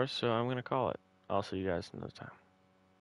hours, so I'm gonna call it. I'll see you guys another time.